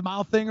ass to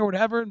mouth thing or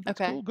whatever. And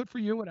it's Okay. cool, good for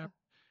you, whatever.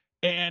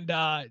 And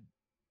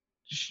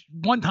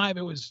one time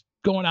it was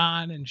going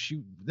on, and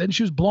then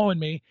she was blowing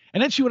me,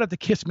 and then she would have to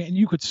kiss me, and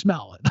you could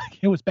smell it. Like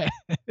it was bad.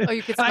 Oh,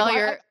 you could And I smell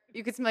go,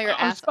 you could smell your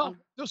ass.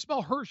 You'll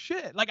smell her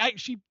shit. Like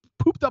she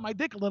pooped on my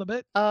dick a little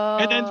bit, Oh.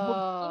 and then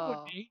was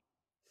blowing me,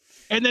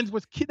 and then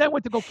then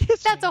went to go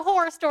kiss That's me. a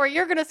horror story.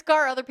 You're gonna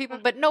scar other people,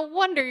 but no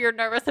wonder you're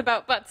nervous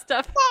about butt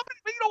stuff. Well,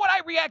 but you know what?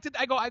 I reacted.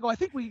 I go. I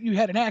think you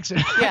had an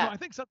accident. Yeah. I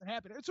think something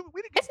happened. So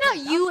we didn't It's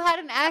not you had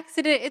an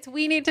accident. It's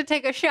we need to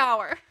take a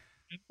shower.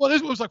 Well,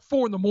 this was like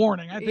 4 a.m.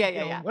 I think.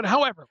 Yeah. But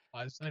however it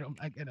was, and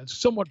it's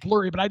somewhat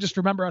blurry. But I just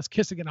remember us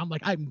kissing, and I'm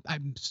like, I'm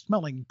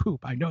smelling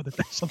poop. I know that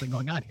there's something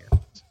going on here.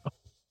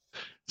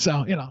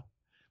 So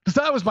because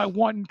that was my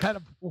one kind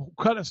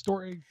of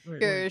story.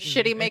 Your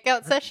shitty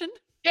makeout session.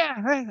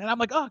 Yeah, right. And I'm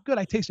like, oh, good.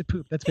 I tasted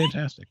poop. That's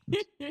fantastic.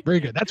 It's very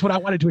good. That's what I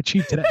wanted to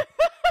achieve today.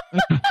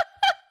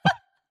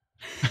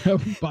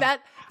 But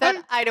That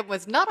item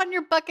was not on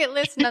your bucket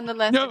list.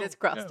 Nonetheless, No, it is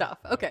crossed no. off.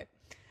 Okay.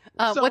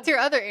 So- What's your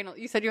other anal?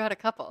 You said you had a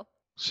couple.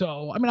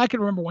 So, I can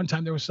remember one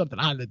time there was something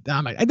on the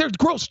dime. And there's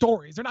gross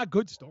stories. They're not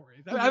good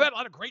stories. I've had a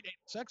lot of great anal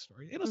sex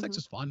stories. Anal sex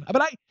is fun.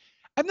 But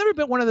I've never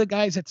been one of the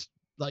guys that's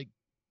like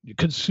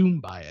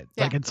consumed by it.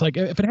 Yeah. Like, it's like,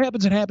 if it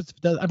happens, it happens. If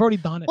it does, I've already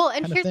done it. Well,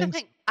 and kind of here's the things.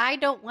 thing. I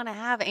don't want to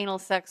have anal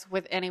sex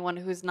with anyone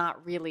who's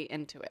not really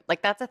into it.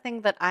 Like that's a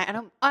thing that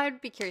I'd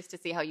be curious to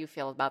see how you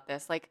feel about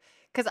this. Like,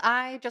 because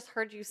I just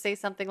heard you say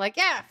something like,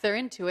 yeah, if they're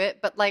into it,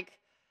 but like,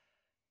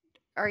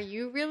 are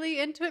you really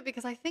into it?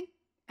 Because I think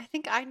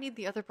I need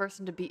the other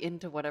person to be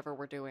into whatever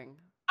we're doing.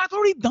 I've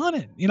already done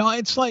it.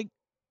 It's like,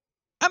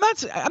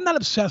 I'm not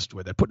obsessed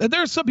with it. But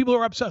there are some people who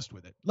are obsessed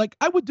with it. Like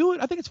I would do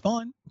it. I think it's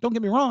fun. Don't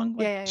get me wrong.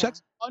 Like, Yeah. sex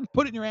is fun.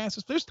 Put it in your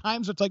ass. There's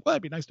times it's like, well,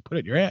 it'd be nice to put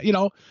it in your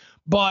ass,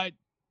 But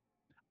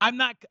I'm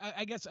not.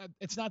 I guess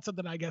it's not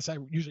something I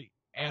usually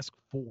ask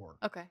for.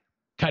 Okay.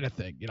 Kind of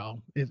thing,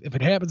 If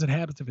it happens, it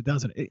happens. If it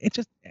doesn't, it's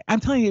just. I'm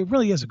telling you, it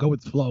really is a go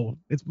with the flow.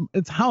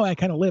 It's how I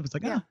kind of live. It's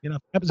like, Yeah. if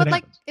it happens, But it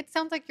like, happens. it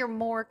sounds like you're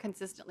more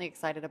consistently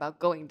excited about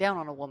going down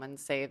on a woman,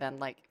 say, than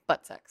like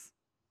butt sex.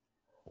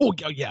 Oh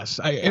yes,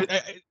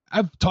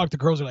 I've talked to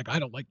girls who are like, I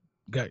don't like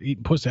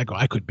eating pussy. I go,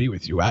 I could be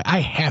with you. I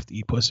have to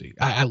eat pussy.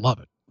 I love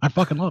it. I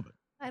fucking love it.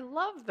 I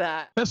love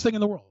that. Best thing in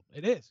the world.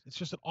 It is. It's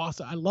just an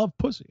awesome. I love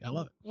pussy. I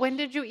love it. When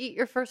did you eat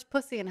your first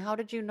pussy and how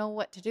did you know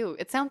what to do?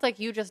 It sounds like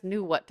you just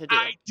knew what to do.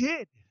 I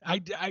did.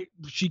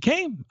 She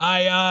came.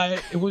 I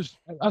was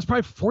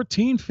probably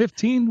 14,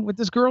 15 with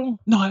this girl.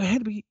 No, I had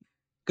to be.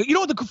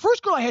 The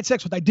first girl I had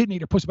sex with, I didn't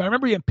eat her pussy, but I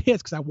remember being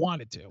pissed because I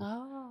wanted to.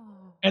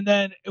 Oh. And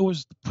then it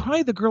was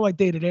probably the girl I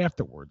dated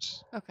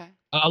afterwards, Okay.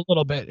 a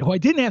little bit, who I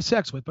didn't have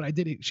sex with, but I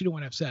did. She didn't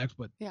want to have sex,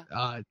 but Yeah.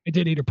 I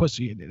did eat her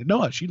pussy. And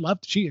no, she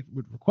left. She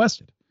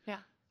requested. Yeah.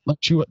 Like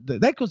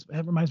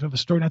that reminds me of a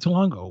story not too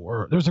long ago,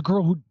 where there was a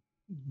girl who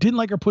didn't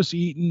like her pussy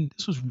eaten.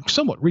 This was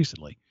somewhat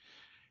recently,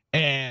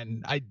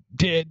 and I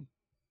did,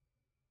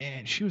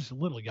 and she was a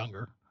little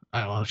younger.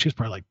 I don't know. She was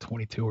probably like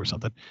 22 or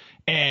something.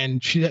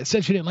 And she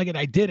said she didn't like it.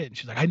 I did it. And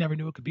she's like, I never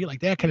knew it could be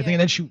like that kind of thing.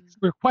 And then she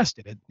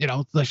requested it. You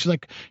know, like, she's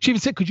like, she even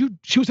said, could you?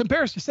 She was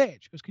embarrassed to say it.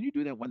 She goes, can you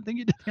do that one thing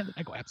you did? And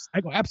I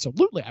go,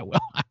 absolutely, I will.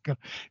 I go,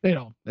 you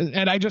know,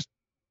 and I just,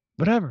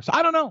 whatever. So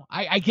I don't know.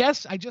 I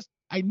guess I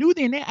knew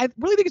I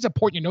really think it's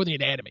important you know the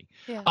anatomy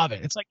of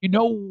it. It's like, you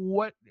know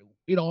what,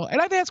 you know, and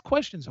I've asked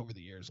questions over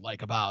the years,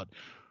 like about,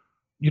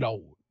 you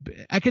know,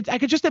 I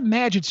could just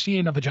imagine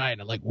seeing a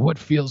vagina, like what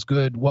feels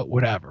good, what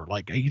whatever.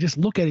 Like you just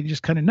look at it, you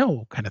just kind of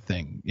know, kind of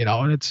thing, you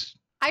know. And it's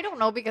I don't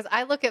know, because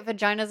I look at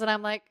vaginas and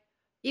I'm like,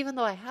 even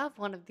though I have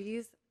one of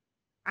these,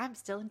 I'm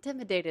still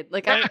intimidated.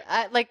 Like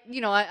I like,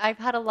 you know, I've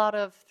had a lot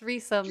of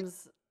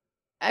threesomes.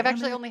 I've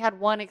actually only had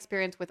one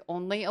experience with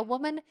only a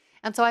woman,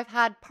 and so I've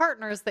had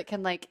partners that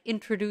can like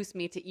introduce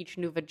me to each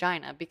new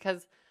vagina,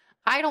 because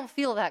I don't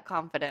feel that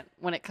confident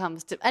when it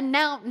comes to, and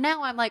now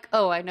I'm like,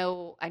 oh, I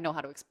know how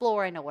to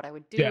explore. I know what I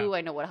would do. Yeah.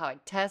 I know how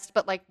I'd test.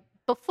 But like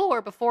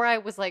before I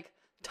was like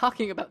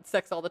talking about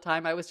sex all the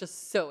time, I was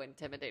just so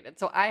intimidated.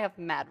 So I have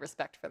mad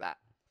respect for that.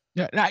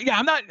 yeah,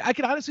 I'm not. I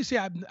can honestly say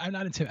I'm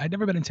not intimidated. I've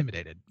never been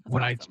intimidated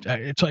when awesome.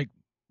 It's like,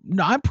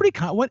 no, I'm pretty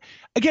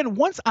again,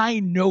 once I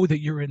know that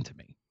you're into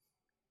me,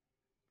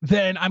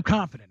 then I'm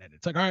confident in it.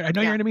 It's like, all right, I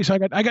know you're into me, so I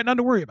got nothing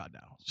to worry about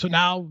now. So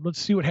now let's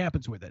see what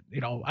happens with it.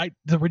 You know,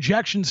 the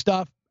rejection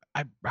stuff,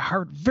 I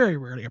very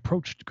rarely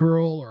approached a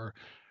girl or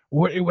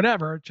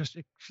whatever. Just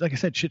like I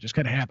said, shit just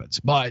kind of happens.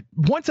 But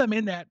once I'm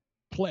in that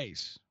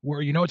place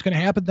where you know it's going to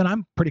happen, then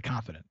I'm pretty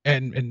confident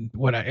and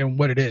what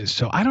it is.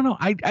 So I don't know.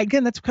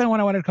 Again, that's kind of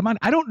when I wanted to come on.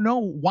 I don't know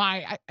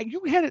why.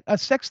 You had a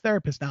sex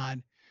therapist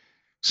on,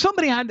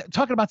 somebody on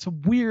talking about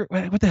some weird.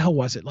 What the hell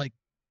was it like?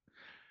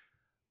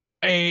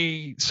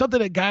 Something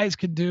that guys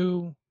can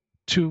do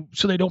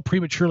so they don't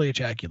prematurely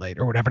ejaculate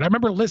or whatever. And I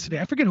remember listening.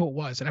 I forget who it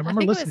was, and I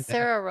remember listening. It was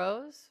Sarah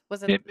Rose.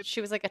 Was it?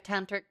 She was like a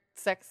tantric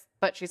sex,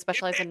 but she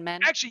specialized in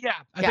men. Actually, yeah,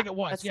 I think it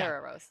was. That's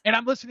Sarah Rose. And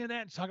I'm listening to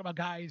that and talking about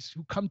guys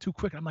who come too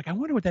quick. And I'm like, I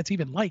wonder what that's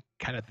even like,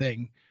 kind of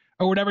thing,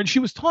 or whatever. And she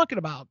was talking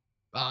about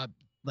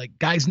like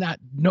guys not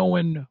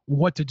knowing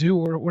what to do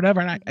or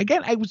whatever. And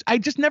I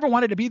just never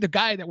wanted to be the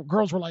guy that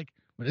girls were like,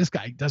 well, this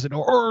guy doesn't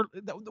know. Or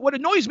what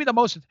annoys me the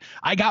most is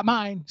I got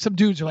mine. Some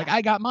dudes are like,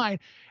 I got mine.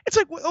 It's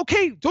like,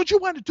 okay, don't you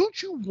want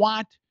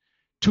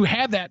to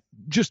have that,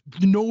 just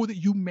know that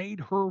you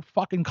made her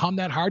fucking come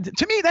that hard?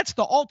 To me, that's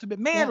the ultimate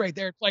man right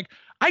there. It's like,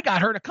 I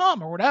got her to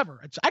come or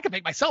whatever. I can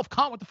make myself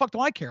come. What the fuck do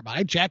I care about?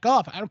 I jack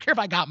off. I don't care if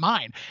I got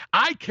mine.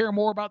 I care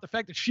more about the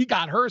fact that she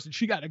got hers and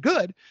she got it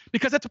good,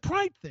 because that's a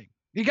pride thing.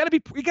 You gotta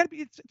be,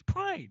 it's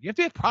pride. You have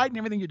to have pride in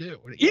everything you do.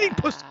 Eating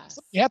pussy,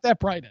 you have to have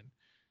pride in.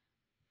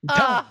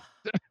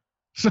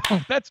 So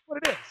that's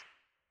what it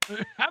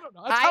is. I don't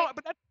know.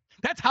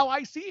 That's how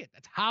I see it.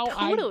 That's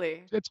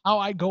how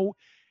I go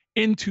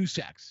into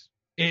sex.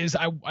 Is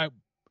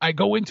I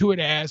go into it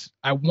as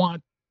I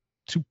want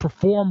to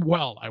perform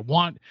well. I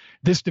want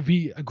this to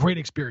be a great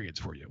experience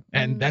for you,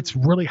 and that's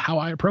really how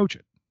I approach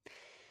it.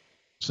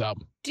 So,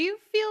 do you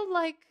feel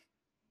like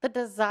the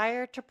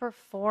desire to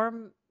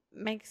perform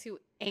makes you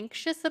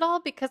anxious at all?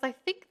 Because I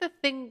think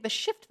the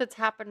shift that's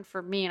happened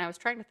for me, and I was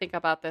trying to think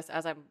about this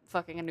as I'm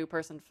fucking a new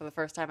person for the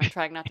first time. I'm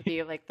trying not to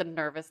be like the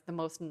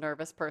most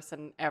nervous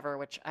person ever,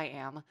 which I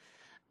am,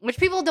 which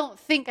people don't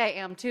think I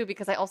am too,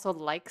 because I also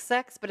like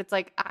sex, but it's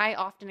like I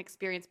often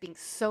experience being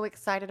so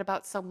excited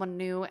about someone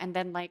new, and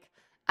then like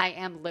I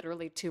am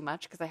literally too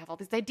much because I have all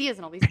these ideas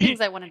and all these things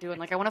I want to do, and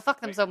like I want to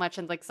fuck them so much,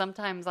 and like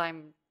sometimes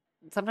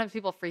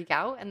people freak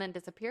out and then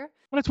disappear.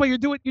 Well, that's why you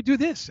do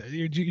this.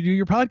 You do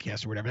your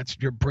podcast or whatever. That's,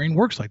 your brain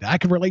works like that. I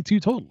can relate to you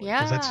totally.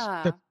 Yeah. That's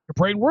your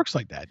brain works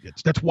like that.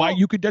 That's why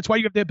you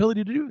have the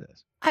ability to do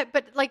this.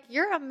 But like,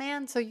 you're a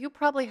man, so you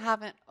probably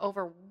haven't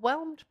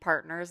overwhelmed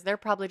partners. They're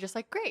probably just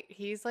like, great,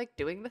 he's like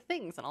doing the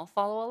things and I'll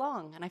follow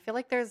along. And I feel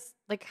like there's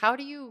like, have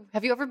you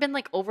ever been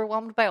like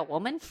overwhelmed by a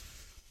woman?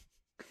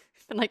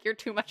 And like, you're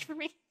too much for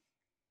me?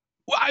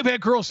 Well, I've had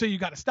girls say you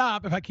got to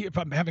stop if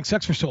I'm having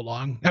sex for so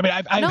long. I mean,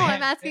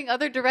 I'm asking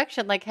other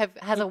direction. Like,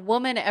 has a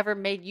woman ever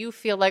made you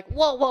feel like,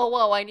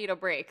 whoa, I need a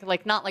break?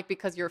 Like, not like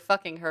because you're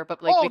fucking her,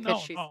 but like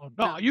because she's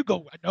no. You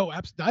go. No,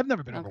 absolutely. I've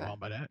never been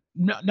overwhelmed by that.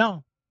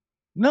 No.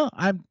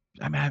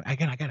 I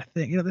got to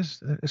think. You know,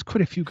 there's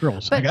quite a few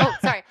girls. But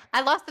sorry,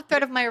 I lost the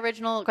thread of my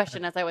original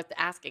question as I was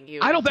asking you.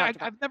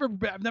 I've never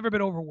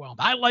been overwhelmed.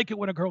 I like it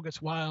when a girl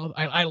gets wild.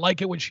 I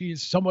like it when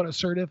she's somewhat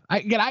assertive.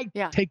 I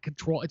take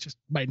control. It's just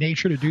my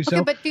nature to do so.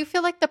 Okay, but do you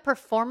feel like the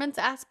performance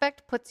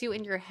aspect puts you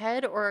in your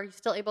head, or are you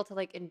still able to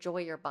like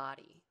enjoy your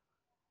body?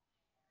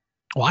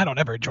 Well, I don't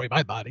ever enjoy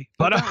my body,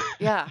 but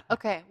yeah.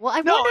 Okay. Well,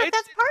 I wonder if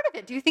that's part of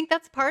it. Do you think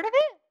that's part of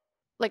it?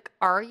 like,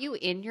 are you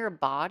in your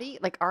body?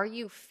 Like, are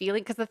you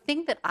feeling? Because the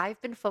thing that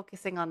I've been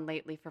focusing on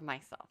lately for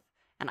myself,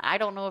 and I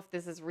don't know if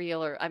this is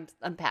real or I'm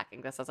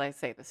unpacking this as I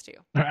say this to you.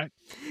 All right.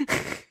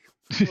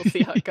 We'll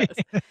see how it goes.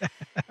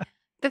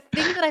 The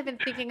thing that I've been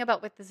thinking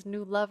about with this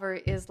new lover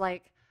is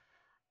like,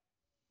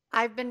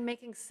 I've been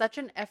making such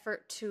an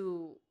effort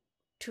to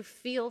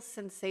feel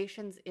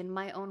sensations in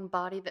my own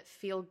body that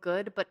feel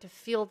good, but to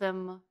feel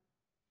them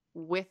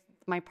with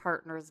my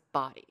partner's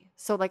body.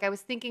 So like I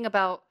was thinking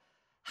about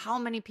how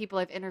many people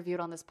I've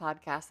interviewed on this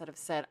podcast that have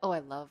said, "Oh, I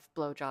love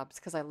blowjobs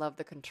because I love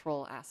the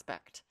control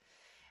aspect."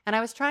 And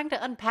I was trying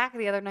to unpack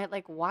the other night,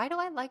 like, why do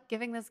I like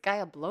giving this guy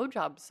a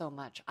blowjob so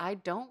much? I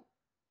don't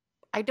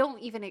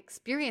even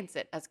experience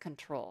it as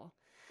control.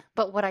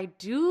 But what I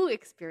do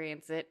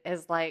experience it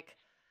is like,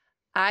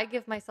 I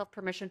give myself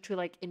permission to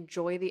like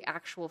enjoy the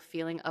actual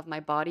feeling of my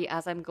body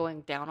as I'm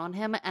going down on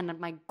him. And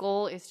my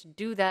goal is to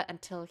do that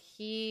until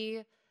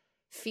he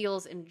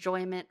feels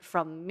enjoyment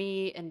from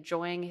me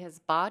enjoying his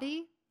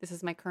body. This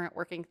is my current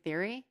working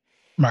theory.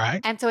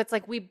 Right. And so it's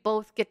like we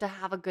both get to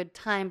have a good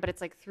time, but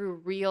it's like through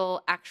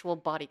real, actual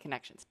body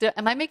connections.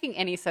 Am I making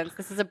any sense?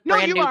 This is a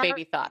brand new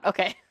baby thought.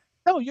 Okay.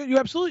 No, you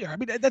absolutely are. I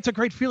mean, that's a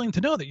great feeling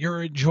to know that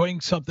you're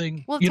enjoying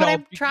something. Well, that's what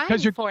I'm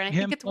trying for, and I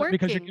think it's working.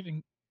 Because you're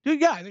giving.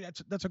 Yeah, I think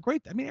that's a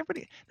great. I mean,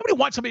 nobody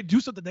wants somebody to do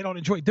something they don't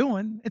enjoy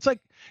doing. It's like,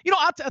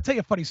 I'll tell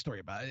you a funny story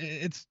about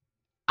it.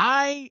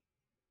 I'll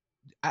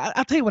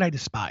tell you what I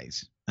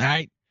despise. All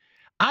right,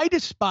 I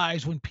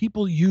despise when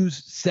people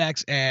use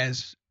sex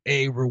as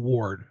a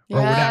reward or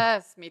whatever.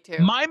 Yes, me too.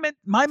 My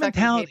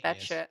mentality hate that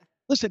is, shit.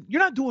 listen,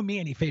 you're not doing me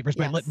any favors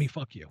by letting me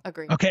fuck you.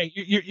 Agree. Okay,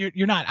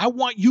 you're not. I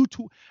want you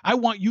to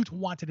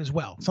want it as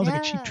well. Sounds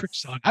like a cheap trick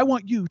song. I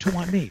want you to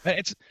want me.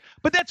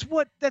 But that's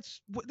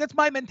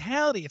my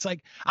mentality. It's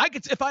like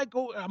if I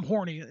go, I'm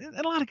horny, and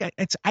a lot of guys,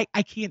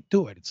 I can't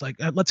do it. It's like,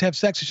 let's have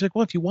sex. She's like,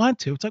 well, if you want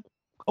to. It's like,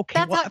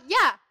 okay, fuck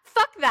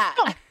that.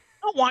 No, I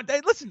don't want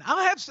that. Listen, I'll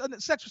have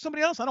sex with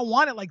somebody else. I don't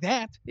want it like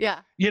that.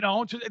 Yeah.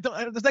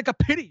 It's like a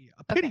pity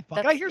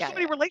fuck. I hear so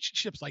many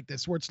relationships like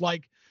this where it's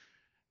like,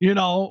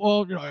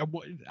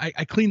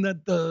 I cleaned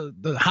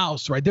the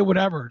house or I did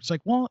whatever. It's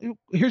like, well,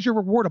 here's your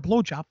reward, a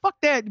blowjob. Fuck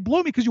that. Blow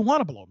me because you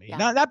want to blow me. Yeah.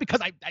 Not because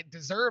I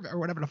deserve it or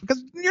whatever.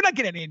 Because you're not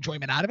getting any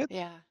enjoyment out of it.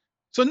 Yeah.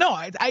 So no,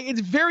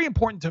 it's very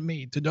important to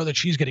me to know that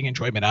she's getting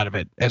enjoyment out of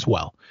it as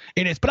well.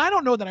 It is, but I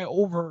don't know that I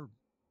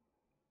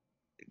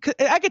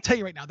can tell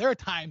you right now, there are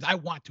times I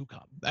want to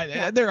come.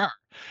 There are.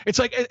 It's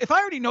like, if I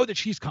already know that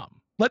she's come,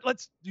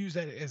 let's use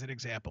that as an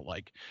example.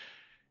 Like,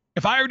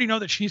 if I already know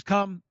that she's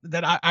come,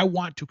 then I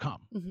want to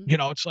come.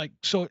 Mm-hmm. It's like,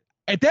 so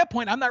at that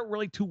point, I'm not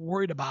really too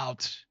worried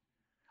about,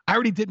 I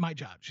already did my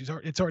job.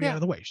 It's already out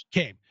of the way. She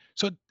came.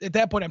 So at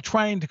that point, I'm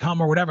trying to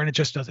come or whatever, and it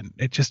just doesn't.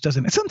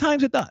 And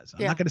sometimes it does.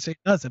 I'm not going to say it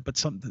doesn't, but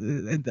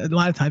a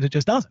lot of times it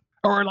just doesn't.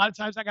 Or a lot of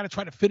times I got to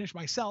try to finish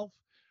myself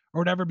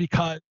or whatever,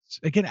 because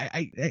again,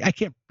 I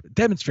can't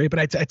demonstrate,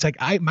 but it's like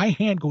my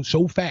hand goes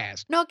so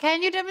fast. No,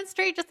 can you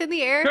demonstrate just in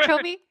the air? Show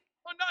me.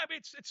 Oh no, I mean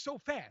it's so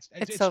fast.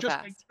 It's so just,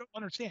 fast. You don't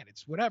understand.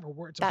 It's whatever.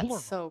 It's a That's blur.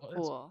 so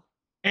cool.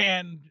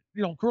 And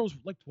girls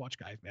like to watch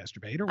guys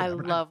masturbate or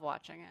whatever. I love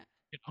watching it.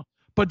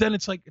 But then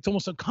it's like it's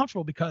almost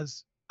uncomfortable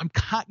because I'm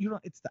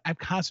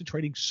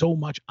concentrating so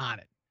much on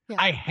it. Yeah.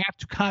 I have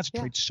to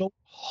concentrate so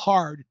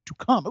hard to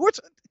come.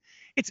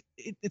 It's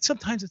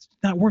sometimes it's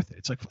not worth it.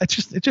 It's like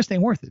it just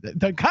ain't worth it.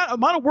 The kind of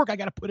amount of work I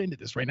got to put into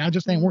this right now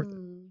just ain't worth it.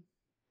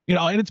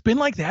 And it's been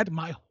like that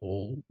my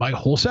whole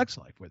sex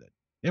life with it.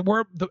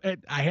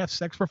 I have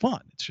sex for fun.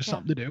 It's just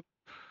something to do.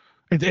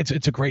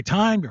 It's a great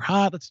time. You're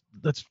hot.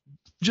 Let's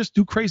just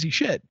do crazy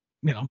shit.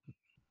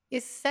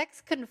 Is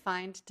sex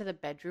confined to the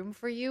bedroom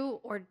for you,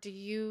 or do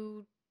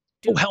you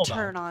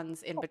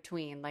turn-ons in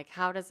between? Like,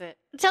 how does it?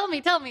 Tell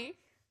me. I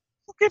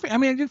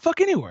mean, you fuck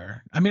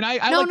anywhere. I mean,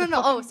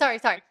 No. Oh, sorry.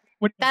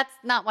 That's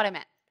not what I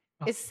meant.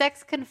 Oh. Is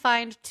sex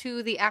confined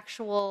to the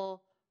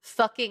actual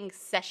fucking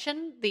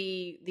session,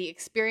 the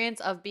experience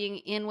of being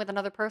in with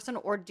another person,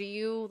 or do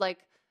you like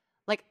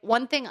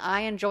one thing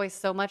I enjoy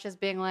so much is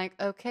being like,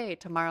 okay,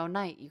 tomorrow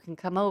night you can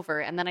come over,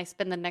 and then I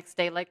spend the next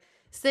day like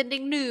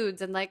sending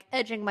nudes and like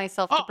edging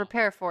myself to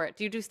prepare for it.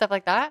 Do you do stuff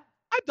like that?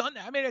 I've done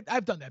that. I mean,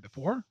 I've done that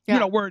before.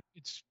 Yeah. Where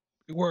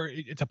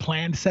it's a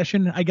planned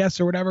session, I guess,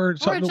 or whatever. Or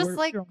just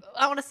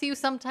I want to see you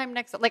sometime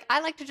next. Like,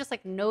 I like to just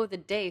like know the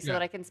day so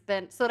that I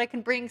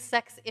can bring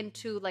sex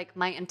into like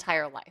my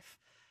entire life.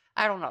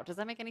 I don't know. Does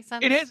that make any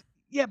sense? It is.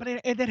 Yeah, but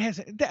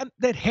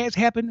that has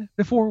happened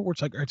before. Where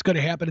it's like, it's going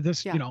to happen to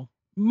this.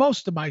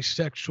 Most of my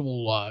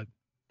sexual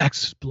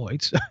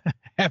exploits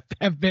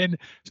have been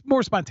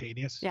more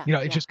spontaneous.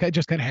 It just kind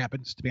of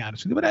happens, to be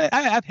honest with you. But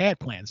I've had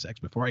planned sex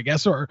before, I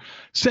guess, or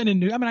sending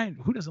nude. I mean,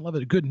 who doesn't love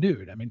a good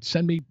nude? I mean,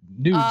 send me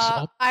nudes.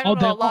 I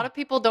don't know. A lot of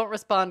people don't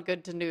respond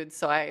good to nudes,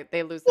 so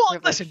they lose the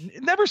privilege. Listen,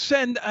 never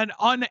send an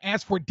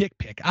unasked for dick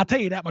pic. I'll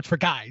tell you that much for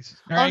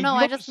guys. Right? No,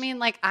 I just mean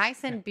like I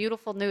send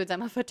beautiful nudes.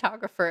 I'm a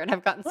photographer, and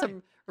I've gotten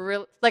some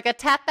real a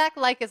tap back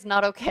is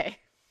not okay.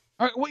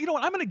 All right, well, you know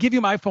what? I'm going to give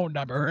you my phone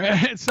number,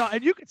 and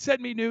you can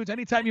send me nudes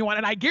anytime you want.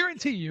 And I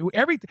guarantee you,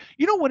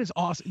 you know what is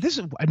awesome? This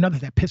is another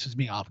that pisses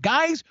me off.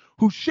 Guys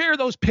who share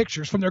those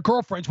pictures from their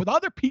girlfriends with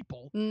other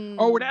people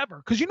or whatever.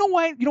 Because you know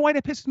why? You know why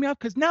that pisses me off?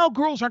 Because now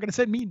girls aren't going to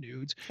send me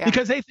nudes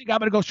because they think I'm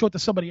going to go show it to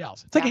somebody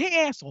else. It's like,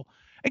 hey, asshole,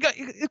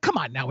 come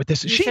on now with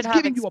this. She's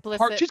giving you a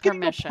part. She's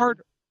giving you a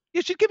part.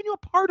 Yeah, she's giving you a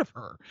part of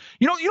her.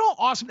 You know how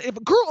awesome. If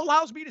a girl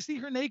allows me to see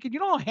her naked, you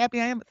know how happy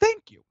I am.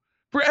 Thank you.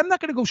 I'm not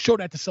going to go show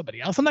that to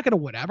somebody else. I'm not going to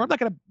whatever. I'm not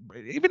going to,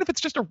 even if it's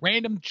just a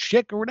random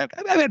chick or whatever.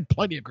 I've had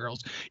plenty of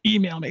girls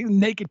email me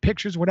naked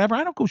pictures, whatever.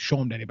 I don't go show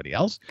them to anybody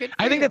else.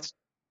 I think that's,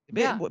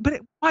 but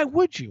why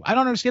would you? I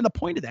don't understand the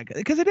point of that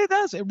because it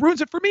does. It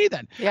ruins it for me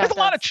then. Yeah, there's a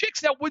lot of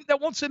chicks that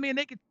won't send me a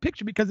naked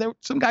picture because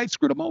some guy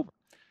screwed them over.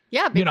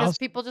 Yeah, because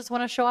people just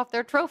want to show off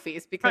their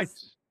trophies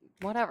because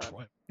whatever.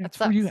 That's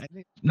for you.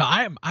 No,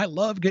 I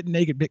love getting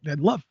naked. I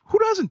love. Who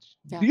doesn't?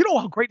 Yeah. You know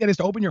how great that is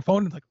to open your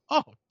phone and like,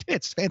 oh,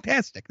 it's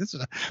fantastic. This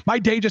is my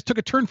day just took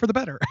a turn for the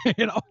better.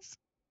 You know.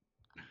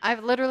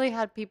 I've literally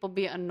had people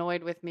be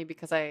annoyed with me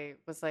because I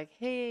was like,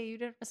 hey, you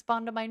didn't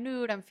respond to my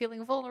nude. I'm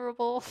feeling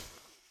vulnerable.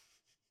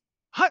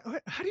 How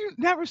do you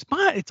not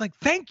respond? It's like,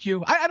 thank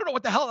you. I don't know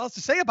what the hell else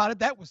to say about it.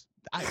 That was,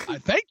 I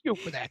thank you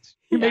for that.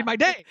 You made my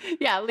day.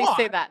 Yeah, at least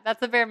say that.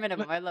 That's the bare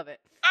minimum. I love it.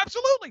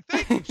 Absolutely.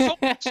 Thank you.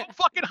 So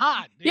fucking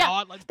hot.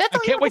 Yeah. That's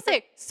all you have to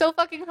say. So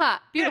fucking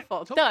hot.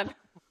 Beautiful. Yeah, done.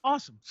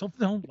 Awesome. So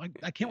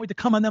I can't wait to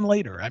come on them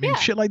later. I mean,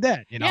 shit like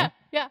that, you know?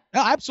 Yeah.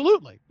 No,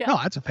 absolutely. Yeah. No,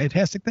 that's a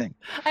fantastic thing.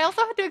 I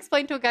also had to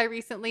explain to a guy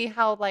recently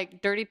how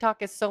like dirty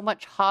talk is so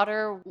much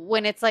hotter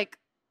when it's like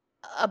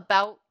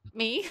about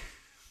me.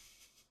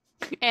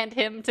 And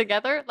him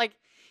together. Like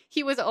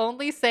he was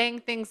only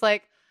saying things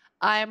like,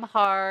 I'm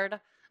hard,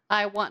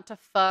 I want to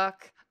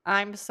fuck,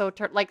 I'm so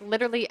like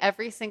literally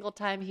every single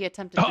time he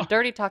attempted to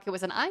dirty talk, it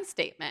was an I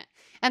statement.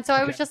 And so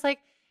I was just like,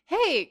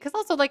 hey, because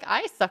also like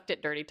I sucked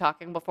at dirty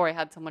talking before I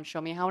had someone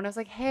show me how, and I was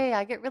like, hey,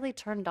 I get really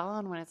turned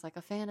on when it's like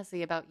a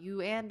fantasy about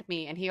you and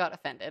me, and he got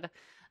offended.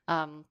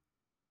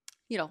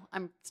 You know,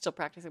 I'm still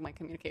practicing my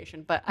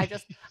communication, but I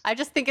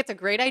just think it's a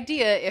great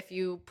idea if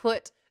you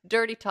put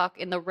dirty talk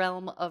in the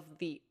realm of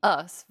the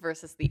us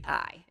versus the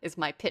I is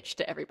my pitch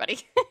to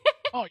everybody.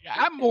 Oh yeah,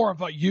 I'm more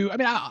of a you. I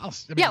mean,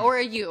 or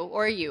a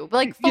you, but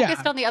like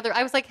focused on the other.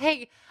 I was like,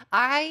 hey,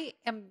 I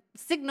am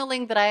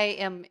signaling that I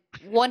am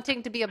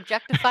wanting to be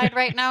objectified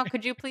right now.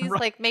 Could you please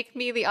like make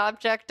me the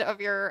object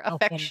of your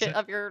affection,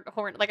 of your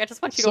horn? Like, I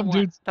just want you to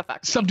fuck me.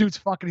 Some dude's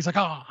fucking. He's like,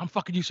 oh, I'm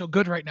fucking you so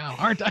good right now,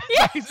 aren't I?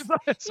 Yes.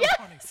 It's so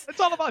funny. It's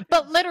all about.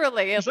 But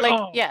literally, it's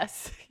like,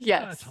 yes.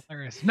 That's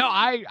hilarious. No,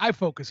 I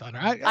focus on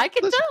her. I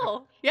can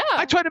tell. Yeah.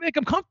 I try to make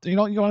them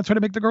comfortable. You want to try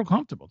to make the girl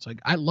comfortable. It's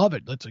like, I love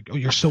it. It's like, oh,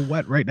 you're so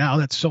wet right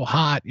now. That's so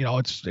hot. You know,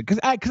 it's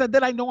because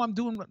then I know I'm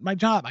doing my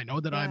job. I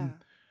know that I'm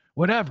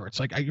whatever. It's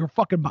like you're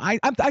fucking. I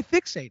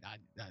fixate on.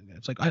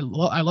 It's like I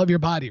love your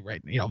body, right?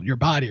 You know, your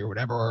body or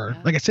whatever. Or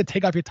like I said,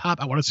 take off your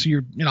top. I want to see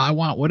your. You know, I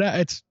want whatever.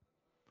 It's.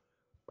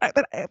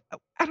 But I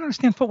don't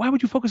understand. Why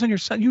would you focus on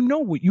yourself? You know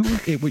what you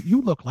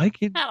look like.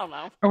 I don't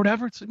know. Or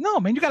whatever. It's like, no,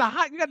 man. You got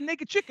a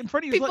naked chick in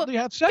front of you. Letting you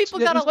have sex. People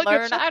gotta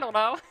learn. I don't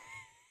know.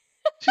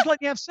 She's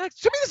letting you have sex.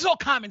 To me, this is all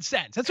common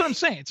sense. That's what I'm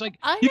saying. It's like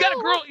you got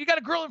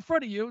a girl in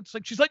front of you. It's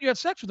like she's letting you have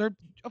sex with her.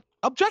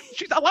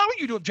 She's allowing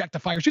you to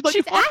objectify her. She's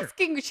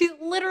asking. She's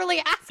literally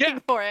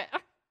asking for it.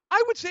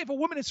 I would say if a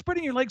woman is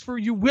spreading your legs for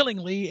you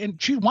willingly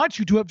and she wants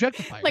you to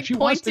objectify her, like she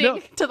pointing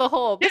wants to the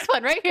hole. This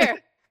one right here.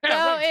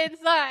 Go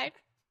inside.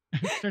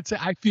 Start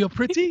saying, I feel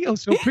pretty. Oh,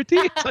 so pretty.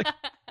 It's like.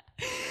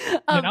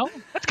 You know,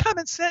 that's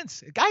common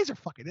sense. Guys are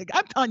fucking.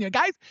 I'm telling you,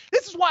 guys.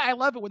 This is why I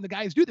love it when the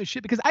guys do this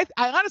shit because I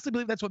honestly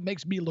believe that's what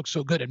makes me look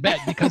so good in bed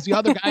because the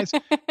other guys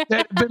that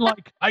have been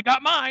like, I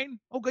got mine.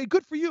 Okay,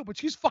 good for you, but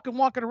she's fucking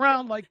walking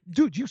around like,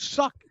 dude, you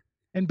suck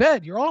in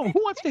bed. You're all.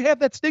 Who wants to have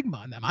that stigma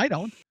on them? I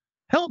don't.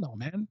 Hell no,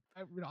 man.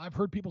 I've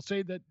heard people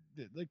say that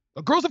like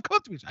girls have come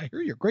to me. I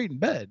hear you're great in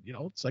bed. You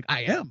know, it's like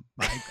I am.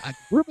 I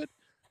prove it.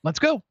 Let's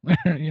go.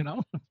 You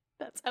know.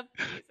 That's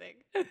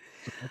amazing.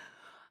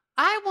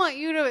 I want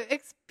you to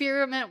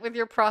experiment with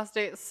your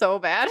prostate so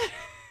bad.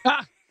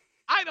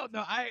 I don't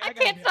know. I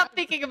can't stop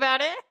thinking about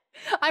it.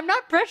 I'm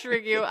not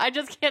pressuring you. I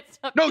just can't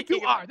stop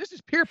thinking you are. This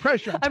is peer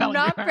pressure. I'm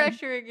not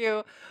pressuring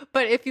you.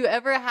 But if you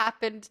ever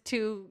happened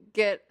to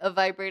get a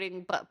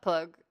vibrating butt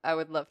plug, I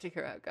would love to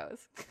hear how it goes.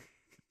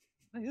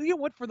 You know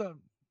what? For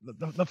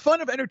the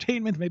fun of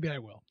entertainment, maybe I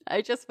will.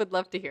 I just would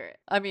love to hear it.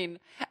 I mean,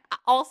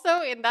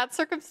 also in that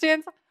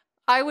circumstance,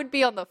 I would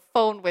be on the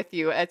phone with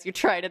you as you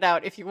tried it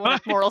out if you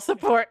wanted moral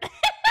support.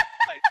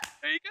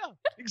 There you go.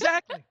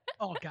 Exactly.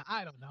 Oh, God.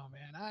 I don't know,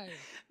 man.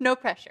 No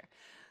pressure.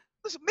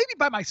 Listen, maybe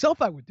by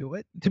myself I would do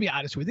it, to be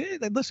honest with you.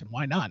 Listen,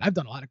 why not? I've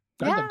done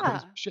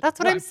crazy shit. That's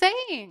what I'm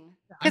saying.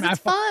 Because it's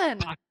fun.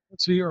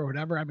 Or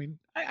whatever. I mean,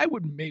 I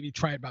wouldn't maybe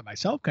try it by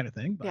myself kind of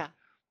thing. But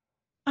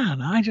I don't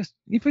know.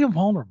 You feel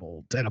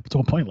vulnerable to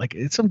a point. Like,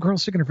 it's some girl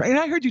sticking her. And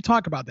I heard you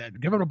talk about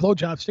that. Giving a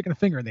blowjob, sticking a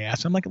finger in the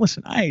ass. I'm like,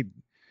 listen, I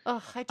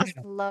just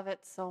love it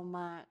so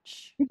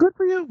much. Good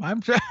for you.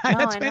 I'm sure. No,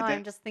 I know.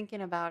 I'm just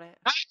thinking about it.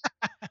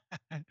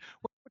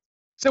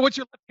 So what's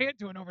your left hand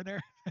doing over there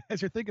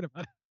as you're thinking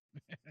about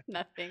it?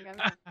 Nothing.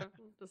 I'm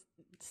just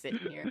sitting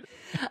here.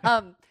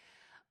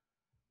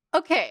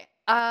 Okay.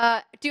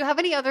 Do you have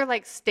any other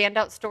like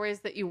standout stories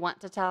that you want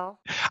to tell?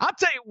 I'll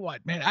tell you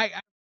what, man.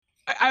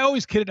 I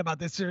always kidded about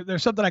this.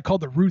 There's something I call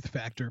the Ruth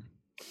factor,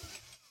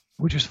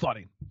 which is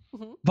funny.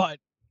 Mhm. But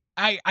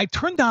I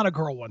turned down a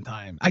girl one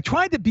time. I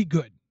tried to be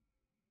good.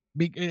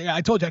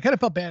 I told you, I kind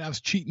of felt bad. I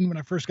was cheating when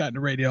I first got into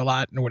radio a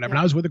lot and whatever. Yeah. And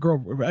I was with a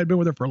girl. I'd been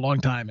with her for a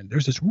long time. And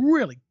there's this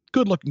really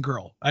good-looking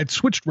girl. I'd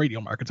switched radio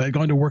markets. I'd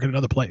gone to work at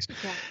another place.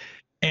 Yeah.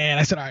 And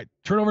I said, all right,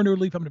 turn over a new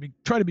leaf. I'm going to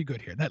try to be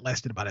good here. And that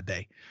lasted about a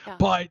day. Yeah.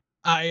 But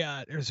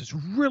there's this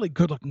really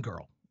good-looking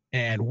girl.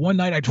 And one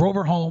night I drove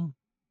her home.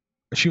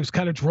 She was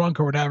kind of drunk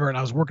or whatever. And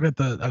I was working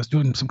I was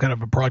doing some kind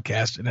of a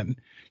broadcast. And then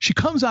she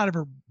comes out of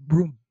her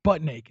room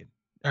butt naked.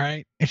 All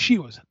right. And she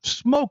was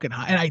smoking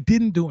hot. And I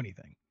didn't do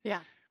anything.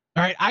 Yeah.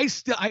 All right.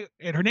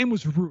 And her name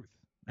was Ruth.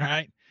 All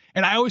right.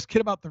 And I always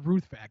kid about the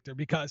Ruth factor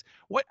because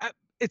I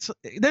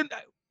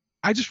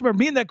just remember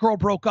me and that girl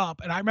broke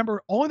up. And I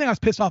remember only thing I was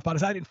pissed off about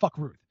is I didn't fuck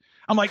Ruth.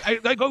 I'm like,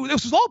 I go,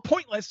 this was all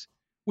pointless.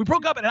 We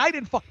broke up and I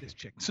didn't fuck this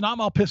chick. So now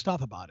I'm all pissed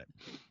off about it.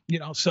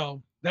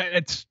 So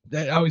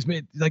that always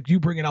made like you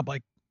bringing up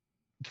like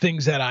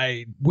things that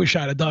I wish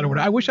I'd have done or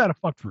whatever. I wish I'd have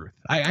fucked Ruth.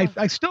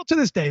 I still to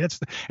this day, and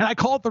I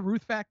call it the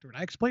Ruth factor. And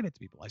I explain it to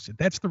people. I said,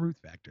 that's the Ruth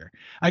factor.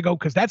 I go,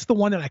 because that's the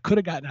one that I could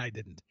have gotten and I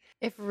didn't.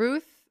 If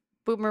Ruth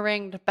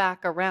boomeranged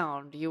back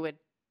around, you would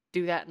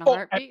do that in a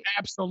heartbeat?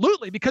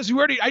 Absolutely. Because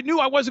I knew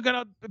I wasn't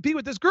going to be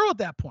with this girl at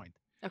that point.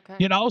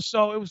 Okay.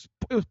 So it was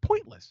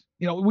pointless.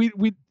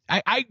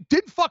 I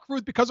didn't fuck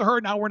Ruth because of her.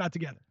 Now we're not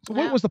together. So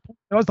what was the point?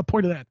 That was the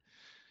point of that.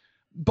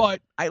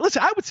 But I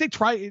would say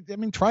try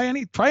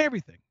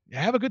everything.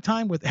 Have a good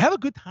time with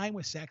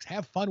sex.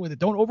 Have fun with it.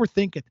 Don't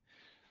overthink it.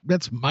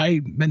 That's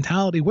my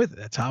mentality with it.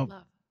 That's how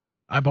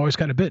I've always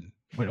kind of been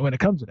when it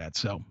comes to that.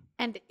 So.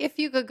 And if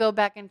you could go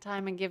back in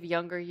time and give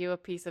younger you a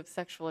piece of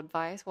sexual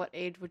advice, what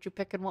age would you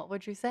pick and what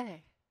would you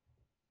say?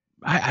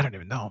 I don't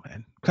even know,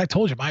 man. Because I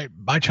told you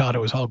my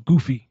childhood was all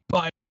goofy.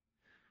 But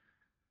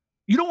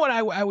you know what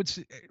I would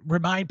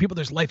remind people?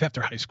 There's life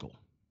after high school.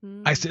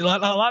 I see a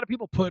lot of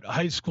people put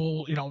high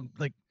school,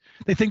 like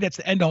they think that's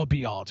the end all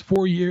be all. It's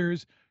 4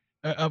 years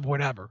of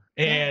whatever,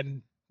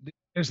 and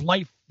there's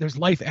life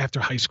after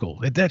high school.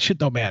 That shit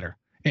don't matter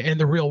in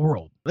the real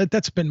world.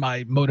 That's been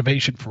my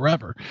motivation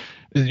forever,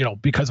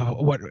 because of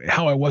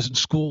how I was in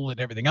school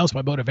and everything else.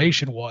 My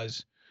motivation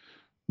was,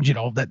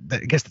 that I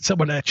guess that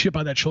someone that chip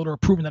on that shoulder,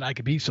 proving that I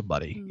could be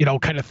somebody,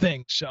 kind of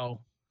thing. So.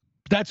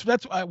 That's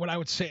what I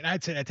would say, and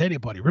I'd say that to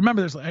anybody.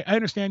 Remember, I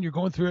understand you're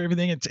going through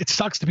everything. It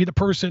sucks to be the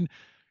person.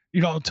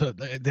 They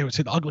would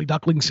say the ugly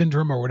duckling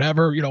syndrome or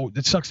whatever,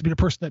 it sucks to be the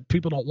person that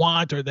people don't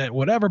want or that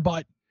whatever,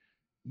 but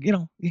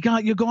you go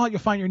out, you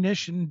find your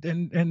niche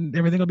and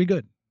everything will be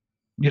good,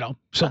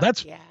 so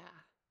that's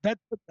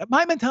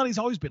my mentality's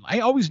always been, I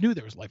always knew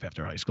there was life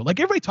after high school. Like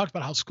everybody talks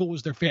about how school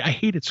was their favorite. I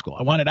hated school.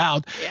 I wanted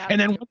out. Yeah,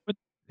 and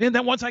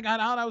then once I got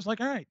out, I was like,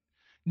 all right,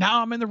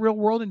 now I'm in the real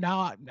world and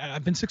now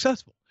I've been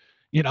successful,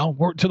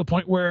 we're to the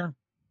point where,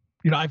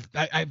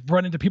 I've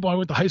run into people I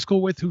went to high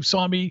school with who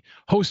saw me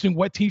hosting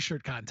wet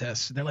T-shirt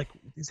contests. And they're like,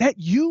 "Is that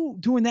you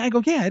doing that?" I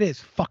go, "Yeah, it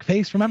is."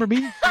 Fuckface, remember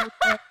me?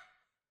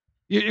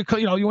 you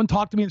wouldn't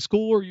talk to me in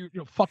school or you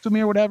fucked with me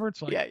or whatever.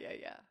 It's like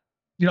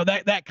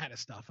that kind of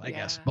stuff, I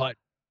guess. But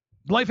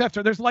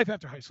there's life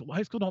after high school.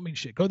 High school don't mean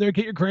shit. Go there,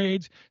 get your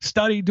grades,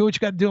 study, do what you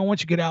got to do, and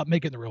once you get out,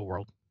 make it in the real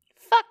world.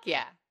 Fuck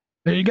yeah.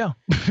 There you go.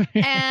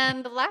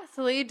 And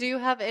lastly, do you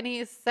have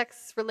any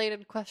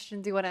sex-related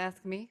questions you want to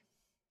ask me?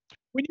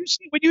 When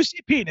you see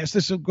a penis,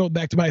 this will go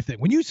back to my thing.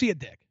 When you see a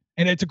dick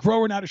and it's a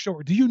grower, not a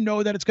shower, do you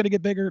know that it's going to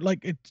get bigger,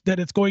 that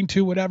it's going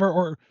to whatever,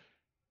 or?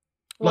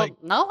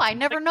 No, I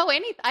never know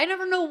I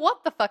never know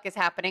what the fuck is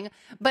happening.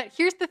 But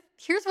here's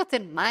what's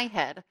in my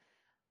head.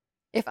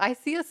 If I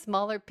see a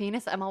smaller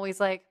penis, I'm always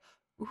like,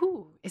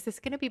 "Ooh, is this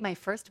going to be my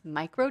first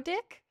micro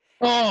dick?"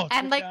 Oh,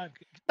 and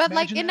but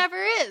it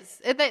never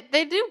is.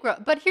 They do grow.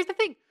 But here's the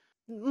thing.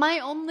 My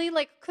only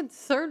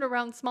concern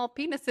around small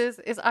penises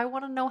is I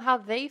want to know how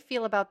they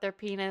feel about their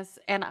penis,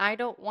 and I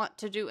don't want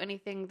to do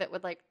anything that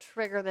would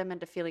trigger them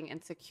into feeling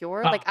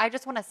insecure. I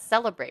just want to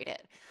celebrate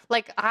it.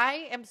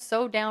 I am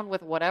so down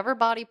with whatever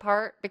body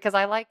part because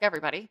I like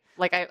everybody.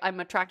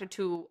 I'm attracted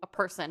to a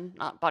person,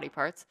 not body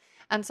parts.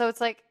 And so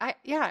it's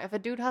if a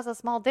dude has a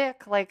small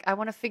dick, I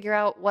want to figure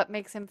out what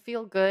makes him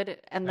feel good,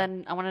 and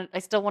then I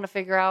still want to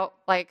figure out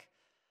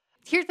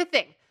here's the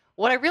thing.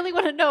 What I really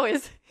want to know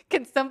is,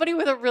 can somebody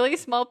with a really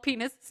small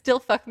penis still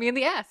fuck me in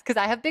the ass? Because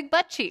I have big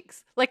butt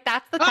cheeks.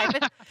 That's the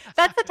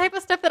type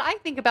of stuff that I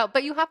think about.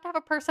 But you have to have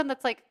a person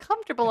that's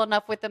comfortable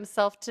enough with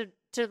themselves to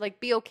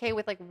be okay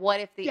with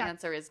what if the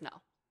answer is no.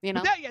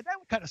 That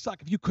would kind of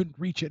suck if you couldn't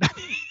reach it.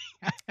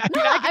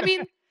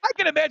 I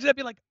can imagine that'd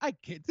be I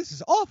can't. This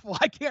is awful.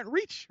 I can't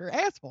reach her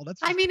asshole.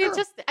 That's. I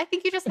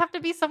think you just have to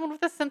be someone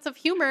with a sense of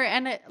humor.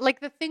 And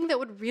the thing that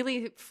would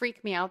really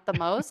freak me out the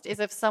most is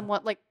if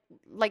someone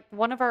like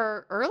one of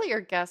our earlier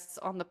guests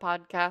on the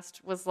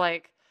podcast was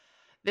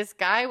this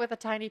guy with a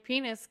tiny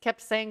penis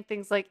kept saying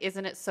things like,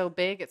 "Isn't it so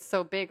big? It's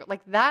so big."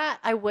 Like that,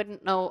 I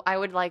wouldn't know. I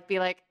would like be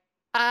like,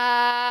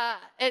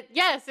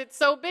 yes, it's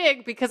so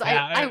big," because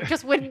I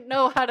just wouldn't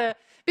know how to,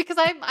 because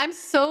I'm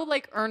so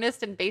like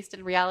earnest and based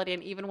in reality.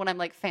 And even when I'm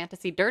like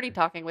fantasy dirty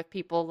talking with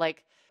people,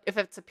 like if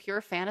it's a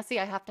pure fantasy,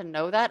 I have to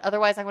know that.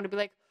 Otherwise I'm going to be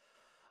like,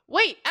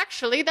 wait,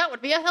 actually that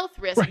would be a health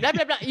risk. Right. Blah,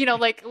 blah, blah. You know,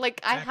 like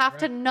I have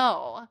to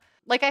know.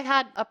 Like I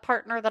had a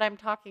partner that I'm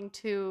talking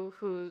to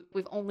who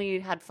we've only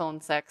had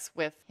phone sex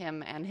with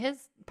him and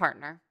his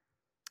partner.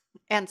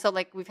 And so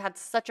like we've had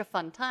such a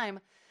fun time,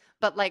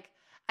 but like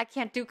I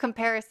can't do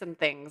comparison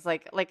things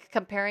like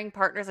comparing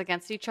partners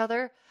against each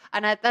other.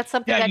 And that's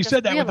something Yeah, I you just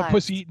said that with the realized.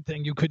 pussy eating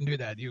thing. You couldn't do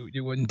that.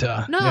 You wouldn't.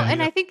 No, yeah, and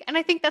yeah.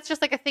 I think that's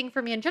just like a thing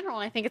for me in general.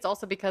 And I think it's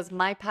also because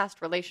my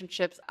past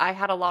relationships, I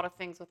had a lot of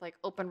things with like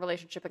open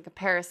relationship and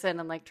comparison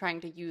and like trying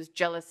to use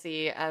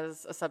jealousy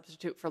as a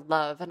substitute for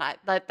love. And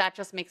that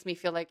just makes me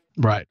feel like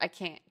Right. I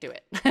can't do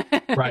it.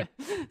 Right.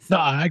 So, No,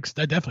 I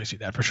definitely see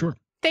that for sure.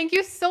 thank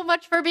you so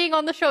much for being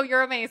on the show.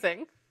 You're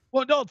amazing.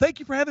 Well, no, thank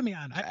you for having me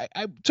on.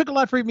 I took a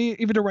lot for me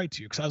even to write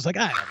to you because I was like,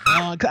 I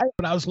don't know.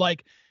 But I was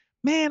like,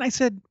 man, I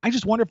said, I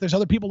just wonder if there's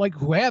other people like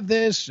who have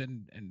this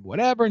and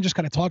whatever, and just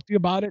kind of talk to you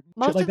about it.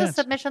 Most like of the that.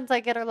 submissions I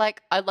get are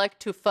like, "I'd like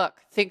to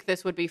fuck, think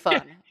this would be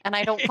fun." And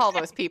I don't call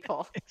those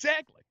people.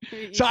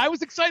 Exactly. So I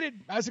was excited.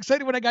 I was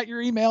excited when I got your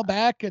email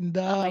back, and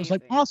I was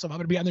like, Amazing. awesome. I'm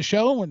going to be on the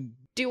show. And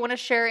Do you want to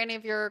share any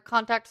of your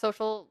contact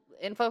social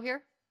info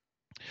here?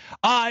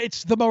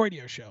 it's the Mo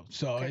Radio Show.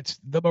 So Okay. it's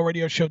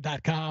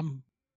themoradioshow.com.